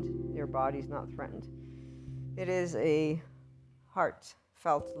threatened. Your body's not threatened. It is a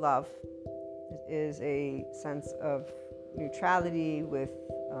heartfelt love. It is a sense of neutrality with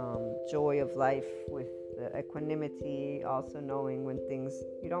joy of life, with the equanimity, also knowing when things,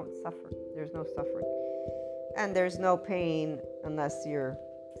 you don't suffer. There's no suffering. And there's no pain unless your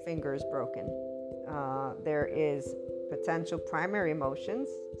finger is broken. There is potential primary emotions,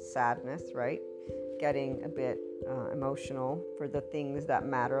 sadness, right? Getting a bit emotional for the things that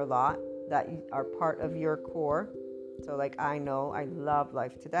matter a lot, that are part of your core. So like, I know I love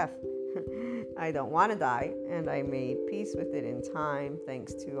life to death. I don't want to die, and I made peace with it in time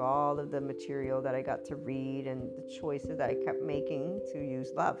thanks to all of the material that I got to read and the choices that I kept making to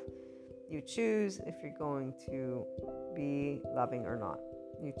use love. You choose if you're going to be loving or not.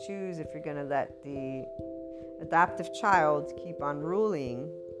 You choose if you're going to let the adaptive child keep on ruling,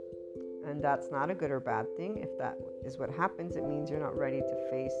 and that's not a good or bad thing. If that is what happens, it means you're not ready to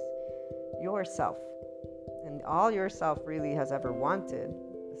face yourself. And all yourself really has ever wanted,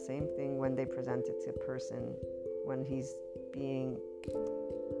 the same thing when they present it to a person, when he's being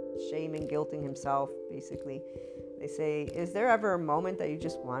shaming, guilting himself, basically. They say, is there ever a moment that you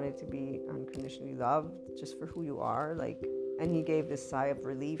just wanted to be unconditionally loved just for who you are? Like, and he gave this sigh of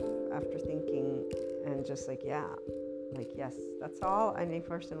relief after thinking, and just like, yeah, like, yes, that's all any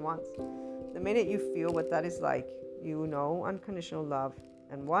person wants. The minute you feel what that is like, you know unconditional love,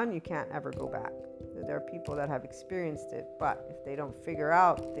 and one, you can't ever go back. There are people that have experienced it, but if they don't figure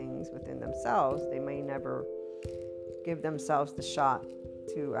out things within themselves, they may never give themselves the shot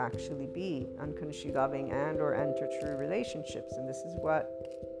to actually be unconditionally loving and or enter true relationships. And this is what,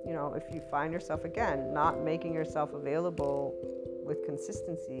 if you find yourself, again, not making yourself available with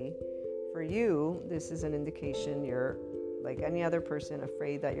consistency for you, this is an indication you're like any other person,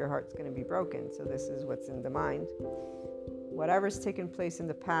 afraid that your heart's going to be broken. So this is what's in the mind. Whatever's taken place in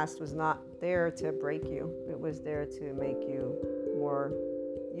the past was not there to break you. It was there to make you more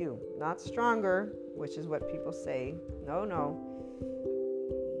you, not stronger, which is what people say. No,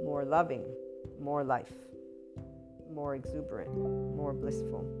 more loving, more life, more exuberant, more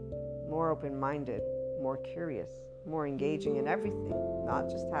blissful, more open-minded, more curious, more engaging in everything, not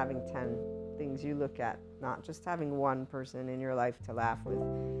just having 10 things you look at, not just having one person in your life to laugh with,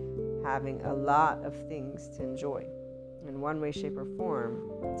 having a lot of things to enjoy in one way, shape, or form,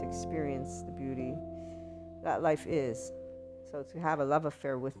 to experience the beauty that life is. So to have a love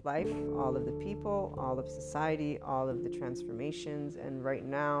affair with life, all of the people, all of society, all of the transformations. And right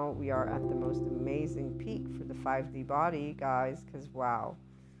now we are at the most amazing peak for the 5D body, guys, because wow,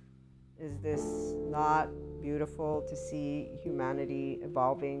 is this not beautiful to see humanity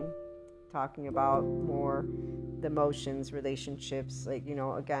evolving, talking about more the emotions, relationships, like,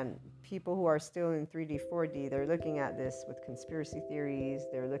 again, people who are still in 3D, 4D, they're looking at this with conspiracy theories.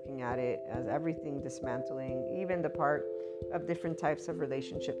 They're looking at it as everything dismantling. Even the part of different types of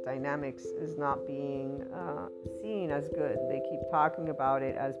relationship dynamics is not being seen as good. They keep talking about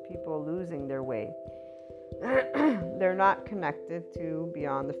it as people losing their way. They're not connected to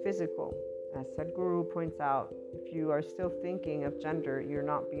beyond the physical. As Sadhguru points out, if you are still thinking of gender, you're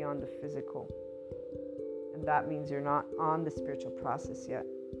not beyond the physical. And that means you're not on the spiritual process yet.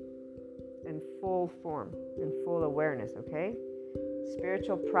 In full form, in full awareness, okay?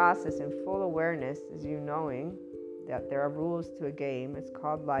 Spiritual process in full awareness is you knowing that there are rules to a game. It's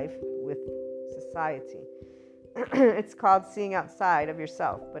called life with society. It's called seeing outside of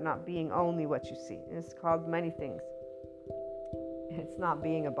yourself, but not being only what you see. It's called many things. It's not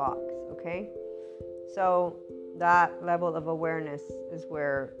being a box, okay? So that level of awareness is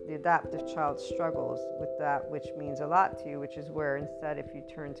where the adaptive child struggles with that, which means a lot to you, which is where instead, if you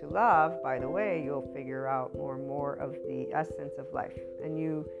turn to love, by the way, you'll figure out more and more of the essence of life, and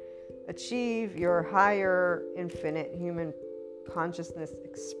you achieve your higher infinite human consciousness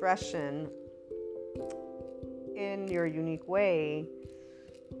expression in your unique way.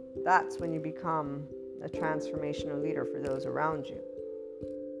 That's when you become a transformational leader for those around you.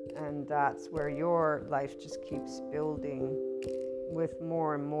 And that's where your life just keeps building with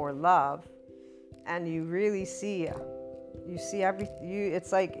more and more love. And you really see everything.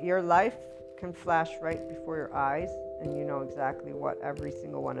 It's like your life can flash right before your eyes, and you know exactly what every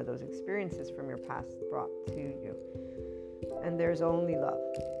single one of those experiences from your past brought to you. And there's only love.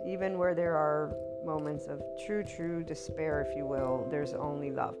 Even where there are moments of true despair, if you will, there's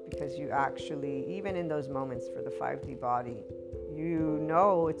only love, because you actually, even in those moments for the 5D body, you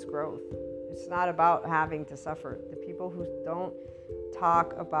know it's growth. It's not about having to suffer. The people who don't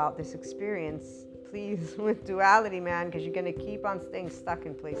talk about this experience, please, with duality, man, because you're going to keep on staying stuck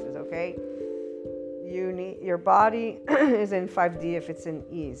in places, okay? Your body is in 5D if it's in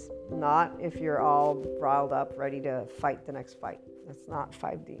ease, not if you're all riled up, ready to fight the next fight. That's not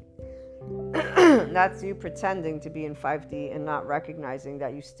 5D. That's you pretending to be in 5D and not recognizing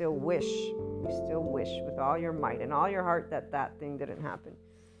that you still wish with all your might and all your heart that thing didn't happen.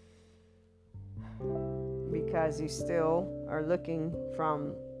 Because you still are looking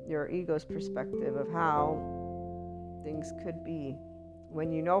from your ego's perspective of how things could be.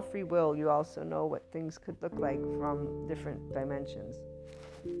 When you know free will, you also know what things could look like from different dimensions.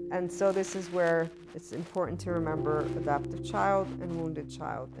 And so this is where it's important to remember adaptive child and wounded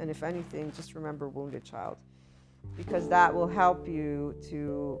child. And if anything, just remember wounded child, because that will help you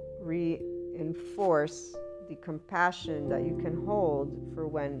to reinforce the compassion that you can hold for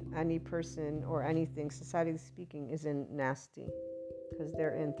when any person or anything, society speaking, is in nasty, because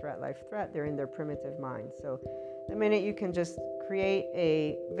they're in life threat, they're in their primitive mind. So the minute you can just create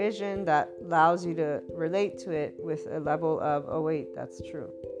a vision that allows you to relate to it with a level of, oh wait, that's true.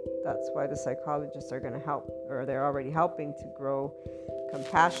 That's why the psychologists are going to help, or they're already helping to grow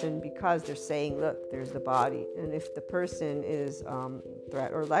compassion, because they're saying, look, there's the body. And if the person is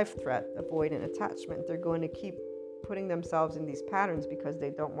threat or life threat, avoidant attachment, they're going to keep putting themselves in these patterns because they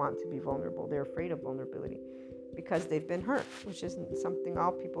don't want to be vulnerable. They're afraid of vulnerability because they've been hurt, which isn't something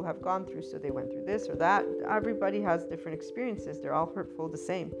all people have gone through. So they went through this or that. Everybody has different experiences. They're all hurtful the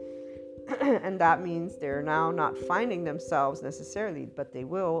same. And that means they're now not finding themselves necessarily, but they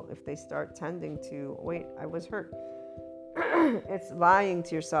will if they start tending to, wait, I was hurt. It's lying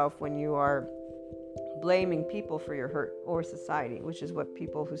to yourself when you are blaming people for your hurt, or society, which is what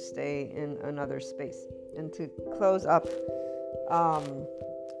people who stay in another space. And to close up,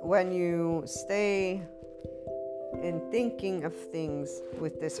 when you stay in thinking of things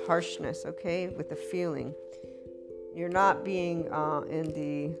with this harshness, okay, with the feeling, you're not being in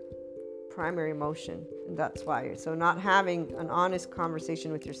the primary emotion, and that's why. So not having an honest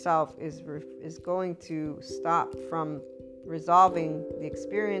conversation with yourself is going to stop from resolving the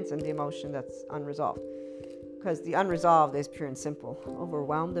experience and the emotion that's unresolved, because the unresolved is pure and simple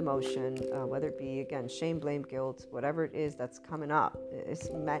overwhelmed emotion, whether it be, again, shame, blame, guilt, whatever it is that's coming up. It's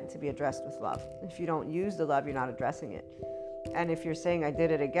meant to be addressed with love. If you don't use the love, you're not addressing it. And if you're saying I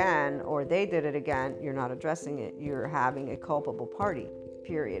did it again, or they did it again, you're not addressing it. You're having a culpable party,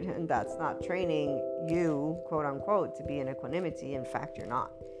 period. And that's not training you, quote unquote, to be in equanimity. In fact, you're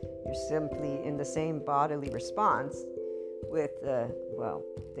not. You're simply in the same bodily response with, well,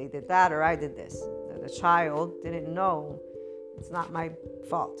 they did that or I did this. The child didn't know. It's not my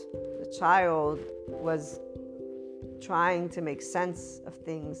fault. The child was trying to make sense of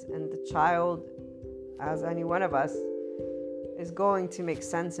things, and the child, as any one of us, is going to make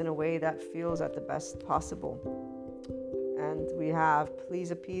sense in a way that feels at the best possible. And we have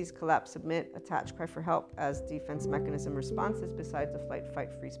please, appease, collapse, submit, attach, cry for help as defense mechanism responses, besides the flight, fight,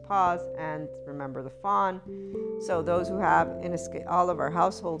 freeze, pause, and remember the fawn. So those who have all of our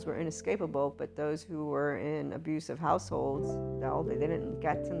households were inescapable, but those who were in abusive households, no, they didn't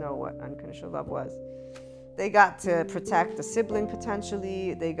get to know what unconditional love was. They got to protect a sibling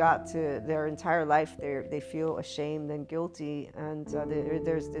potentially. They got to, their entire life, they feel ashamed and guilty. And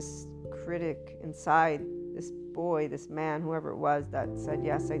there's this critic inside, this boy, this man, whoever it was, that said,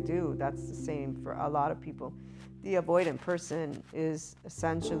 yes, I do. That's the same for a lot of people. The avoidant person is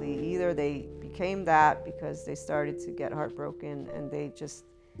essentially either they became that because they started to get heartbroken and they just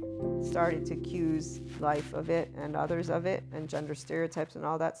started to accuse life of it and others of it and gender stereotypes and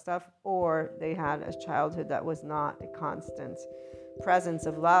all that stuff, or they had a childhood that was not a constant presence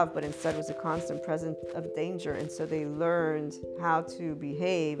of love, but instead was a constant presence of danger. And so they learned how to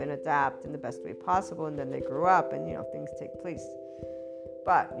behave and adapt in the best way possible, and then they grew up and, things take place.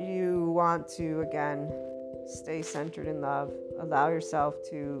 But you want to, again, stay centered in love, allow yourself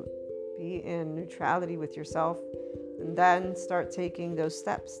to be in neutrality with yourself, and then start taking those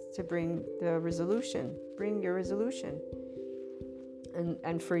steps to bring your resolution.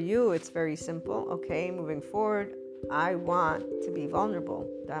 And for you, it's very simple. Okay, moving forward, I want to be vulnerable.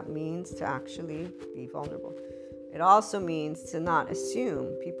 That means to actually be vulnerable. It also means to not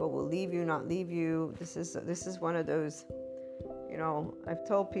assume people will leave you, not leave you. This is one of those, I've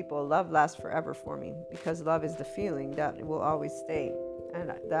told people love lasts forever for me, because love is the feeling that it will always stay,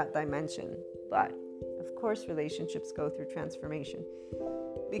 and that dimension. But of course, relationships go through transformation.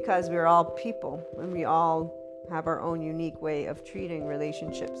 because we're all people and we all have our own unique way of treating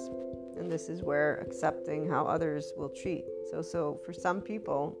relationships. And this is where accepting how others will treat. So for some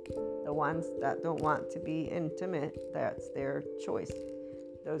people, the ones that don't want to be intimate, that's their choice.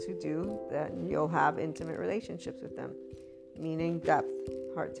 Those who do, then you'll have intimate relationships with them, meaning depth,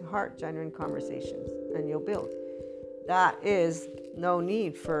 heart to heart, genuine conversations, and you'll build. That is no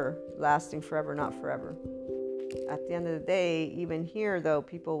need for lasting forever, not forever. At the end of the day, even here, though,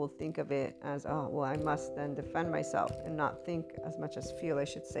 people will think of it as, oh, well, I must then defend myself, and not think as much as feel, I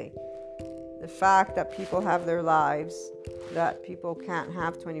should say. The fact that people have their lives, that people can't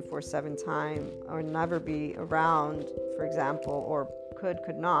have 24/7 time or never be around, for example, or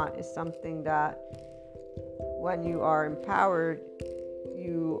could not, is something that when you are empowered,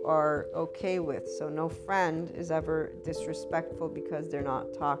 you are okay with. So no friend is ever disrespectful because they're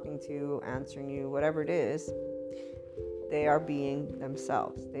not talking to you, answering you, whatever it is. They are being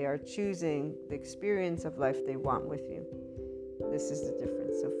themselves. They are choosing the experience of life they want with you. This is the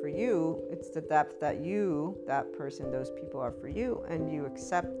difference. So for you, it's the depth that you, that person, those people are for you, and you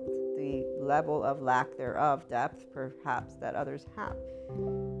accept the level of lack thereof, depth perhaps, that others have.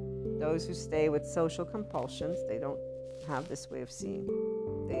 Those who stay with social compulsions, they don't have this way of seeing.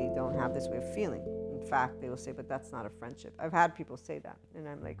 They don't have this way of feeling. In fact, they will say, but that's not a friendship. I've had people say that, and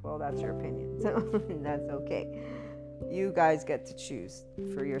I'm like, well, that's your opinion. So that's okay. You guys get to choose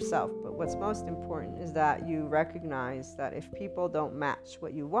for yourself. But what's most important is that you recognize that if people don't match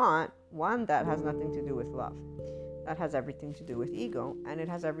what you want, one, that has nothing to do with love. That has everything to do with ego, and it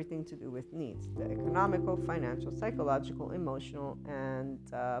has everything to do with needs. The economical, financial, psychological, emotional, and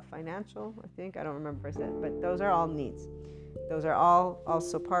financial, I think. I don't remember if I said, but those are all needs. Those are all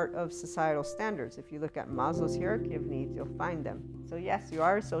also part of societal standards. If you look at Maslow's hierarchy of needs, you'll find them. So yes, you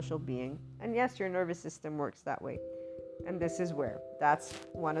are a social being, and yes, your nervous system works that way. And this is where that's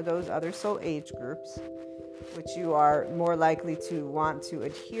one of those other soul age groups, which you are more likely to want to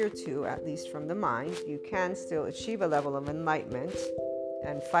adhere to, at least from the mind. You can still achieve a level of enlightenment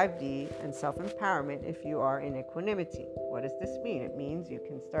and 5D and self-empowerment if you are in equanimity. What does this mean? It means you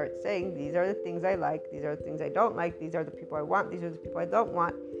can start saying, these are the things I like, these are the things I don't like, these are the people I want, these are the people I don't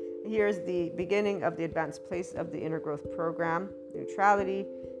want. Here's the beginning of the advanced place of the inner growth program, neutrality,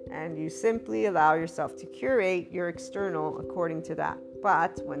 and you simply allow yourself to curate your external according to that.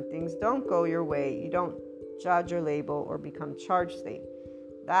 But when things don't go your way, you don't judge or label or become charge state.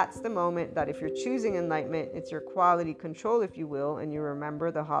 That's the moment that if you're choosing enlightenment, it's your quality control, if you will, and you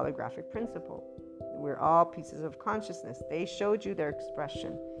remember the holographic principle. We're all pieces of consciousness. They showed you their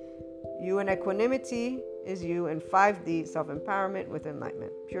expression. You in equanimity is you in 5D self-empowerment with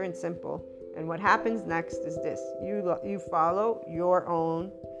enlightenment, pure and simple. And what happens next is this. You follow your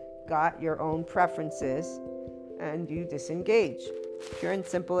own gut, your own preferences, and you disengage. Pure and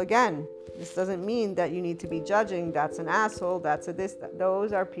simple again. This doesn't mean that you need to be judging, that's an asshole, that's a this.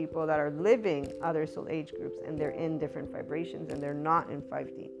 Those are people that are living other soul age groups, and they're in different vibrations, and they're not in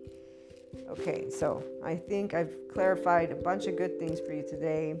 5D. Okay, so I think I've clarified a bunch of good things for you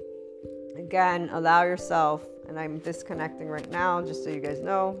today. Again, allow yourself, and I'm disconnecting right now, just so you guys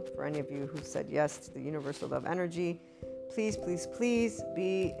know, for any of you who said yes to the universal love energy, please, please, please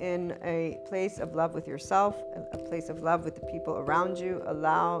be in a place of love with yourself, a place of love with the people around you.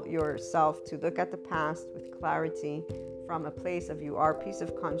 Allow yourself to look at the past with clarity from a place of you are peace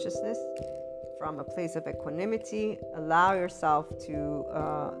of consciousness, from a place of equanimity. Allow yourself to,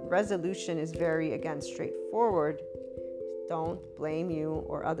 resolution is very, again, straightforward. Don't blame you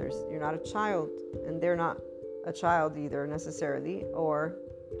or others. You're not a child, and they're not a child either necessarily, or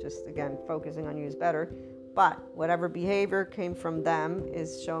just, again, focusing on you is better. But whatever behavior came from them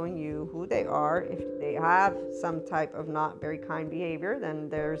is showing you who they are. If they have some type of not very kind behavior, then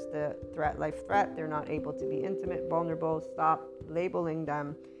there's the threat, life threat. They're not able to be intimate, vulnerable. Stop labeling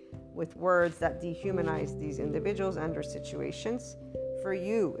them with words that dehumanize these individuals and or situations. For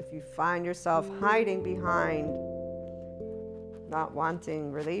you, if you find yourself hiding behind not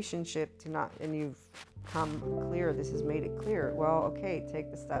wanting relationship to not, and you've come clear, this has made it clear, well, okay, take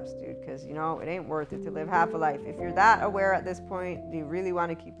the steps, dude, because it ain't worth it to live half a life. If you're that aware at this point, do you really want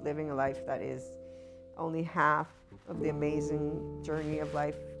to keep living a life that is only half of the amazing journey of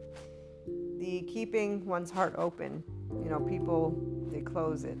life? The keeping one's heart open, people, they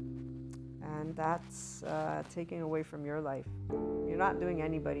close it, and that's taking away from your life. You're not doing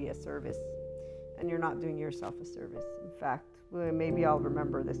anybody a service, and you're not doing yourself a service. In fact, maybe I'll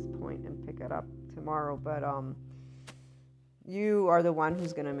remember this point and pick it up tomorrow, but you are the one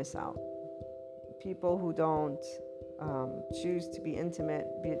who's going to miss out. People who don't choose to be intimate,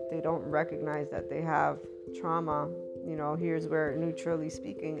 they don't recognize that they have trauma here's where, neutrally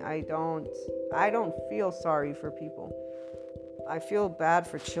speaking, I don't feel sorry for people. I feel bad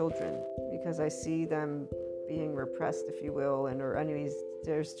for children because I see them being repressed, if you will, or anyways,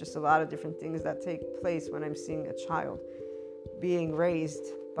 there's just a lot of different things that take place when I'm seeing a child being raised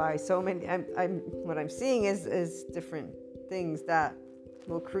by so many. What I'm seeing is different things that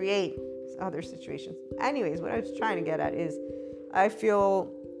will create other situations. Anyways, what I was trying to get at is I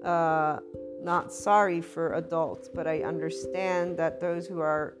feel not sorry for adults, but I understand that those who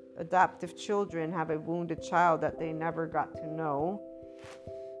are adoptive children have a wounded child that they never got to know,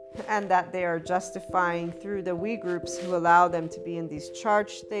 and that they are justifying through the we groups who allow them to be in these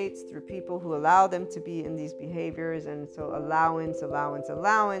charged states, through people who allow them to be in these behaviors. And so allowance, and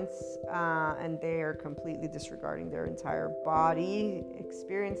they are completely disregarding their entire body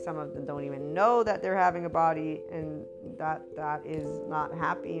experience. Some of them don't even know that they're having a body, and that is not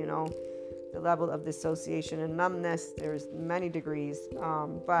happy. The level of dissociation and numbness, there's many degrees,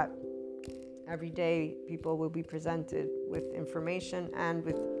 but every day people will be presented with information and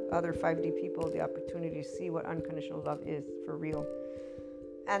with other 5D people the opportunity to see what unconditional love is for real.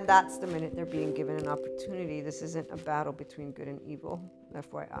 And that's the minute they're being given an opportunity. This isn't a battle between good and evil,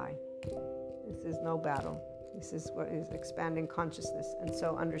 FYI. This is no battle. This is what is expanding consciousness. And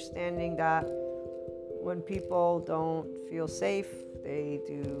so understanding that when people don't feel safe, they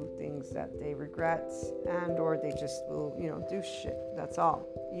do things that they regret, and or they just will, do shit. That's all.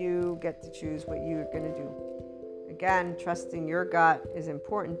 You get to choose what you're going to do. Again, trusting your gut is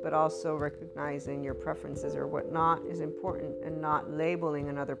important, but also recognizing your preferences or whatnot is important, and not labeling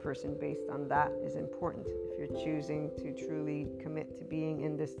another person based on that is important. If you're choosing to truly commit to being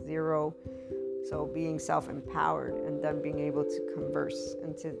in this zero, so being self-empowered and then being able to converse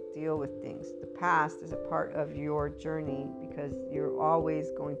and to deal with things. The past is a part of your journey because you're always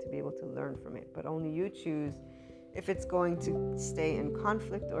going to be able to learn from it, but only you choose if it's going to stay in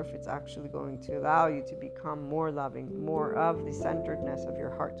conflict or if it's actually going to allow you to become more loving, more of the centeredness of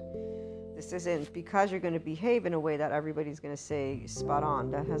your heart. This isn't because you're going to behave in a way that everybody's going to say spot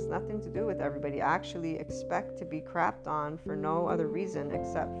on. That has nothing to do with everybody. Actually expect to be crapped on for no other reason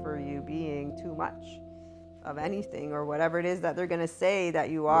except for you being too much of anything or whatever it is that they're going to say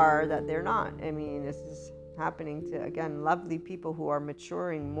that you are, that they're not. I mean, this is happening to, again, lovely people who are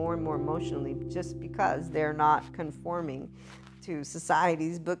maturing more and more emotionally just because they're not conforming to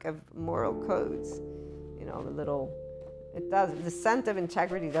society's book of moral codes. The scent of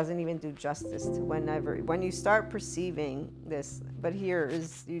integrity doesn't even do justice to when you start perceiving this. But here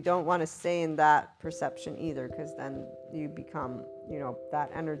is, you don't want to stay in that perception either, because then you become, that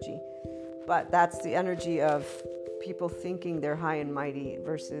energy. But that's the energy of people thinking they're high and mighty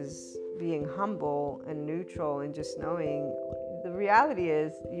versus being humble and neutral and just knowing the reality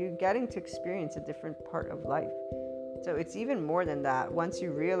is you're getting to experience a different part of life. So it's even more than that. Once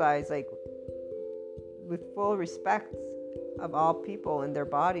you realize, with full respect of all people and their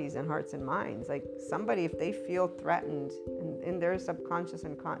bodies and hearts and minds, somebody, if they feel threatened and in their subconscious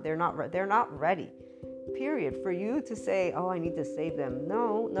and they're not ready, period, for you to say, oh, I need to save them.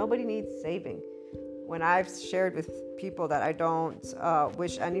 No, nobody needs saving. When I've shared with people that I don't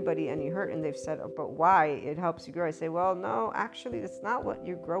wish anybody any hurt, and they've said, oh, but why? It helps you grow. I say, well, no, actually, that's not what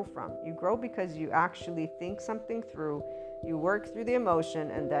you grow from. You grow because you actually think something through, you work through the emotion,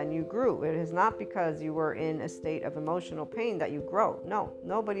 and then you grew. It is not because you were in a state of emotional pain that you grow. No,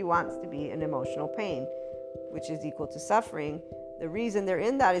 nobody wants to be in emotional pain, which is equal to suffering. The reason they're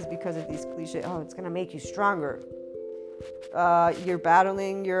in that is because of these cliches. Oh, it's going to make you stronger. You're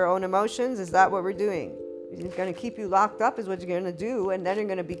battling your own emotions. Is that what we're doing? It's going to keep you locked up is what you're going to do. And then you're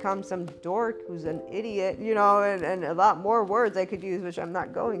going to become some dork who's an idiot, and a lot more words I could use, which I'm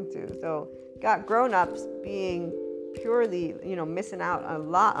not going to. So got grown-ups being purely, missing out a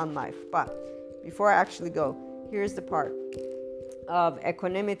lot on life. But before I actually go, here's the part of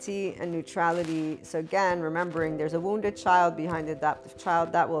equanimity and neutrality. So again, remembering there's a wounded child behind the adoptive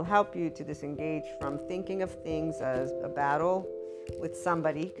child that will help you to disengage from thinking of things as a battle with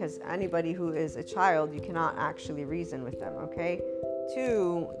somebody, because anybody who is a child, you cannot actually reason with them, okay?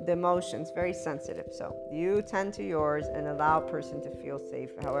 2, the emotions, very sensitive. So you tend to yours and allow a person to feel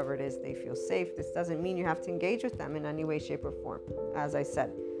safe, however it is they feel safe. This doesn't mean you have to engage with them in any way, shape, or form. As I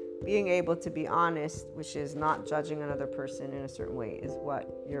said, being able to be honest, which is not judging another person in a certain way, is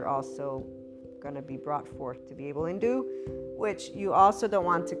what you're also going to be brought forth to be able to do, which you also don't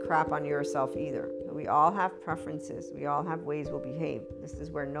want to crap on yourself either. We all have preferences. We all have ways we'll behave. This is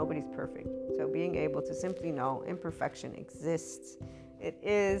where nobody's perfect. So being able to simply know imperfection exists. It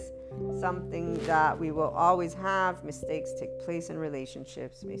is something that we will always have. Mistakes take place in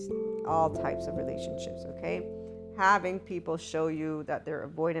relationships, all types of relationships, okay? having people show you that they're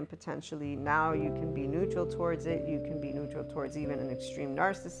avoidant potentially, now you can be neutral towards it. You can be neutral towards even an extreme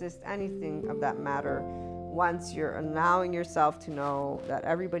narcissist, anything of that matter, once you're allowing yourself to know that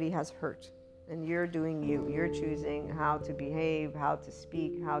everybody has hurt and you're doing you. You're choosing how to behave, how to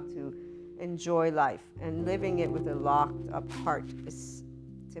speak, how to enjoy life, and living it with a locked up heart is,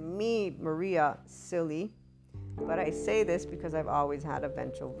 to me, Maria, silly. But I say this because I've always had a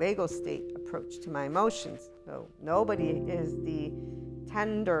ventral vagal state approach to my emotions. So nobody is the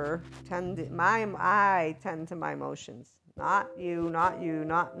I tend to my emotions. Not you,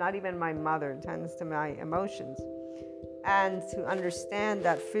 not even my mother tends to my emotions. And to understand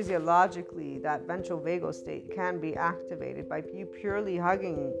that physiologically that ventral vagal state can be activated by you purely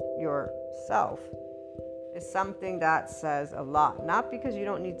hugging yourself is something that says a lot. Not because you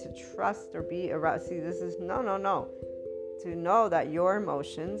don't need to trust or be around. See, this is no. To know that your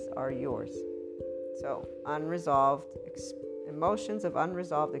emotions are yours. So, unresolved emotions of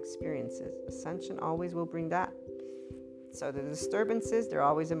unresolved experiences. Ascension always will bring that. So, the disturbances, they're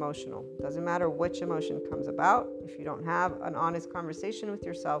always emotional. Doesn't matter which emotion comes about. If you don't have an honest conversation with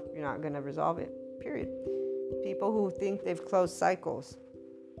yourself, you're not going to resolve it. Period. People who think they've closed cycles,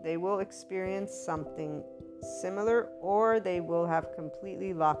 they will experience something similar, or they will have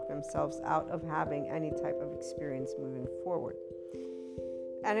completely locked themselves out of having any type of experience moving forward.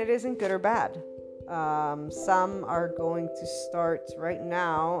 And it isn't good or bad. Some are going to start right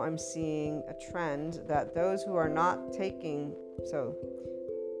now. I'm seeing a trend that those who are not taking, so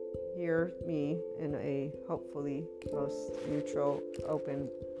hear me in a hopefully most neutral,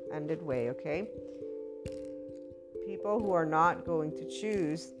 open-ended way, okay? People who are not going to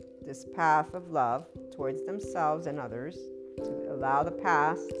choose this path of love towards themselves and others, to allow the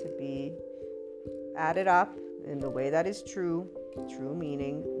past to be added up in the way that is true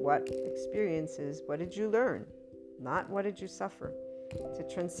meaning what experiences, what did you learn, not what did you suffer, to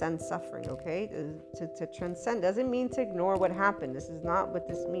transcend suffering, okay? To transcend doesn't mean to ignore what happened. This is not what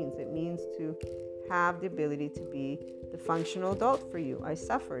this means. It means to have the ability to be the functional adult for you. I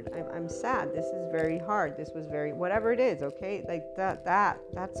suffered. I'm sad. This is very hard. This was very, whatever it is, okay? Like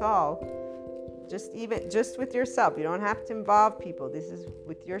that's all. Just with yourself. You don't have to involve people. This is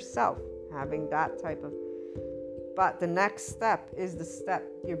with yourself, having that type of. But the next step is the step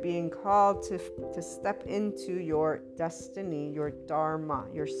you're being called to step into your destiny, your dharma,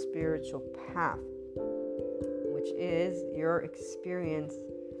 your spiritual path, which is your experience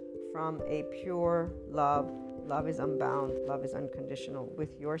from a pure love. Love is unbound, love is unconditional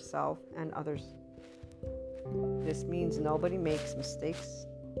with yourself and others. This means nobody makes mistakes.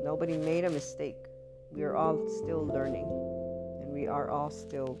 Nobody made a mistake. We are all still learning, and we are all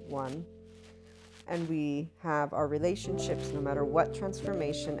still one. And we have our relationships, no matter what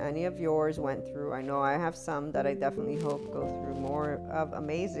transformation any of yours went through. I know I have some that I definitely hope go through more of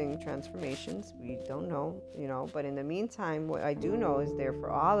amazing transformations. We don't know, but in the meantime, what I do know is there for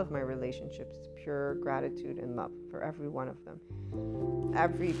all of my relationships is pure gratitude and love for every one of them.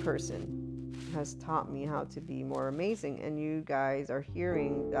 Every person has taught me how to be more amazing, and you guys are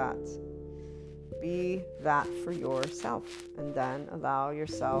hearing that. Be that for yourself, and then allow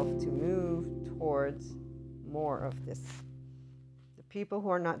yourself to move towards more of this. The people who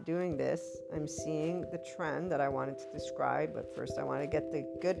are not doing this, I'm seeing the trend that I wanted to describe, but first I want to get the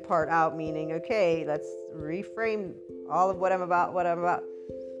good part out, meaning, okay, let's reframe all of what I'm about.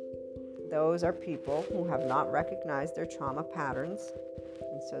 Those are people who have not recognized their trauma patterns,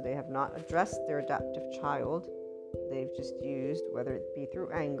 and so they have not addressed their adaptive child. They've just used, whether it be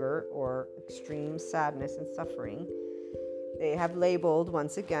through anger or extreme sadness and suffering, they have labeled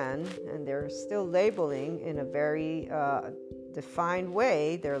once again, and they're still labeling in a very defined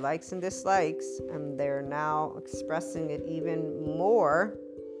way their likes and dislikes, and they're now expressing it even more.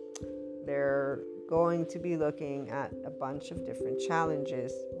 They're going to be looking at a bunch of different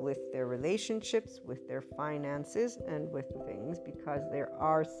challenges with their relationships, with their finances, and with things, because there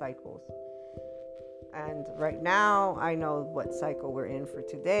are cycles. And right now, I know what cycle we're in for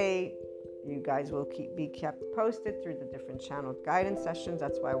today. You guys will be kept posted through the different channeled guidance sessions.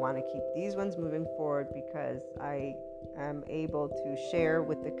 That's why I want to keep these ones moving forward, because I am able to share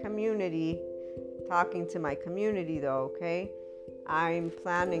with the community, talking to my community though, okay? I'm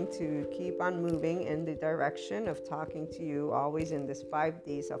planning to keep on moving in the direction of talking to you always in this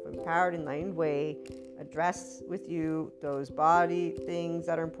 5D self-empowered enlightened way, address with you those body things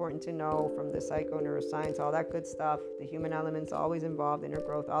that are important to know from the psycho, neuroscience, all that good stuff, the human elements always involved, inner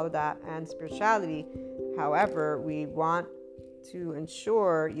growth, all of that, and spirituality. However, we want to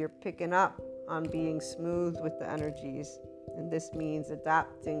ensure you're picking up on being smooth with the energies, and this means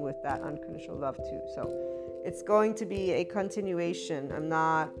adapting with that unconditional love too. So It's going to be a continuation. I'm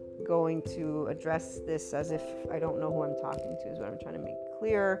not going to address this as if I don't know who I'm talking to, is what I'm trying to make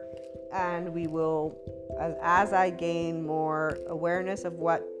clear. And we will, as I gain more awareness of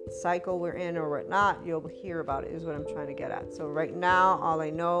what cycle we're in or what not, you'll hear about it, is what I'm trying to get at. So right now, all I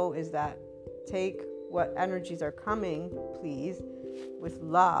know is that take what energies are coming, please, with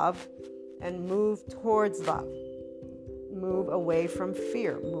love, and move towards love. Move away from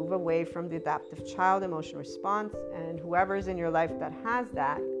fear, move away from the adaptive child emotion response, and whoever is in your life that has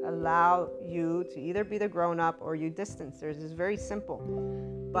that, allow you to either be the grown-up or you distance. This is very simple.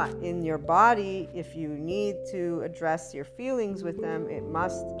 But in your body, if you need to address your feelings with them, it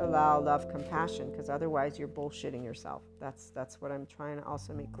must allow love, compassion, because otherwise you're bullshitting yourself. That's what I'm trying to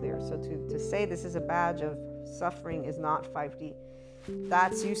also make clear. So to say this is a badge of suffering is not 5D.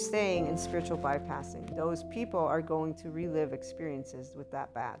 That's you staying in spiritual bypassing. Those people are going to relive experiences with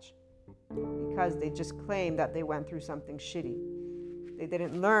that badge because they just claim that they went through something shitty. They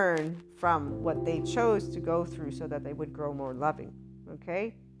didn't learn from what they chose to go through so that they would grow more loving.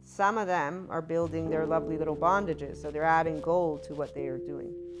 Okay? Some of them are building their lovely little bondages, so they're adding gold to what they are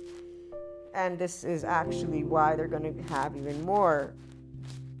doing. And this is actually why they're going to have even more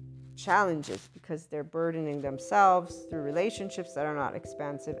challenges, because they're burdening themselves through relationships that are not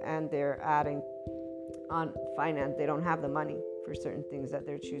expansive, and they're adding on finance. They don't have the money for certain things that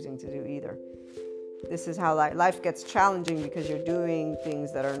they're choosing to do either. This is how life gets challenging, because you're doing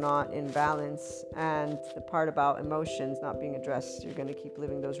things that are not in balance, and the part about emotions not being addressed, you're going to keep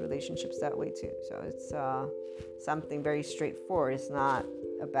living those relationships that way too. So it's something very straightforward. It's not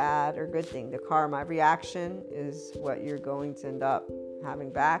a bad or good thing. The karma reaction is what you're going to end up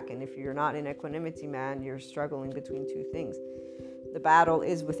having back. And if you're not in equanimity, man, you're struggling between two things. The battle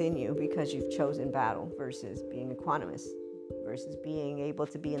is within you because you've chosen battle versus being equanimous, versus being able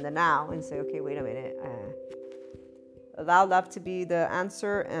to be in the now and say, okay, wait a minute. Allow love to be the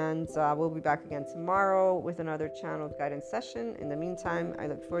answer, and we'll be back again tomorrow with another channeled guidance session. In the meantime, I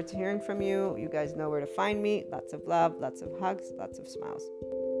look forward to hearing from you. You guys know where to find me. Lots of love, lots of hugs, lots of smiles.